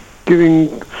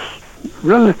giving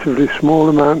relatively small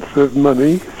amounts of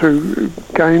money through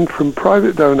gained from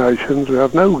private donations. We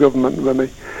have no government money.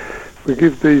 We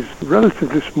give these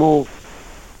relatively small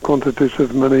quantities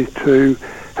of money to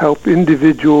help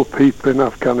individual people in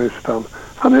Afghanistan.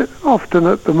 And often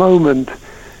at the moment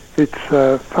it's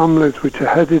families which are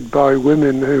headed by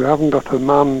women who haven't got a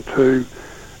man to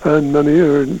earn money,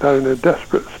 or they're in a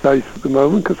desperate state at the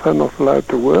moment because they're not allowed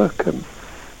to work, and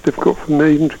it's difficult for them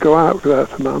even to go out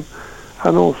without a man.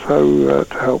 And also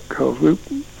to help girls.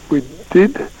 We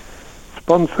did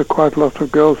sponsor quite a lot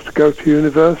of girls to go to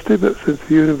university, but since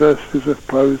the universities have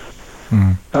closed,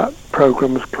 that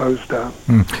program has closed down.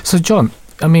 So, John,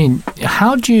 I mean,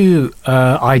 how do you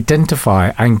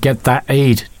identify and get that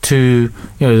aid to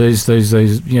those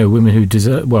women who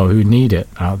who need it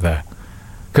out there?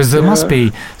 Because there must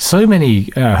be so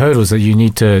many hurdles that you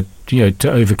need to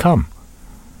overcome.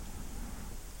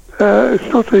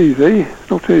 It's not easy.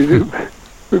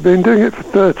 We've been doing it for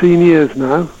 13 years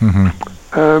now.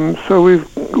 So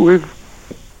we've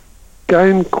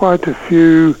gained quite a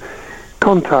few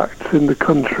contacts in the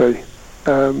country,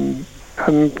 and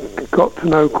got to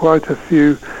know quite a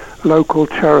few local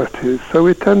charities. So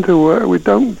we tend to work. We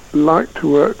don't like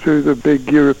to work through the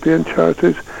big European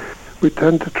charities. We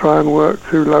tend to try and work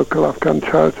through local Afghan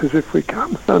charities if we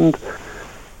can. And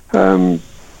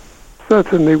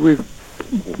certainly we've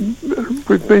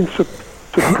been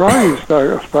surprised,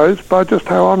 though, I suppose, by just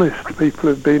how honest people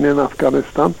have been in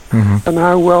Afghanistan and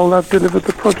how well they've delivered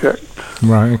the project.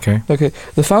 Right, okay. Okay,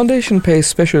 the foundation pays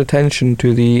special attention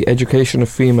to the education of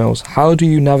females. How do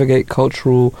you navigate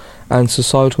cultural and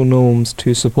societal norms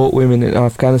to support women in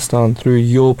Afghanistan through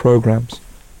your programs?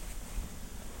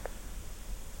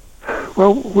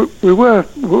 Well, we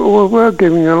were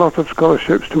giving a lot of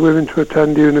scholarships to women to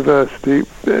attend university,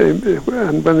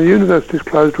 and when the universities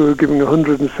closed, we were giving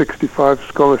 165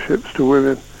 scholarships to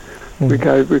women. We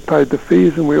paid the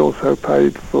fees, and we also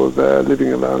paid for their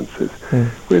living allowances.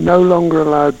 We're no longer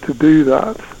allowed to do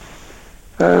that,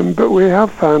 but we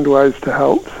have found ways to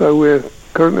help. So we're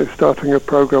currently starting a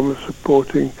program of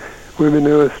supporting women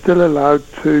who are still allowed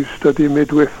to study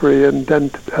midwifery and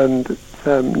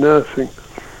nursing.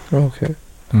 Okay.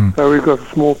 So we've got a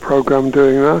small program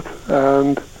doing that,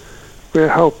 and we're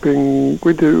helping.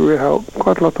 We help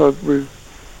quite a lot of. We've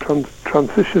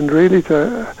transitioned really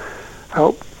to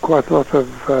help quite a lot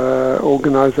of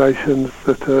organisations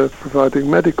that are providing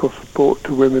medical support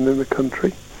to women in the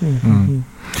country.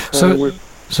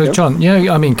 So John,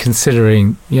 I mean,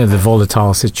 considering the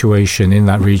volatile situation in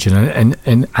that region and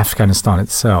in Afghanistan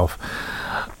itself,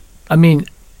 I mean,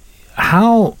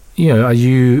 how are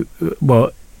you?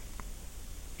 Well,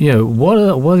 what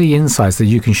are the insights that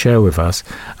you can share with us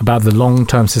about the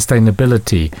long-term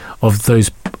sustainability of those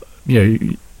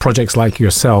projects like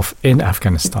yourself in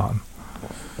Afghanistan?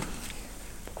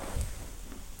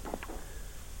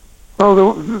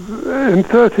 Well, in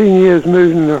 13 years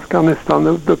moving in Afghanistan,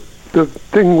 the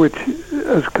thing which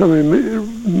has come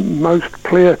in most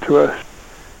clear to us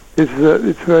is that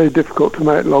it's very difficult to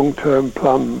make long-term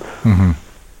plans.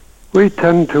 We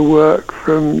tend to work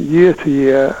from year to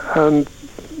year, and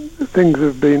things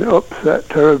have been upset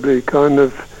terribly kind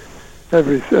of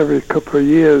every couple of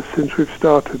years since we've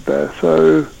started there.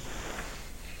 So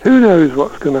who knows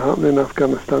what's going to happen in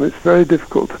Afghanistan? It's very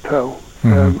difficult to tell.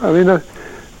 I mean,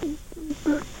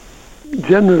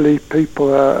 generally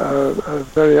people are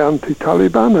very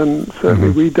anti-Taliban, and certainly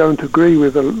we don't agree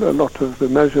with a lot of the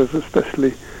measures,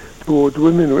 especially towards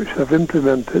women, which they've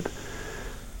implemented.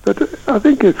 But I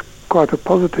think it's quite a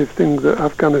positive thing that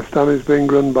Afghanistan is being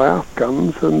run by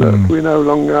Afghans, and that we no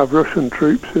longer have Russian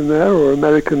troops in there, or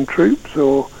American troops,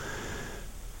 or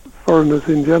foreigners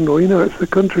in general. It's the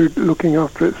country looking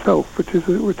after itself, which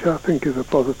I think is a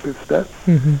positive step.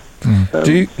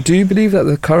 Do you believe that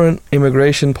the current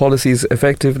immigration policies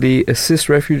effectively assist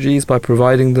refugees by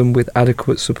providing them with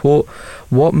adequate support?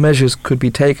 What measures could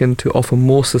be taken to offer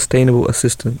more sustainable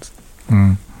assistance?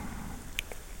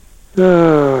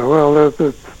 Well,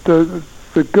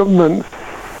 the government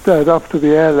said after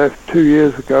the airlift 2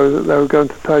 years ago that they were going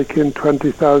to take in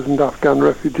 20,000 Afghan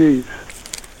refugees.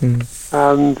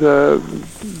 And the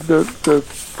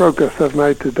progress they've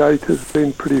made to date has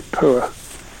been pretty poor.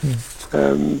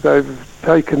 They've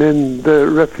taken in the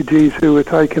refugees who were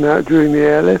taken out during the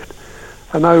airlift,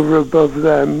 and over above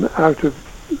them, out of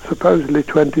supposedly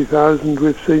 20,000,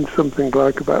 we've seen something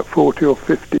like about 40 or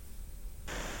 50.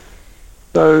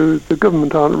 So the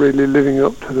government aren't really living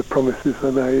up to the promises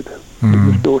they made.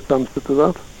 The short answer to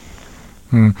that.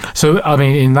 So, I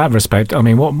mean, in that respect,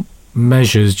 what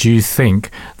measures do you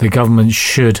think the government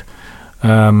should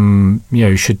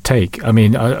take?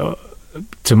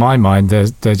 To my mind,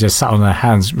 they're just sat on their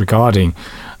hands regarding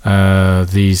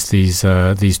these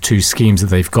two schemes that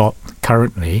they've got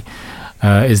currently.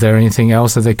 Is there anything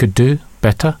else that they could do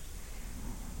better?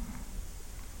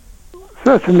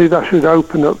 Certainly, that should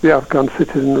open up the Afghan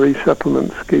citizen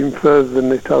resettlement scheme further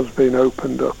than it has been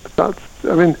opened up.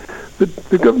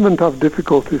 The government have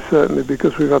difficulties certainly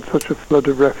because we've had such a flood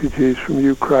of refugees from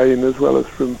Ukraine as well as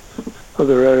from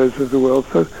other areas of the world.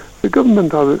 So the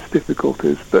government has its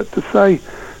difficulties, but to say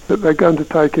that they're going to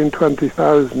take in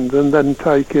 20,000 and then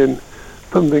take in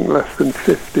something less than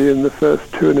 50 in the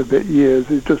first 2 and a bit years,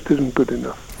 it just isn't good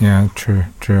enough. Yeah, true.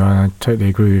 I totally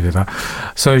agree with that.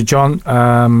 So, John,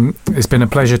 it's been a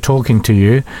pleasure talking to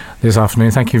you this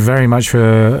afternoon. Thank you very much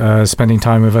for spending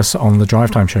time with us on the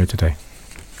Drive Time show today.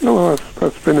 No,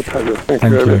 that's been a pleasure. Thank you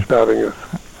very much for having us.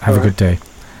 Have a good day.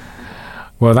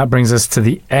 Well, that brings us to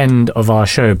the end of our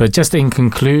show. But just in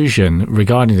conclusion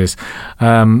regarding this,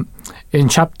 in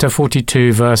chapter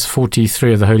 42, verse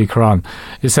 43 of the Holy Quran,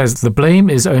 it says, the blame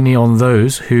is only on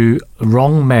those who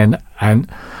wrong men and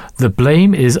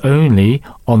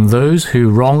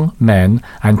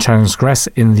transgress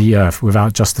in the earth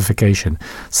without justification.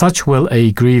 Such will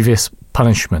a grievous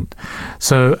punishment.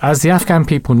 So as the Afghan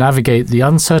people navigate the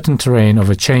uncertain terrain of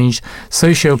a changed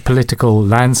socio-political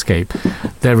landscape,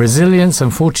 their resilience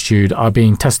and fortitude are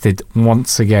being tested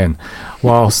once again,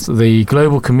 whilst the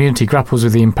global community grapples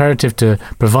with the imperative to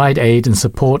provide aid and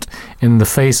support in the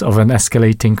face of an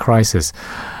escalating crisis.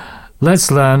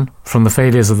 Let's learn from the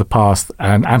failures of the past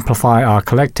and amplify our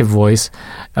collective voice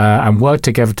and work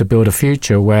together to build a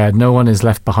future where no one is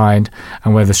left behind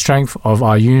and where the strength of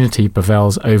our unity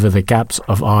prevails over the gaps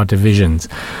of our divisions.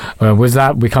 With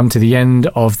that, we come to the end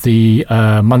of the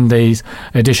Monday's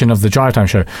edition of the Drive Time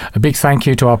Show. A big thank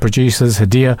you to our producers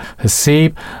Hadiyatul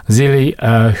Haseeb, Zile,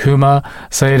 Huma,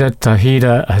 Syeda,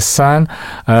 Tahdia, Hasan,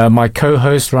 my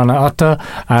co-host Rana Atta,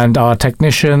 and our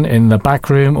technician in the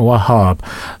back room, Wahab.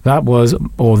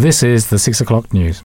 This is the 6 o'clock news.